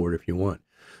keyboard if you want.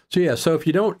 So yeah, so if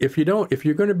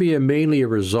you're going to be mainly a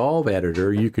Resolve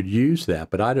editor, you could use that.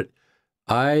 But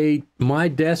my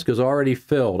desk is already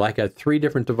filled. I got 3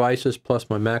 different devices plus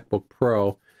my MacBook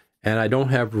Pro, and I don't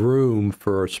have room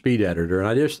for a speed editor. And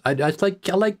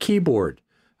I like keyboard.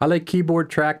 I like keyboard,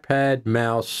 trackpad,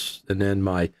 mouse, and then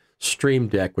my Stream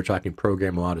Deck, which I can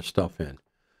program a lot of stuff in.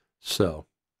 So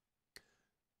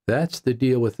that's the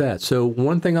deal with that. So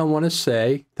one thing I want to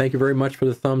say, thank you very much for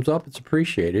the thumbs up. It's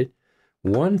appreciated.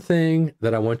 One thing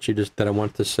that I want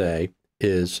to say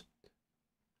is,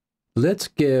 let's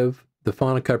give the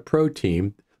Final Cut Pro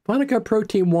team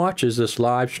watches this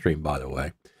live stream, by the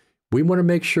way. We want to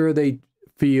make sure they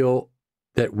feel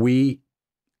that we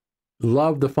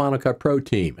love the Final Cut Pro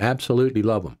team. Absolutely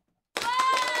love them.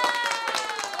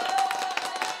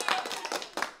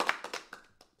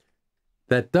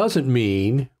 That doesn't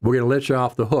mean we're going to let you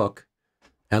off the hook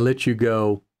and let you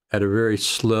go at a very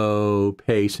slow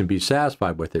pace and be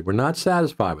satisfied with it. We're not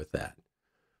satisfied with that.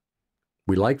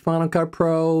 We like Final Cut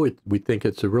Pro. We think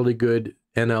it's a really good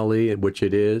NLE, which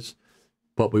it is,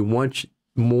 but we want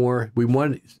more. We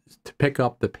want to pick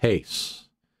up the pace,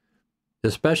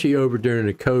 especially over during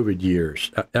the COVID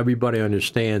years. Everybody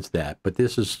understands that, but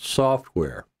this is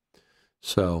software.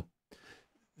 So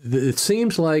it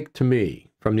seems like to me,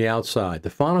 from the outside, the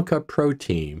Final Cut Pro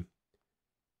team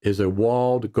is a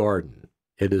walled garden.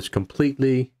 It is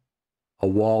completely a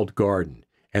walled garden,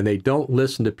 and they don't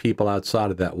listen to people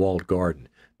outside of that walled garden.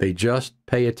 They just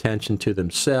pay attention to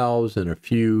themselves and a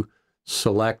few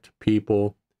select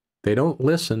people. They don't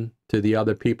listen to the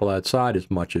other people outside as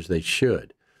much as they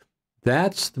should.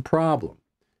 That's the problem.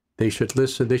 They should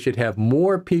listen. They should have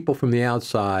more people from the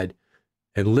outside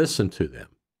and listen to them.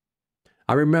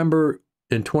 I remember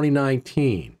in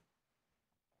 2019,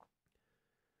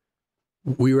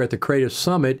 we were at the Creative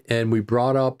Summit and we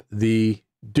brought up the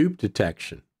dupe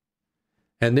detection.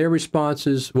 And their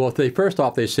responses, well, first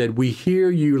off, they said, "We hear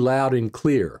you loud and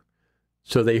clear."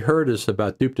 So they heard us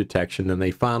about dupe detection and they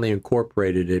finally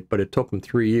incorporated it, but it took them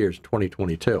 3 years,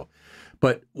 2022.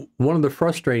 But one of the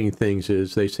frustrating things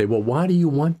is they say, "Well, why do you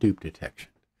want dupe detection?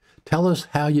 Tell us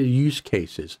how your use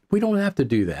cases." We don't have to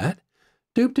do that.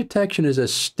 Dupe detection is a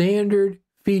standard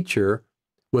feature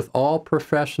with all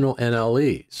professional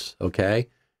NLEs, okay?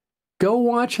 Go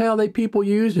watch how people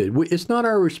use it. It's not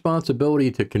our responsibility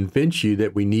to convince you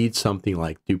that we need something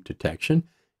like dupe detection.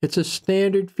 It's a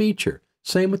standard feature.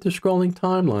 Same with the scrolling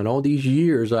timeline. All these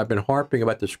years I've been harping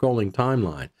about the scrolling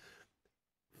timeline.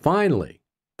 Finally,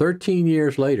 13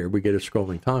 years later, we get a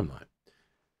scrolling timeline.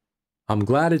 I'm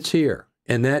glad it's here.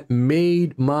 And that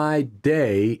made my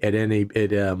day at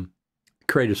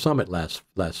Creative Summit last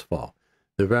fall.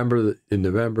 November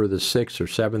the 6th or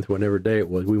 7th, whatever day it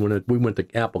was, we went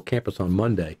to Apple Campus on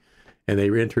Monday, and they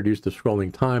introduced the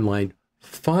scrolling timeline.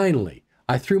 Finally,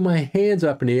 I threw my hands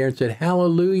up in the air and said,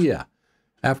 "Hallelujah.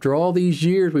 After all these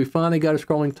years, we finally got a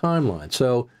scrolling timeline."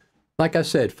 So, like I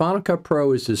said, Final Cut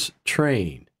Pro is this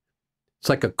train. It's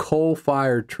like a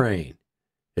coal-fired train.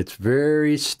 It's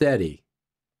very steady.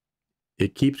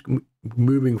 It keeps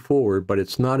moving forward, but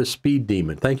it's not a speed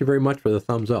demon. Thank you very much for the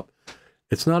thumbs up.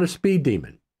 It's not a speed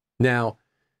demon. Now,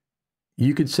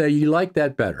 you could say you like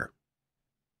that better.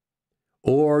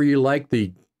 Or you like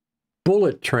the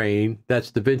bullet train,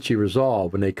 that's DaVinci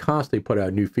Resolve, and they constantly put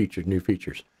out new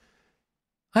features.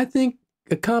 I think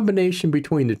a combination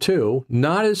between the two,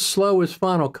 not as slow as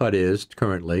Final Cut is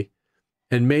currently,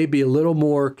 and maybe a little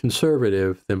more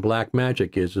conservative than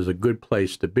Blackmagic is a good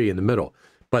place to be in the middle.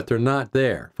 But they're not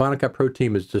there. Final Cut Pro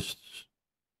Team is just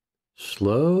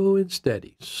slow and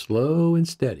steady, slow and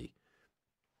steady.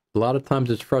 A lot of times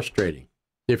it's frustrating.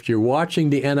 If you're watching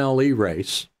the NLE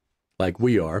race, like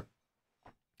we are,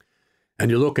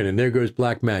 and you're looking, and there goes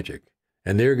Blackmagic,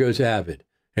 and there goes Avid,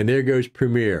 and there goes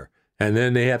Premiere, and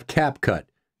then they have CapCut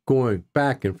going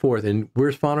back and forth. And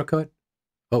where's Final Cut?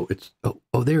 Oh,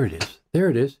 there it is. There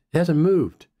it is. It hasn't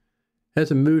moved. It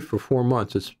hasn't moved for 4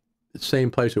 months. It's the same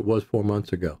place it was 4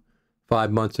 months ago.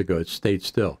 5 months ago, it stayed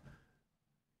still.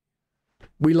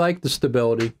 We like the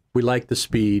stability. We like the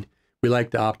speed. We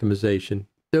like the optimization.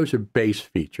 Those are base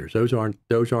features. Those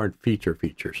aren't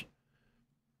features.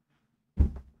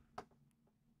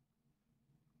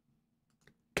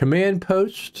 Command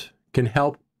Post can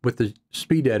help with the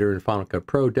speed editor in Final Cut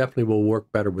Pro. Definitely will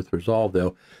work better with Resolve,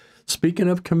 though. Speaking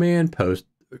of Command Post,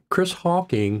 Chris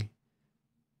Hawking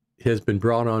has been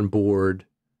brought on board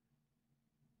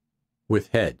with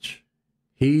Hedge.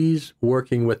 He's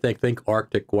working with, I think,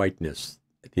 Arctic Whiteness,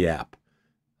 the app.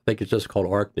 I think it's just called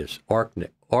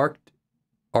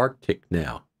Arctic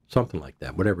now, something like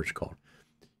that, whatever it's called.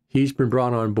 He's been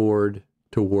brought on board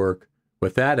to work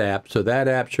with that app, so that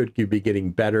app should be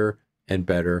getting better and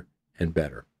better and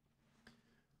better,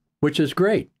 which is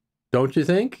great, don't you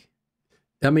think?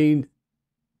 I mean,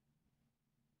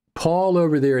 Paul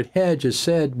over there at Hedge has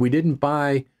said we didn't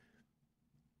buy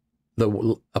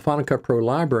a Final Cut Pro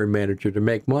Library Manager to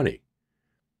make money.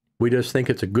 We just think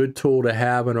it's a good tool to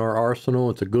have in our arsenal.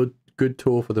 It's a good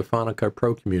tool for the Final Cut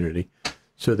Pro community.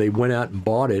 So they went out and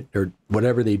bought it, or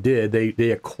whatever they did.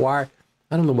 They acquired,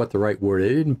 I don't know what the right word is.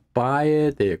 They didn't buy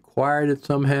it. They acquired it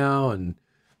somehow and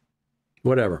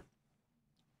whatever.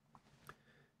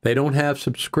 They don't have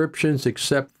subscriptions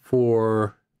except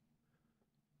for,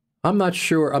 I'm not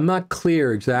sure. I'm not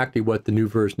clear exactly what the new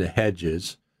version of Hedge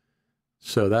is.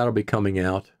 So that'll be coming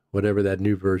out, whatever that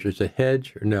new version is. A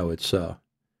Hedge? Or no, it's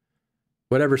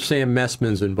whatever Sam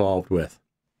Messman's involved with.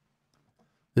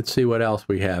 Let's see what else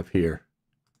we have here.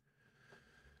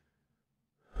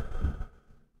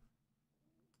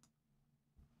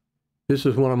 This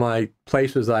is one of my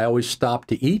places I always stop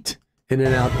to eat,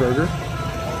 In-N-Out Burger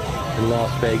in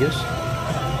Las Vegas.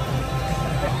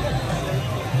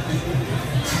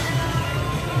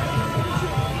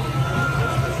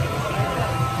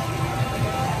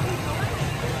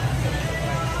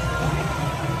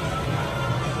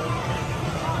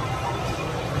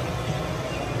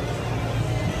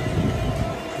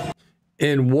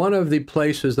 In one of the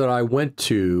places that I went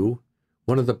to,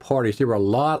 one of the parties, there were a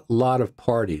lot of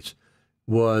parties.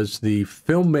 was the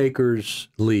Filmmakers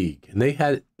League, and they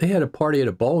had a party at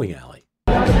a bowling alley.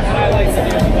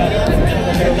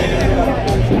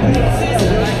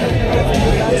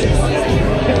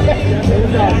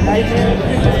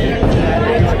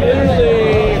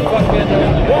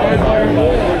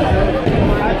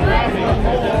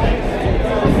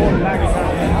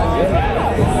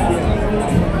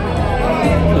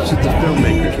 This is the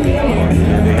Filmmakers League.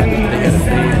 They had a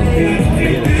band,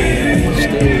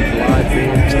 stage, live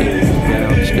band stage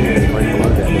downstairs right below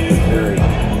that. It was very,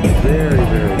 very,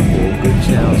 very cool. Good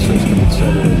sound system,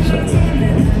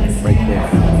 etc., right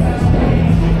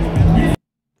there.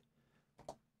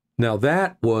 Now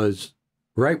that was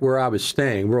right where I was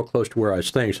staying, real close to where I was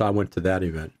staying, so I went to that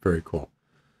event. Very cool.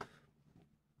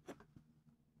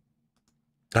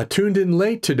 I tuned in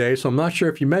late today, so I'm not sure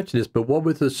if you mentioned this, but what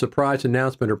was the surprise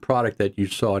announcement or product that you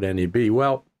saw at NAB?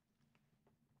 Well,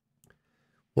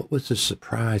 what was the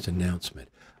surprise announcement?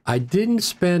 I didn't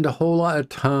spend a whole lot of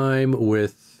time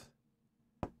with,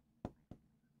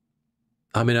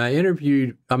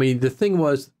 the thing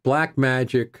was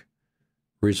Blackmagic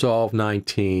Resolve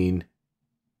 19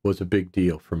 was a big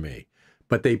deal for me.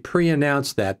 But they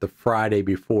pre-announced that the Friday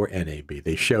before NAB.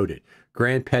 They showed it.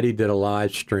 Grant Petty did a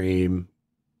live stream,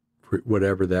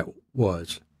 whatever that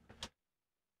was.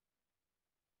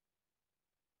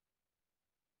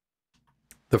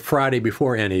 The Friday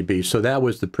before NAB. So that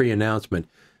was the pre-announcement.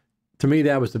 To me,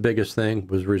 that was the biggest thing,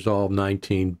 was Resolve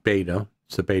 19 beta.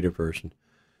 It's the beta version.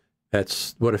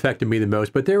 That's what affected me the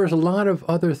most. But there was a lot of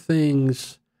other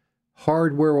things,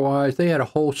 hardware-wise. They had a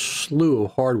whole slew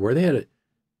of hardware. They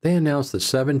announced the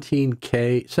 17,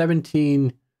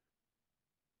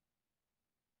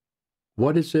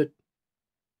 what is it?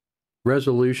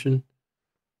 Resolution,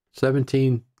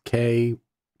 17K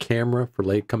camera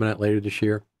for coming out later this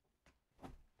year.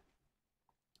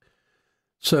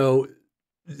 So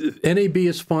NAB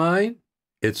is fine.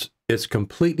 It's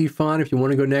completely fine if you want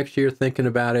to go next year thinking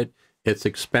about it. It's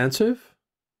expensive.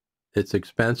 It's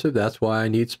expensive. That's why I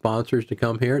need sponsors to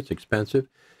come here. It's expensive.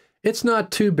 It's not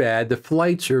too bad. The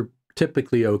flights are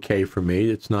typically okay for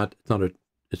me. It's not like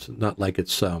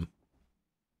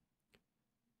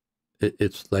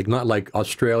it's like not like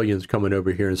Australians coming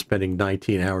over here and spending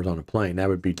 19 hours on a plane. That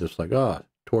would be just like,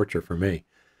 torture for me.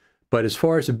 But as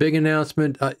far as a big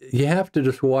announcement, you have to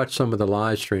just watch some of the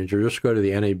live streams or just go to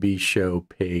the NAB show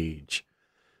page,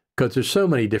 because there's so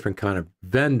many different kind of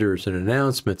vendors and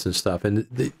announcements and stuff.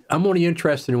 And I'm only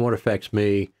interested in what affects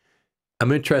me.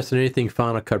 I'm interested in anything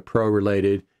Final Cut Pro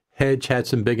related. Hedge had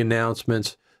some big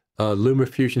announcements.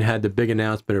 LumaFusion had the big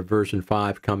announcement of version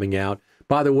 5 coming out.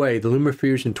 By the way, the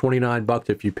LumaFusion, $29.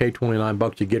 If you pay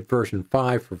 $29, you get version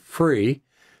 5 for free.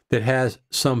 That has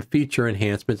some feature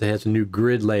enhancements. It has a new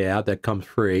grid layout that comes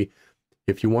free.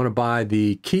 If you want to buy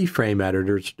the keyframe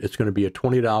editors, it's going to be a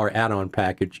 $20 add-on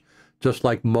package, just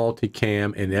like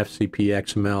Multicam and FCP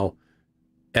XML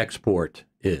export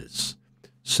is.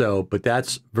 So, but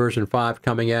that's version 5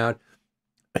 coming out.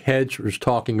 Hedge was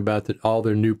talking about all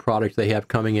their new products they have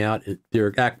coming out,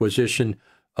 their acquisition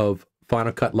of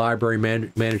Final Cut Library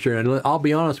Manager. And I'll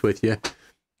be honest with you,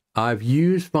 I've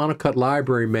used Final Cut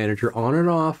Library Manager on and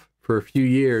off for a few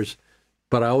years,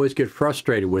 but I always get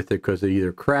frustrated with it because it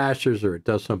either crashes or it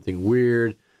does something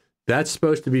weird. That's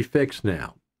supposed to be fixed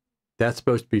now. That's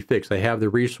supposed to be fixed. They have the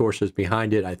resources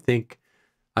behind it. I think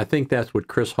that's what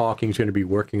Chris Hawking's going to be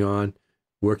working on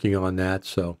that.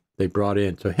 So they brought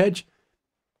in. So Hedge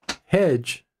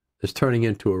is turning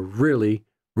into a really,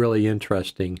 really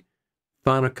interesting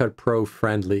Final Cut Pro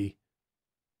friendly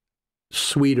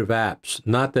suite of apps.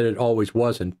 Not that it always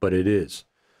wasn't, but it is.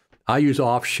 I use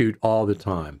Offshoot all the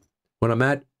time. When I'm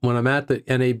at the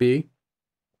NAB,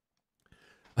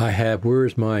 I have, there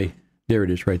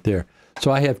it is right there. So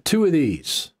I have two of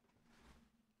these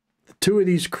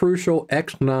Crucial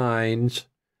X9s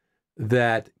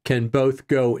that can both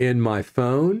go in my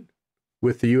phone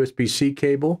with the USB-C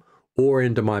cable or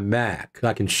into my Mac.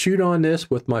 I can shoot on this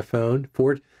with my phone.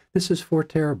 This is 4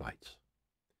 terabytes.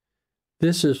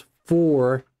 This is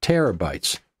 4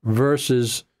 terabytes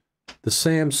versus the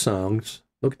Samsungs.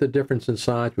 Look at the difference in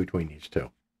size between these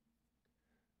two.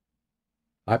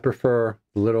 I prefer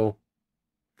the little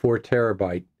 4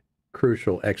 terabyte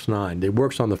Crucial X9. It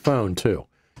works on the phone too.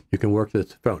 You can work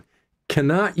with the phone.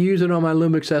 Cannot use it on my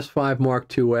Lumix S5 Mark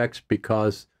IIX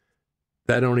because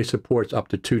that only supports up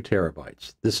to 2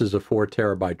 terabytes. This is a 4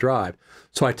 terabyte drive.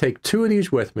 So I take 2 of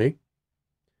these with me,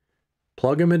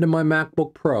 plug them into my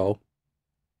MacBook Pro,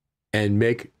 and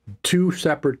make 2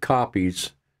 separate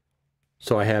copies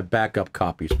so I have backup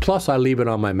copies. Plus, I leave it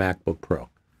on my MacBook Pro.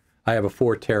 I have a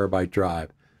 4 terabyte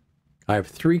drive. I have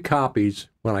 3 copies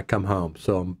when I come home,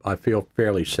 so I feel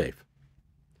fairly safe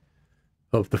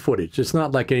of the footage. It's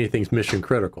not like anything's mission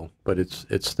critical, but it's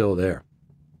still there.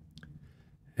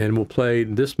 And we'll play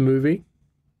this movie,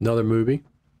 another movie.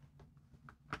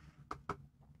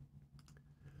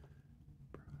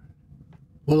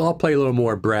 Well, I'll play a little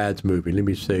more Brad's movie. Let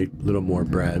me say a little more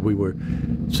Brad.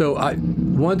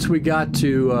 Once we got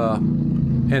to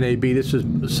NAB, this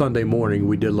is Sunday morning,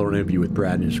 we did a little interview with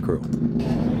Brad and his crew.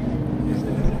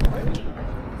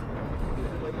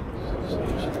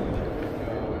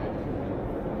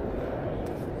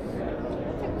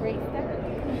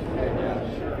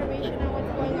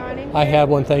 I have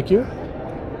one, thank you.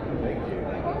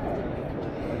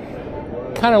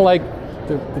 Kind of like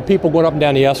the people going up and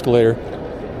down the escalator.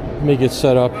 Let me get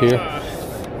set up here.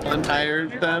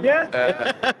 Unhired them.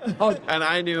 Yeah. And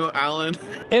I knew Alan.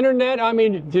 Internet, I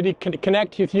mean, did he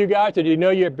connect with you guys? Did he know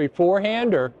you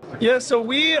beforehand, or? Yeah,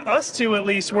 so us two at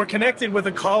least, were connected with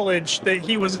a college that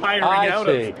he was hiring out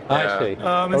of. I see.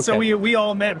 And so we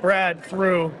all met Brad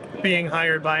through being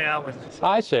hired by Alan.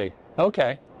 I see.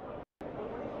 Okay.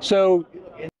 So,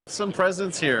 some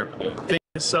presents here.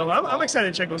 So I'm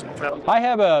excited to check those out. I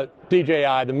have a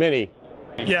DJI, the Mini.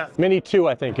 Yeah. Mini 2,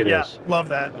 I think it is. Yeah, love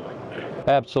that.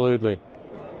 Absolutely.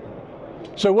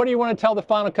 So what do you want to tell the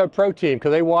Final Cut Pro team?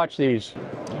 Because they watch these.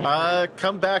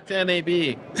 Come back to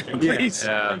NAB. Please.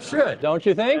 Yeah. Should, don't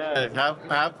you think?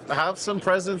 Yeah, have some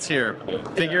presents here.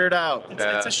 Figure it out.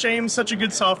 It's a shame such a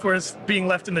good software is being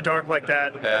left in the dark like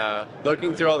that. Yeah,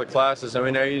 looking through all the classes, I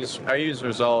mean, I use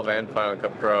Resolve and Final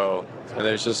Cut Pro, and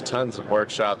there's just tons of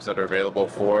workshops that are available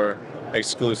for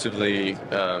exclusively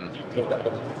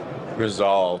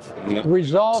Resolve.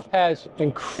 Resolve has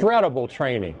incredible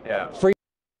training. Yeah. Free.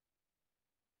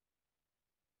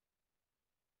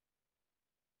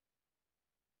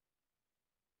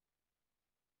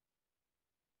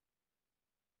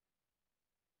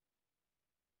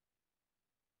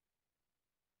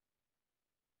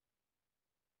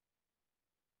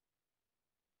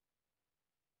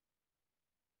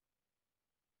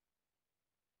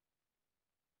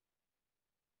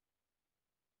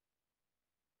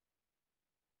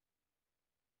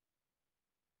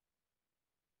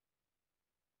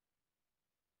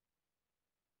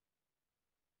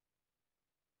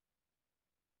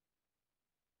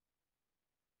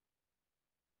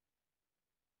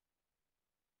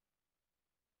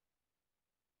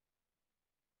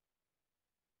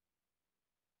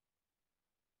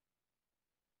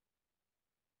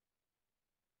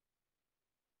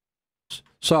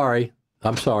 Sorry,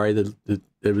 I'm sorry.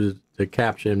 It was the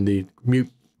caption, the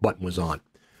mute button was on.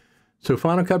 So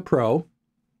Final Cut Pro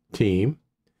team,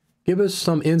 give us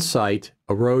some insight,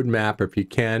 a roadmap if you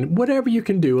can, whatever you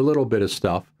can do, a little bit of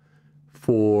stuff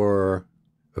for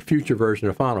a future version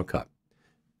of Final Cut.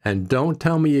 And don't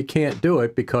tell me you can't do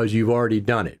it because you've already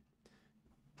done it.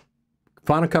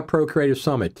 Final Cut Pro Creative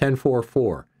Summit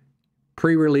 10.4.4,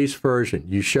 pre-release version.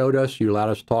 You showed us, you allowed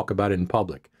us to talk about it in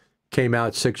public. Came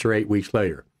out 6 or 8 weeks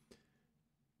later.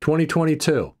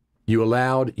 2022, you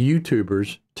allowed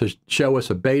YouTubers to show us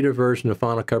a beta version of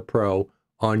Final Cut Pro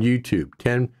on YouTube,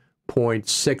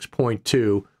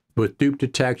 10.6.2, with dupe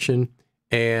detection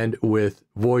and with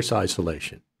voice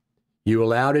isolation. You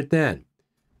allowed it then.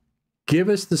 Give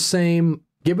us those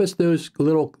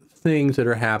little things that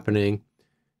are happening.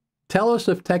 Tell us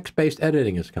if text-based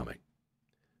editing is coming.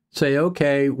 Say,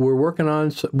 okay, we're working on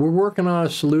a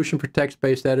solution for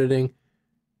text-based editing.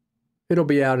 It'll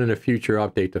be out in a future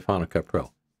update to Final Cut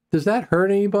Pro. Does that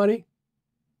hurt anybody?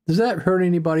 Does that hurt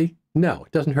anybody? No,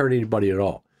 it doesn't hurt anybody at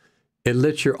all. It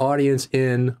lets your audience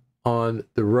in on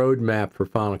the roadmap for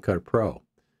Final Cut Pro.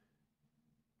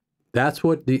 That's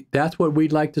what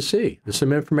we'd like to see. There's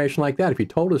some information like that. If you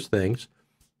told us things,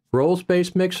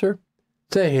 roles-based mixer,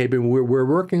 say, hey, we're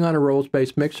working on a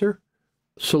roles-based mixer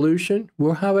solution.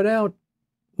 We'll have it out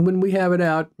when we have it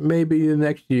out, maybe the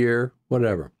next year,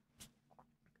 whatever.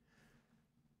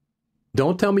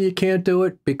 Don't tell me you can't do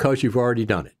it because you've already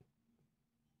done it.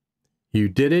 You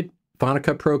did it, Final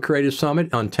Cut Pro Creative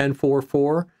Summit on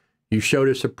 10.4.4. You showed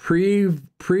us a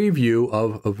preview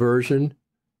of a version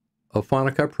of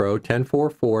Final Cut Pro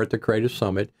 10.4.4 at the Creative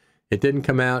Summit. It didn't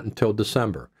come out until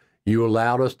December. You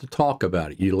allowed us to talk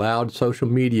about it. You allowed social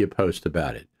media posts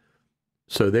about it.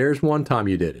 So there's one time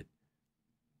you did it.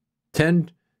 In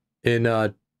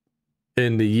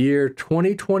the year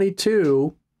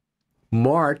 2022,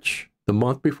 March, the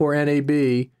month before NAB,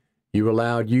 you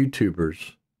allowed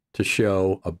YouTubers to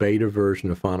show a beta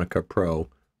version of Final Cut Pro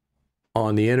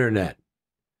on the internet.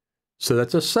 So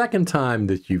that's a second time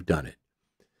that you've done it.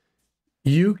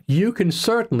 You can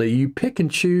certainly, you pick and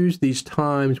choose these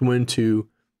times when to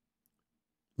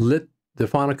let the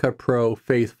Final Cut Pro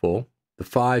faithful, the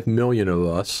 5 million of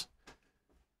us,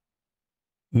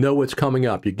 know what's coming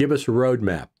up. You give us a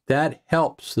roadmap. That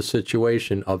helps the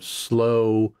situation of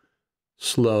slow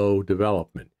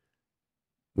development.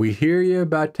 We hear you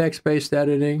about text-based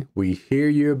editing. We hear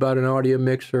you about an audio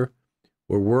mixer.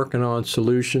 We're working on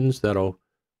solutions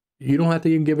you don't have to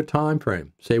even give a time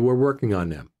frame. Say we're working on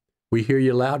them. We hear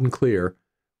you loud and clear.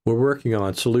 We're working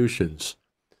on solutions,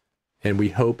 and we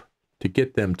hope to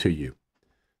get them to you.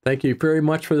 Thank you very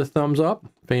much for the thumbs up.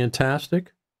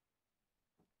 Fantastic.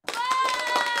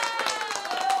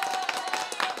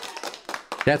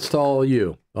 That's to all of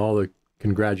you. All the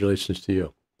congratulations to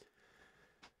you.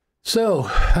 So,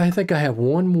 I think I have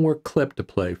one more clip to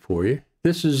play for you.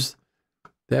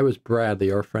 That was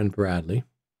Bradley, our friend Bradley.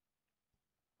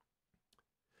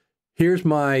 Here's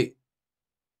my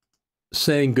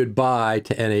saying goodbye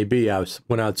to NAB. I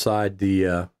went outside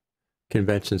the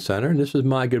convention center, and this is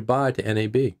my goodbye to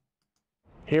NAB.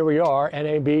 Here we are,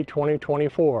 NAB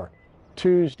 2024.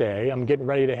 Tuesday, I'm getting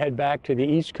ready to head back to the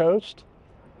East Coast.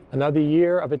 Another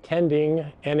year of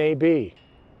attending NAB.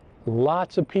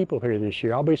 Lots of people here this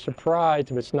year. I'll be surprised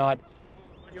if it's not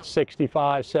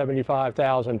 65,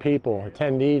 75,000 people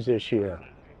attendees this year.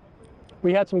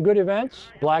 We had some good events.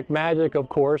 Black Magic, of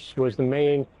course, was the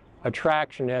main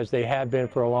attraction, as they have been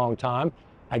for a long time.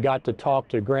 I got to talk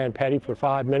to Grant Petty for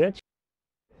 5 minutes.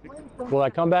 Will I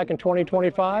come back in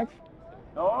 2025?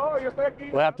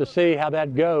 We'll have to see how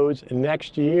that goes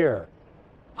next year.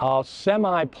 I'll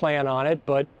semi-plan on it,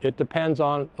 but it depends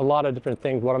on a lot of different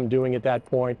things, what I'm doing at that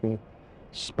point, and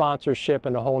sponsorship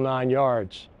and the whole 9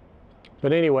 yards.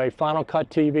 But anyway, Final Cut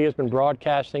TV has been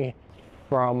broadcasting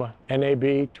from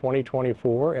NAB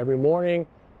 2024 every morning,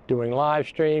 doing live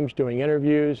streams, doing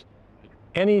interviews,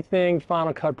 anything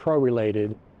Final Cut Pro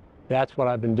related. That's what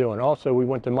I've been doing. Also, we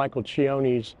went to Michael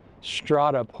Cioni's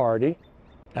Strata party,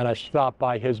 and I stopped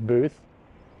by his booth,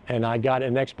 and I got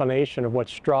an explanation of what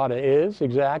Strata is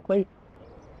exactly.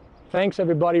 Thanks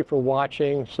everybody for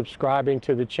watching, subscribing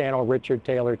to the channel Richard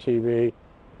Taylor TV.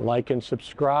 Like and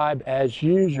subscribe as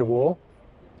usual.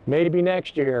 Maybe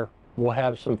next year we'll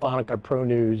have some Final Cut Pro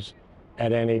news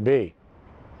at NAB.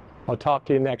 I'll talk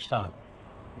to you next time.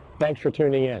 Thanks for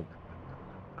tuning in.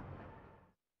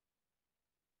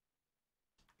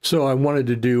 So I wanted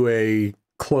to do a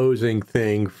closing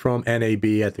thing from NAB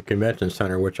at the convention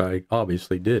center, which I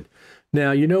obviously did.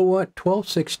 Now, you know what?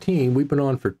 12:16, we've been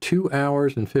on for 2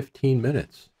 hours and 15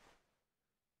 minutes.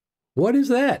 What is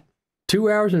that?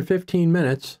 2 hours and 15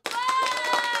 minutes.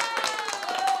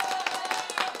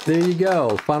 There you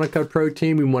go. Final Cut Pro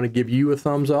team, we want to give you a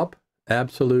thumbs up.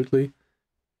 Absolutely.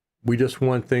 We just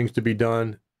want things to be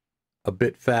done a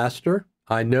bit faster.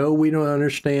 I know we don't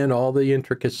understand all the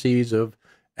intricacies of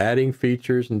adding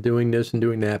features and doing this and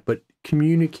doing that, but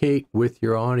communicate with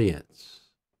your audience.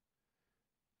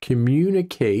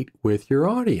 Communicate with your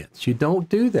audience. You don't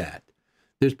do that.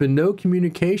 There's been no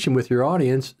communication with your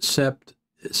audience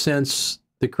since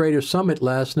the Creative Summit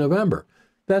last November.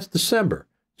 That's December,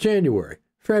 January,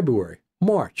 February,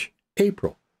 March,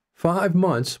 April. 5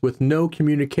 months with no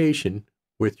communication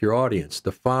with your audience.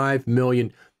 The 5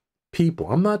 million people.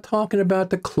 I'm not talking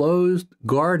about the closed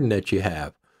garden that you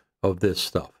have of this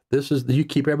stuff. This is, you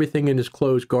keep everything in this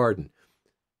closed garden.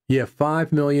 You have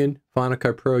 5 million Final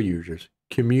Cut Pro users.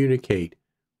 Communicate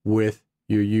with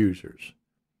your users.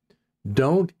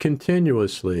 Don't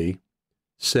continuously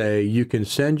say you can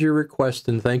send your request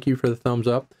in. Thank you for the thumbs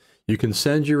up. You can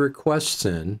send your requests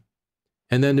in,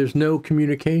 and then there's no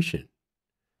communication.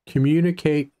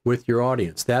 Communicate with your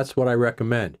audience. That's what I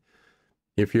recommend.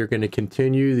 If you're going to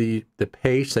continue the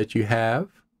pace that you have,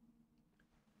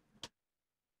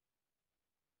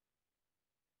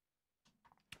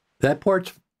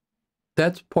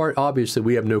 that's part obviously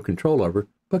we have no control over,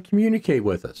 but communicate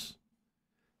with us.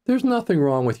 There's nothing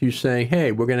wrong with you saying,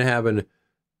 hey, we're going to have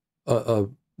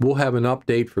we'll have an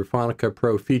update for Final Cut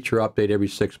Pro, feature update every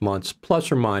 6 months,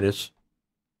 plus or minus.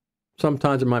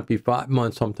 Sometimes it might be 5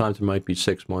 months, sometimes it might be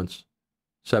 6 months,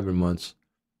 7 months.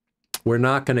 We're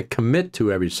not going to commit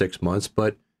to every 6 months,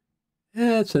 but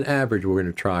it's an average we're going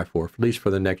to try for, at least for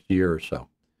the next year or so.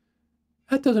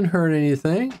 That doesn't hurt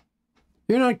anything.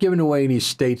 You're not giving away any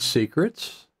state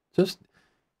secrets. Just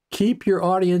keep your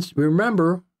audience.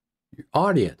 Remember, your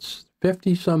audience,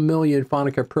 50-some million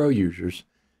Final Cut Pro users.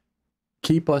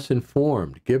 Keep us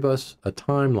informed. Give us a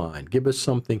timeline. Give us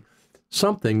something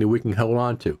that we can hold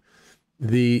on to.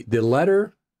 The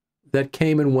letter that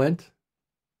came and went,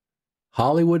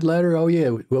 Hollywood letter, oh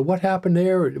yeah, well, what happened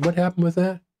there? What happened with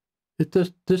that? It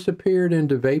just disappeared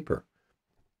into vapor.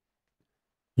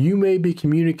 You may be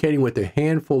communicating with a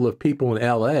handful of people in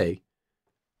LA,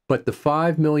 But the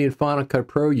 5 million Final Cut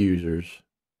Pro users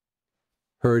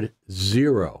heard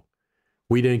zero.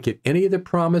 We didn't get any of the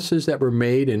promises that were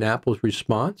made in Apple's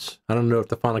response. I don't know if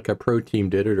the Final Cut Pro team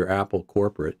did it or Apple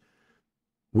corporate.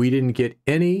 We didn't get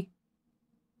any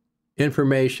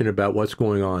information about what's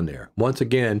going on there. Once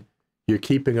again, you're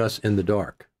keeping us in the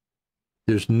dark.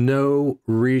 There's no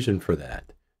reason for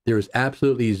that. There is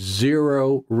absolutely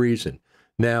zero reason.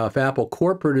 Now, if Apple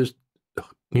corporate is,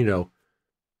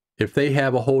 if they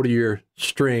have a hold of your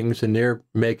strings and they're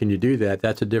making you do that,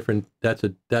 that's a different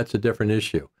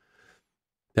issue.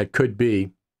 That could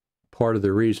be part of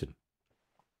the reason.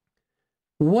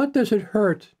 What does it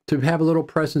hurt to have a little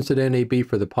presence at NAB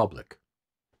for the public?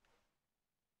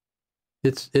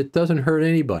 It doesn't hurt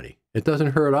anybody. It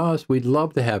doesn't hurt us. We'd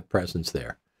love to have presence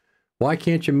there. Why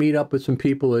can't you meet up with some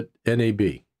people at NAB?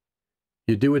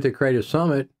 You do at the Creative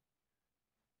Summit,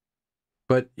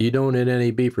 but you don't at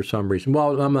NAB for some reason.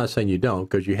 Well, I'm not saying you don't,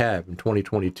 because you have. In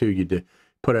 2022, you did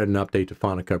put out an update to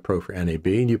Final Cut Pro for NAB,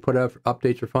 and you put out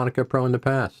updates for Final Cut Pro in the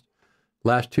past.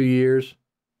 Last 2 years,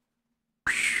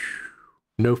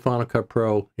 no Final Cut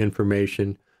Pro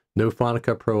information, no Final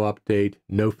Cut Pro update,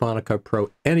 no Final Cut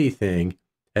Pro anything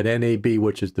at NAB,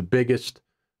 which is the biggest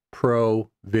pro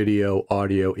video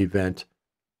audio event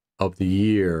of the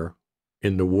year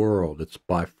in the world. It's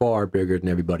by far bigger than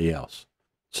everybody else.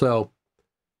 So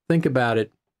think about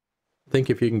it. Think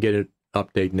if you can get an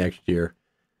update next year.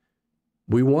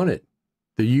 We want it.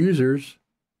 The users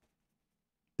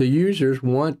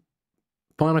want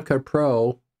Final Cut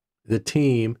Pro, the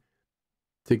team,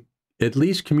 to at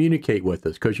least communicate with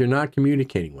us, because you're not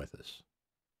communicating with us.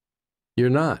 You're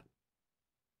not.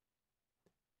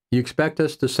 You expect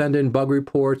us to send in bug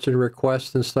reports and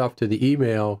requests and stuff to the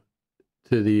email,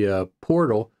 to the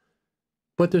portal,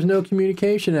 but there's no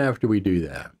communication after we do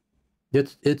that.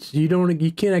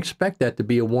 You can't expect that to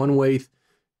be a one-way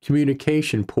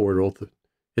communication portal.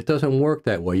 It doesn't work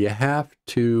that way. You have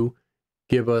to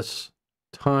give us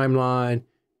timeline,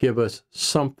 give us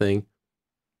something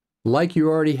like you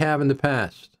already have in the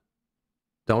past.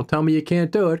 Don't tell me you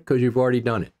can't do it, because you've already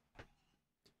done it.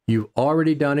 You've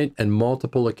already done it on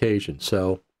multiple occasions.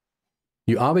 So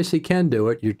you obviously can do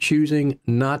it. You're choosing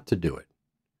not to do it.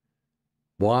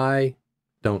 Why?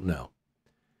 Don't know.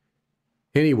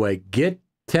 Anyway, get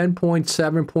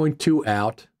 10.7.2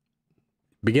 out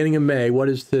beginning of May. What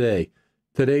is today?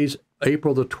 Today's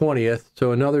April the 20th.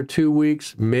 So another 2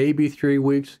 weeks, maybe 3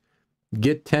 weeks.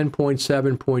 Get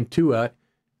 10.7.2 out.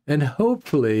 And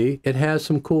hopefully it has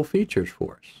some cool features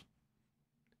for us.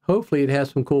 Hopefully it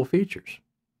has some cool features.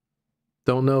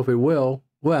 Don't know if it will.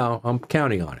 Well, I'm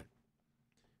counting on it.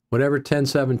 Whatever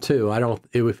 10.7.2,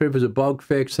 if it was a bug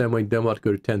fix, then we'll have to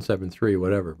go to 10.7.3,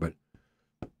 whatever. But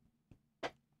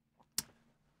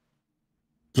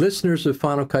listeners of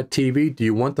Final Cut TV, do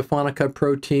you want the Final Cut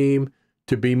Pro team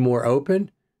to be more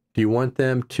open? Do you want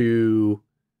them to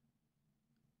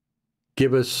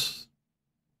give us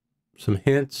some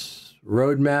hints,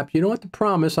 roadmap? You don't have to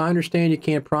promise. I understand you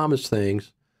can't promise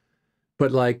things,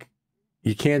 but like,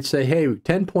 you can't say, hey,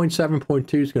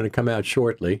 10.7.2 is going to come out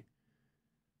shortly.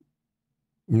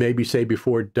 Maybe say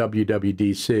before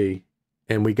WWDC,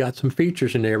 and we got some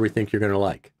features in there we think you're going to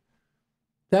like.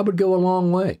 That would go a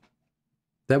long way.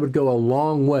 That would go a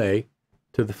long way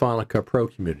to the Final Cut Pro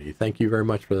community. Thank you very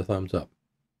much for the thumbs up.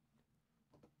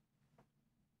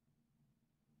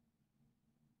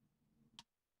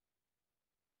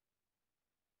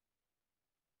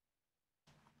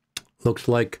 Looks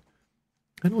like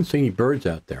I don't see any birds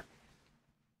out there.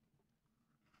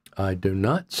 I do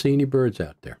not see any birds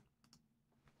out there.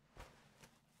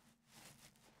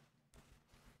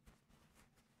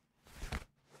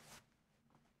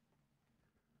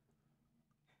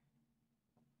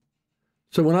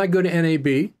 So when I go to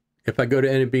NAB, if I go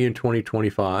to NAB in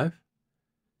 2025,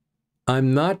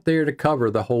 I'm not there to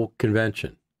cover the whole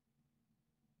convention.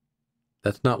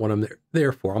 That's not what I'm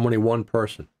there for. I'm only one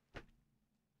person.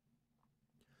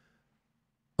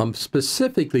 I'm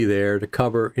specifically there to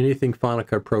cover anything Final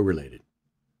Cut Pro related.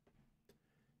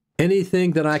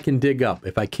 Anything that I can dig up.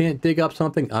 If I can't dig up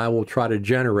something, I will try to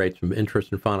generate some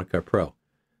interest in Final Cut Pro.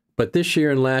 But this year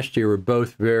and last year were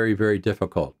both very, very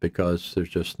difficult because there's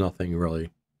just nothing really.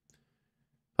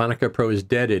 Final Cut Pro is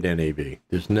dead at NAB.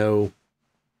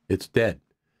 It's dead.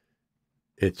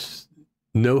 It's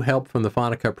no help from the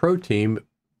Final Cut Pro team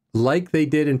like they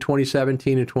did in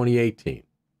 2017 and 2018.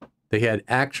 They had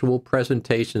actual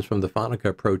presentations from the Final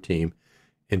Cut Pro team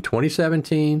in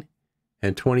 2017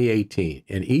 and 2018.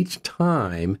 And each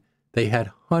time they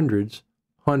had hundreds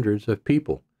of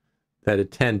people that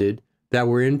attended that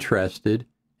were interested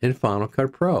in Final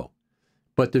Cut Pro.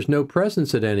 but there's no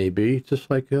presence at NAB. It's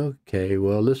just like, okay,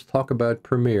 well, let's talk about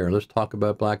Premiere. Let's talk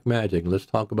about Blackmagic. Let's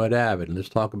talk about Avid. Let's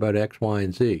talk about X, Y,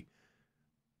 and Z.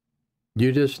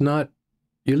 You're just not,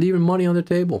 you're leaving money on the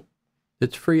table.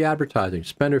 It's free advertising.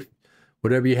 Spend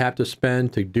whatever you have to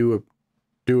spend to do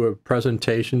a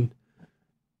presentation.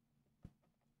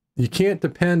 You can't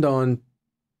depend on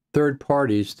third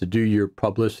parties to do your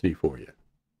publicity for you.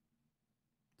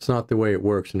 It's not the way it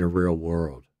works in the real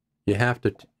world. You have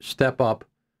to step up.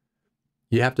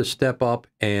 You have to step up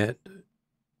and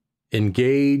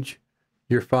engage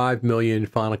your 5 million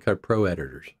Final Cut Pro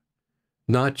editors.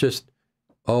 Not just,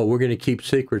 oh, we're going to keep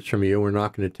secrets from you. We're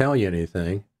not going to tell you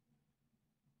anything.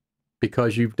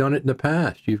 Because you've done it in the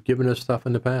past. You've given us stuff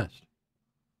in the past.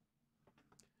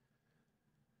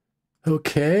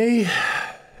 Okay.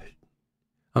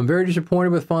 I'm very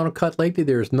disappointed with Final Cut lately.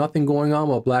 There's nothing going on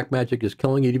while Blackmagic is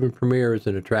killing it. Even Premiere is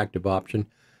an attractive option.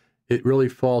 It really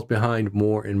falls behind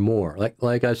more and more.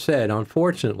 Like I said,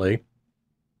 unfortunately,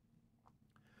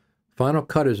 Final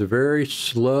Cut is a very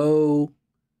slow,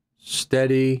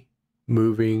 steady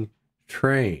moving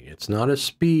train. It's not a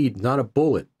speed, not a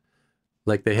bullet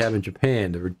like they have in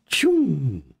Japan.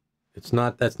 It's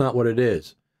not, that's not what it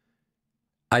is.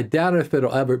 I doubt if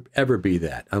it'll ever be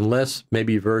that, unless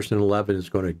maybe version 11 is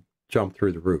going to jump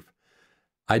through the roof.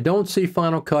 I don't see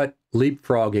Final Cut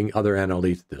leapfrogging other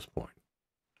NLEs at this point.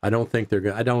 I don't think they're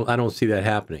going. I don't see that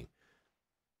happening.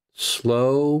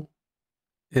 Slow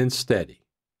and steady.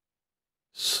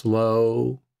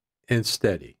 Slow and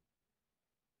steady.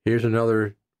 Here's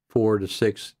another 4 to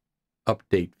 6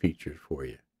 update features for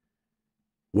you.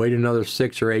 Wait another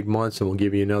 6 or 8 months and we'll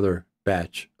give you another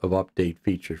batch of update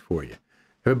features for you.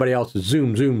 Everybody else is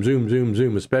zoom, zoom, zoom, zoom,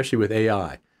 zoom, especially with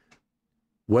AI.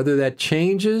 Whether that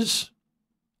changes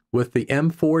with the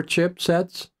M4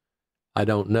 chipsets, I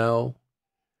don't know.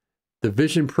 The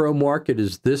Vision Pro market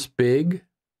is this big.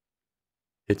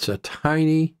 It's a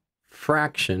tiny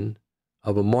fraction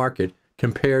of a market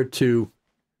compared to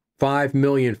 5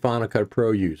 million Final Cut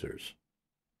Pro users.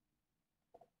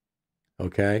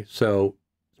 Okay, so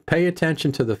pay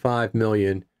attention to the 5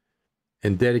 million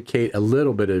and dedicate a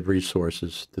little bit of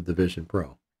resources to the Vision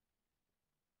Pro.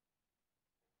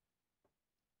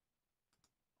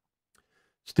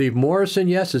 Steve Morrison,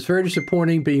 yes, it's very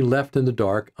disappointing being left in the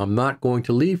dark. I'm not going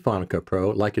to leave Final Cut Pro.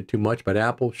 Like it too much, but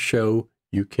Apple, show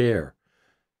you care.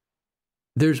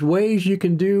 There's ways you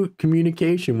can do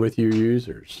communication with your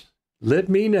users. Let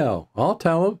me know. I'll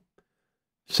tell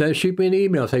them. Shoot me an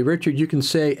email. Say, Richard, you can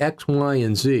say X, Y,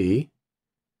 and Z.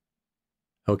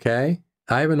 Okay?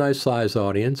 I have a nice size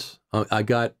audience.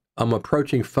 I'm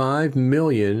approaching 5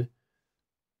 million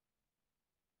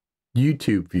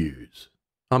YouTube views.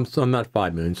 I'm not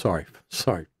 5 million. Sorry.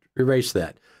 Erase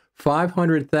that.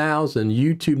 500,000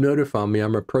 YouTube notify me.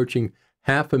 I'm approaching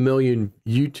 500,000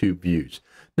 YouTube views.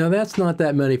 Now that's not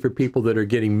that many for people that are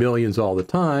getting millions all the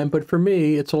time, but for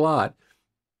me, it's a lot.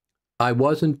 I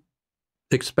wasn't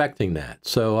expecting that,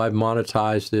 so I've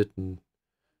monetized it, and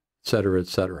et cetera, et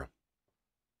cetera.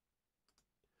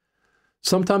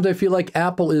 Sometimes I feel like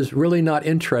Apple is really not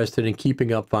interested in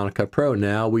keeping up Final Cut Pro.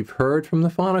 Now, we've heard from the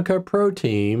Final Cut Pro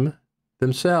team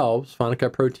themselves. Final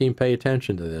Cut Pro team, pay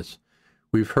attention to this.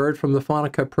 We've heard from the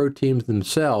Final Cut Pro teams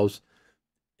themselves,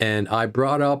 and I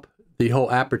brought up the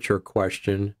whole aperture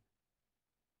question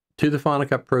to the Final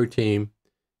Cut Pro team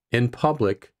in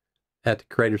public at the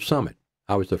Creative Summit.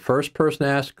 I was the first person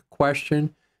to ask a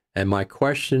question, and my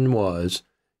question was,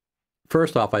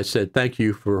 first off, I said, thank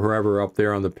you for whoever up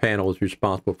there on the panel is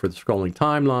responsible for the scrolling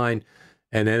timeline.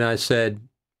 And then I said,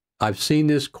 I've seen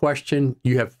this question.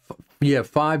 You have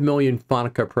 5 million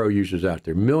Final Cut Pro users out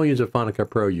there, millions of Final Cut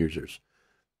Pro users.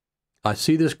 I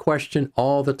see this question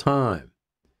all the time.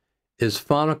 Is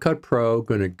Final Cut Pro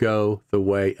going to go the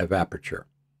way of Aperture?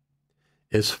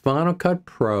 Is Final Cut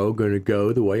Pro going to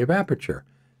go the way of Aperture?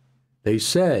 They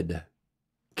said,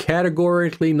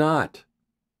 categorically not.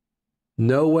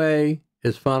 No way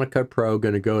is Final Cut Pro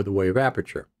going to go the way of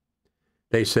Aperture.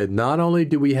 They said, not only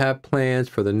do we have plans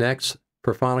for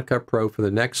Final Cut Pro for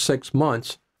the next 6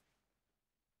 months,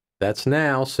 that's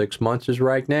now, 6 months is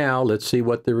right now, let's see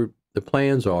what the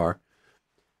plans are.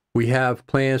 We have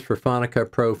plans for Final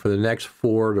Cut Pro for the next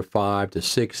 4 to 5 to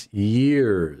 6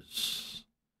 years.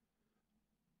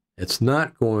 It's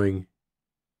not that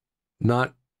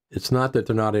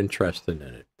they're not interested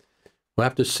in it. We'll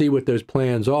have to see what those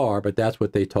plans are, but that's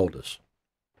what they told us.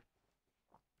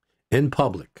 In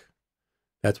public.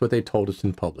 That's what they told us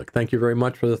in public. Thank you very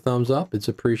much for the thumbs up. It's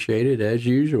appreciated as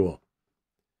usual.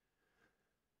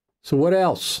 So what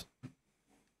else?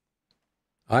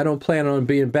 I don't plan on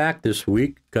being back this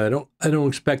week. I don't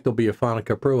expect there'll be a Final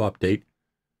Cut Pro update.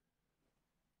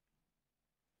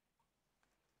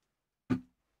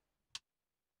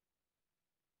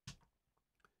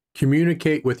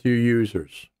 Communicate with your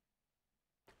users.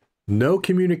 No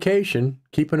communication,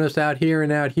 keeping us out here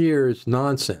and out here is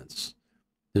nonsense.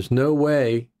 There's no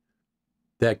way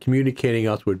that communicating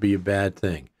us would be a bad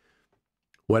thing.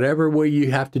 Whatever way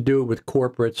you have to do it with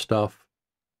corporate stuff,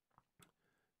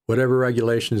 whatever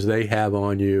regulations they have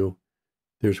on you,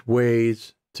 there's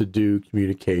ways to do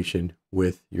communication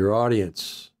with your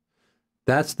audience.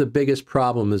 That's the biggest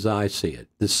problem as I see it.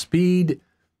 The speed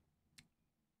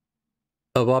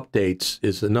of updates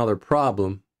is another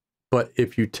problem, but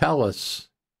if you tell us,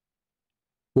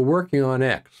 we're working on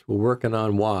X, we're working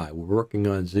on Y, we're working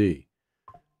on Z,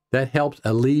 that helps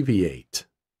alleviate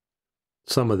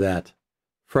some of that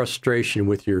frustration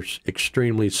with your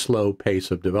extremely slow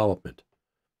pace of development.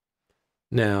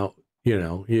 Now, you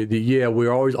know, yeah,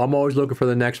 I'm always looking for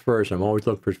the next version. I'm always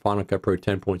looking for Final Cut Pro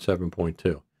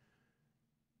 10.7.2.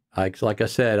 Like I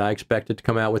said, I expect it to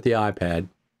come out with the iPad.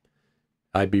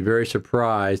 I'd be very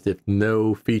surprised if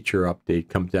no feature update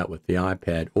comes out with the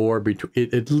iPad, or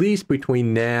at least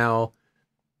between now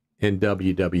and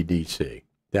WWDC.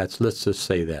 Let's just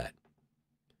say that.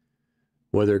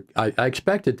 Whether I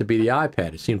expect it to be the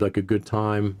iPad. It seems like a good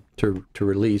time to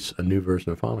release a new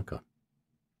version of Final Cut.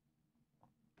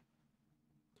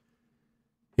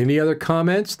 Any other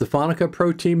comments? The Final Cut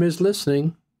Pro team is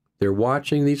listening. They're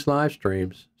watching these live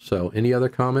streams. So any other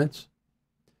comments?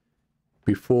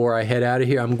 Before I head out of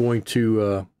here, I'm going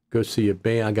to go see a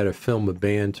band. I got to film a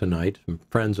band tonight, some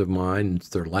friends of mine. It's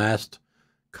their last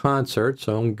concert,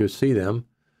 so I'm going to go see them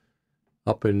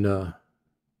up in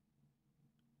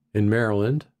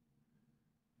Maryland.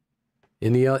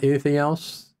 Anything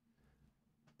else?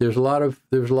 There's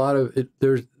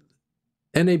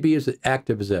NAB is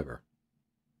active as ever.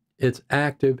 It's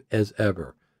active as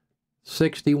ever.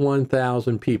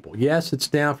 61,000 people. Yes, it's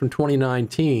down from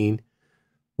 2019,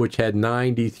 which had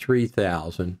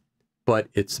 93,000, but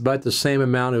it's about the same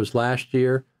amount it was last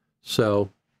year. So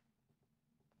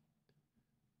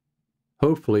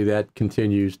hopefully that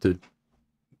continues to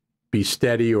be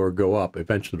steady or go up.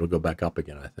 Eventually it'll go back up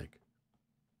again, I think.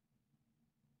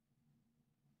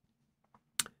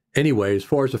 Anyway, as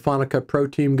far as the Final Cut Pro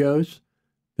team goes,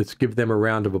 let's give them a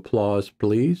round of applause,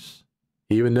 please.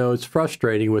 Even though it's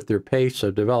frustrating with their pace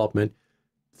of development,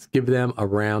 let's give them a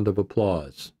round of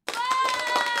applause.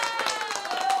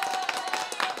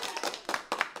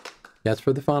 That's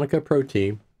for the Final Cut Pro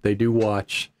team. They do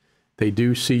watch. They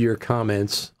do see your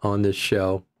comments on this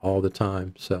show all the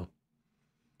time. So,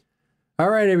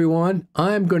 all right, everyone.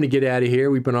 I'm going to get out of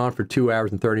here. We've been on for 2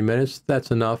 hours and 30 minutes.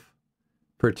 That's enough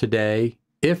for today.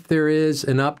 If there is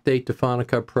an update to Final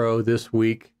Cut Pro this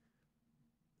week,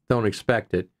 don't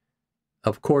expect it.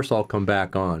 Of course, I'll come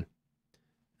back on.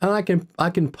 And I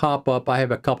can pop up. I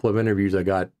have a couple of interviews I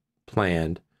got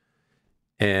planned.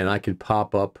 And I can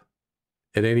pop up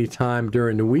at any time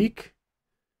during the week.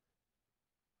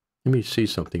 Let me see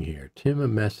something here. Tim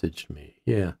messaged me.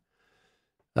 Yeah.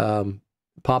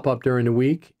 Pop up during the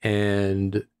week,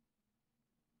 and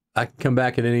I can come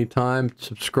back at any time.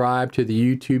 Subscribe to the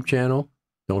YouTube channel.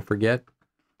 Don't forget.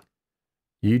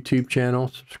 YouTube channel.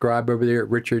 Subscribe over there at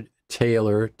Richard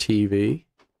Taylor TV.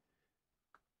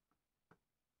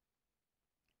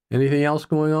 Anything else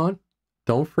going on?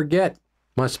 Don't forget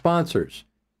my sponsors.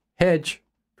 Hedge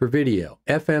for Video,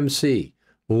 FMC,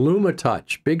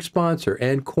 LumaTouch, big sponsor,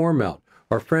 and Cormelt.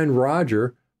 Our friend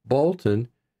Roger Bolton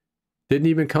didn't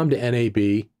even come to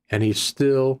NAB, and he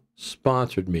still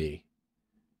sponsored me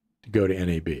to go to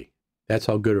NAB. That's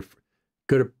how good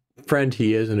a friend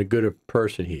he is and a good a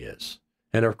person he is.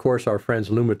 And of course, our friends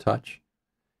LumaTouch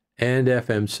and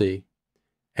FMC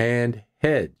and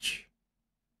Hedge.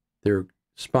 They're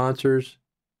sponsors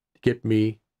to get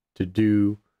me to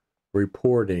do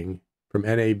reporting from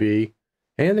NAB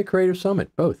and the Creative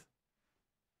Summit, both.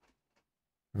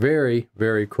 Very,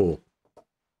 very cool.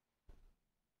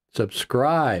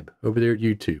 Subscribe over there at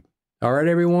YouTube. All right,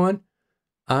 everyone.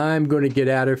 I'm going to get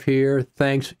out of here.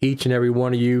 Thanks, each and every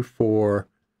one of you, for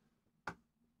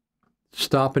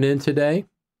stopping in today.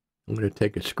 I'm going to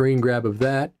take a screen grab of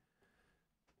that.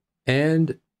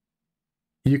 And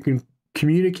you can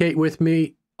communicate with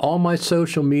me. All my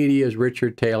social media is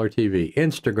Richard Taylor TV.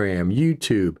 Instagram,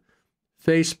 YouTube,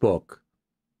 Facebook,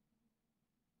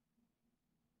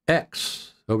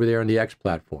 X, over there on the X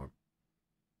platform.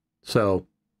 So,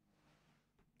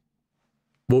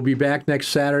 we'll be back next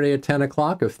Saturday at 10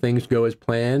 o'clock if things go as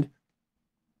planned.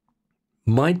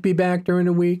 Might be back during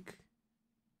the week,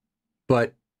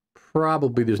 but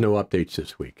probably there's no updates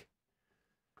this week.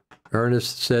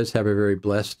 Ernest says, have a very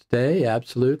blessed day.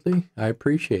 Absolutely. I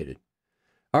appreciate it.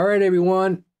 All right,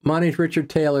 everyone. My name's Richard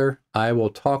Taylor. I will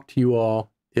talk to you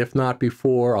all If not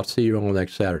before, I'll see you all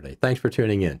next Saturday. Thanks for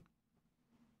tuning in.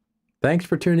 Thanks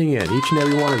for tuning in, each and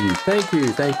every one of you. Thank you,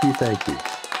 thank you, thank you.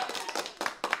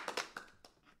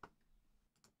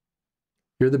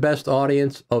 You're the best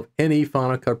audience of any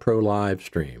Final Cut Pro live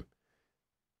stream.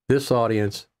 This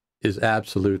audience is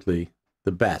absolutely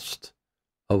the best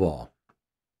of all.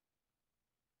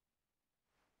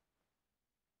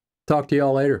 Talk to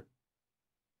y'all later.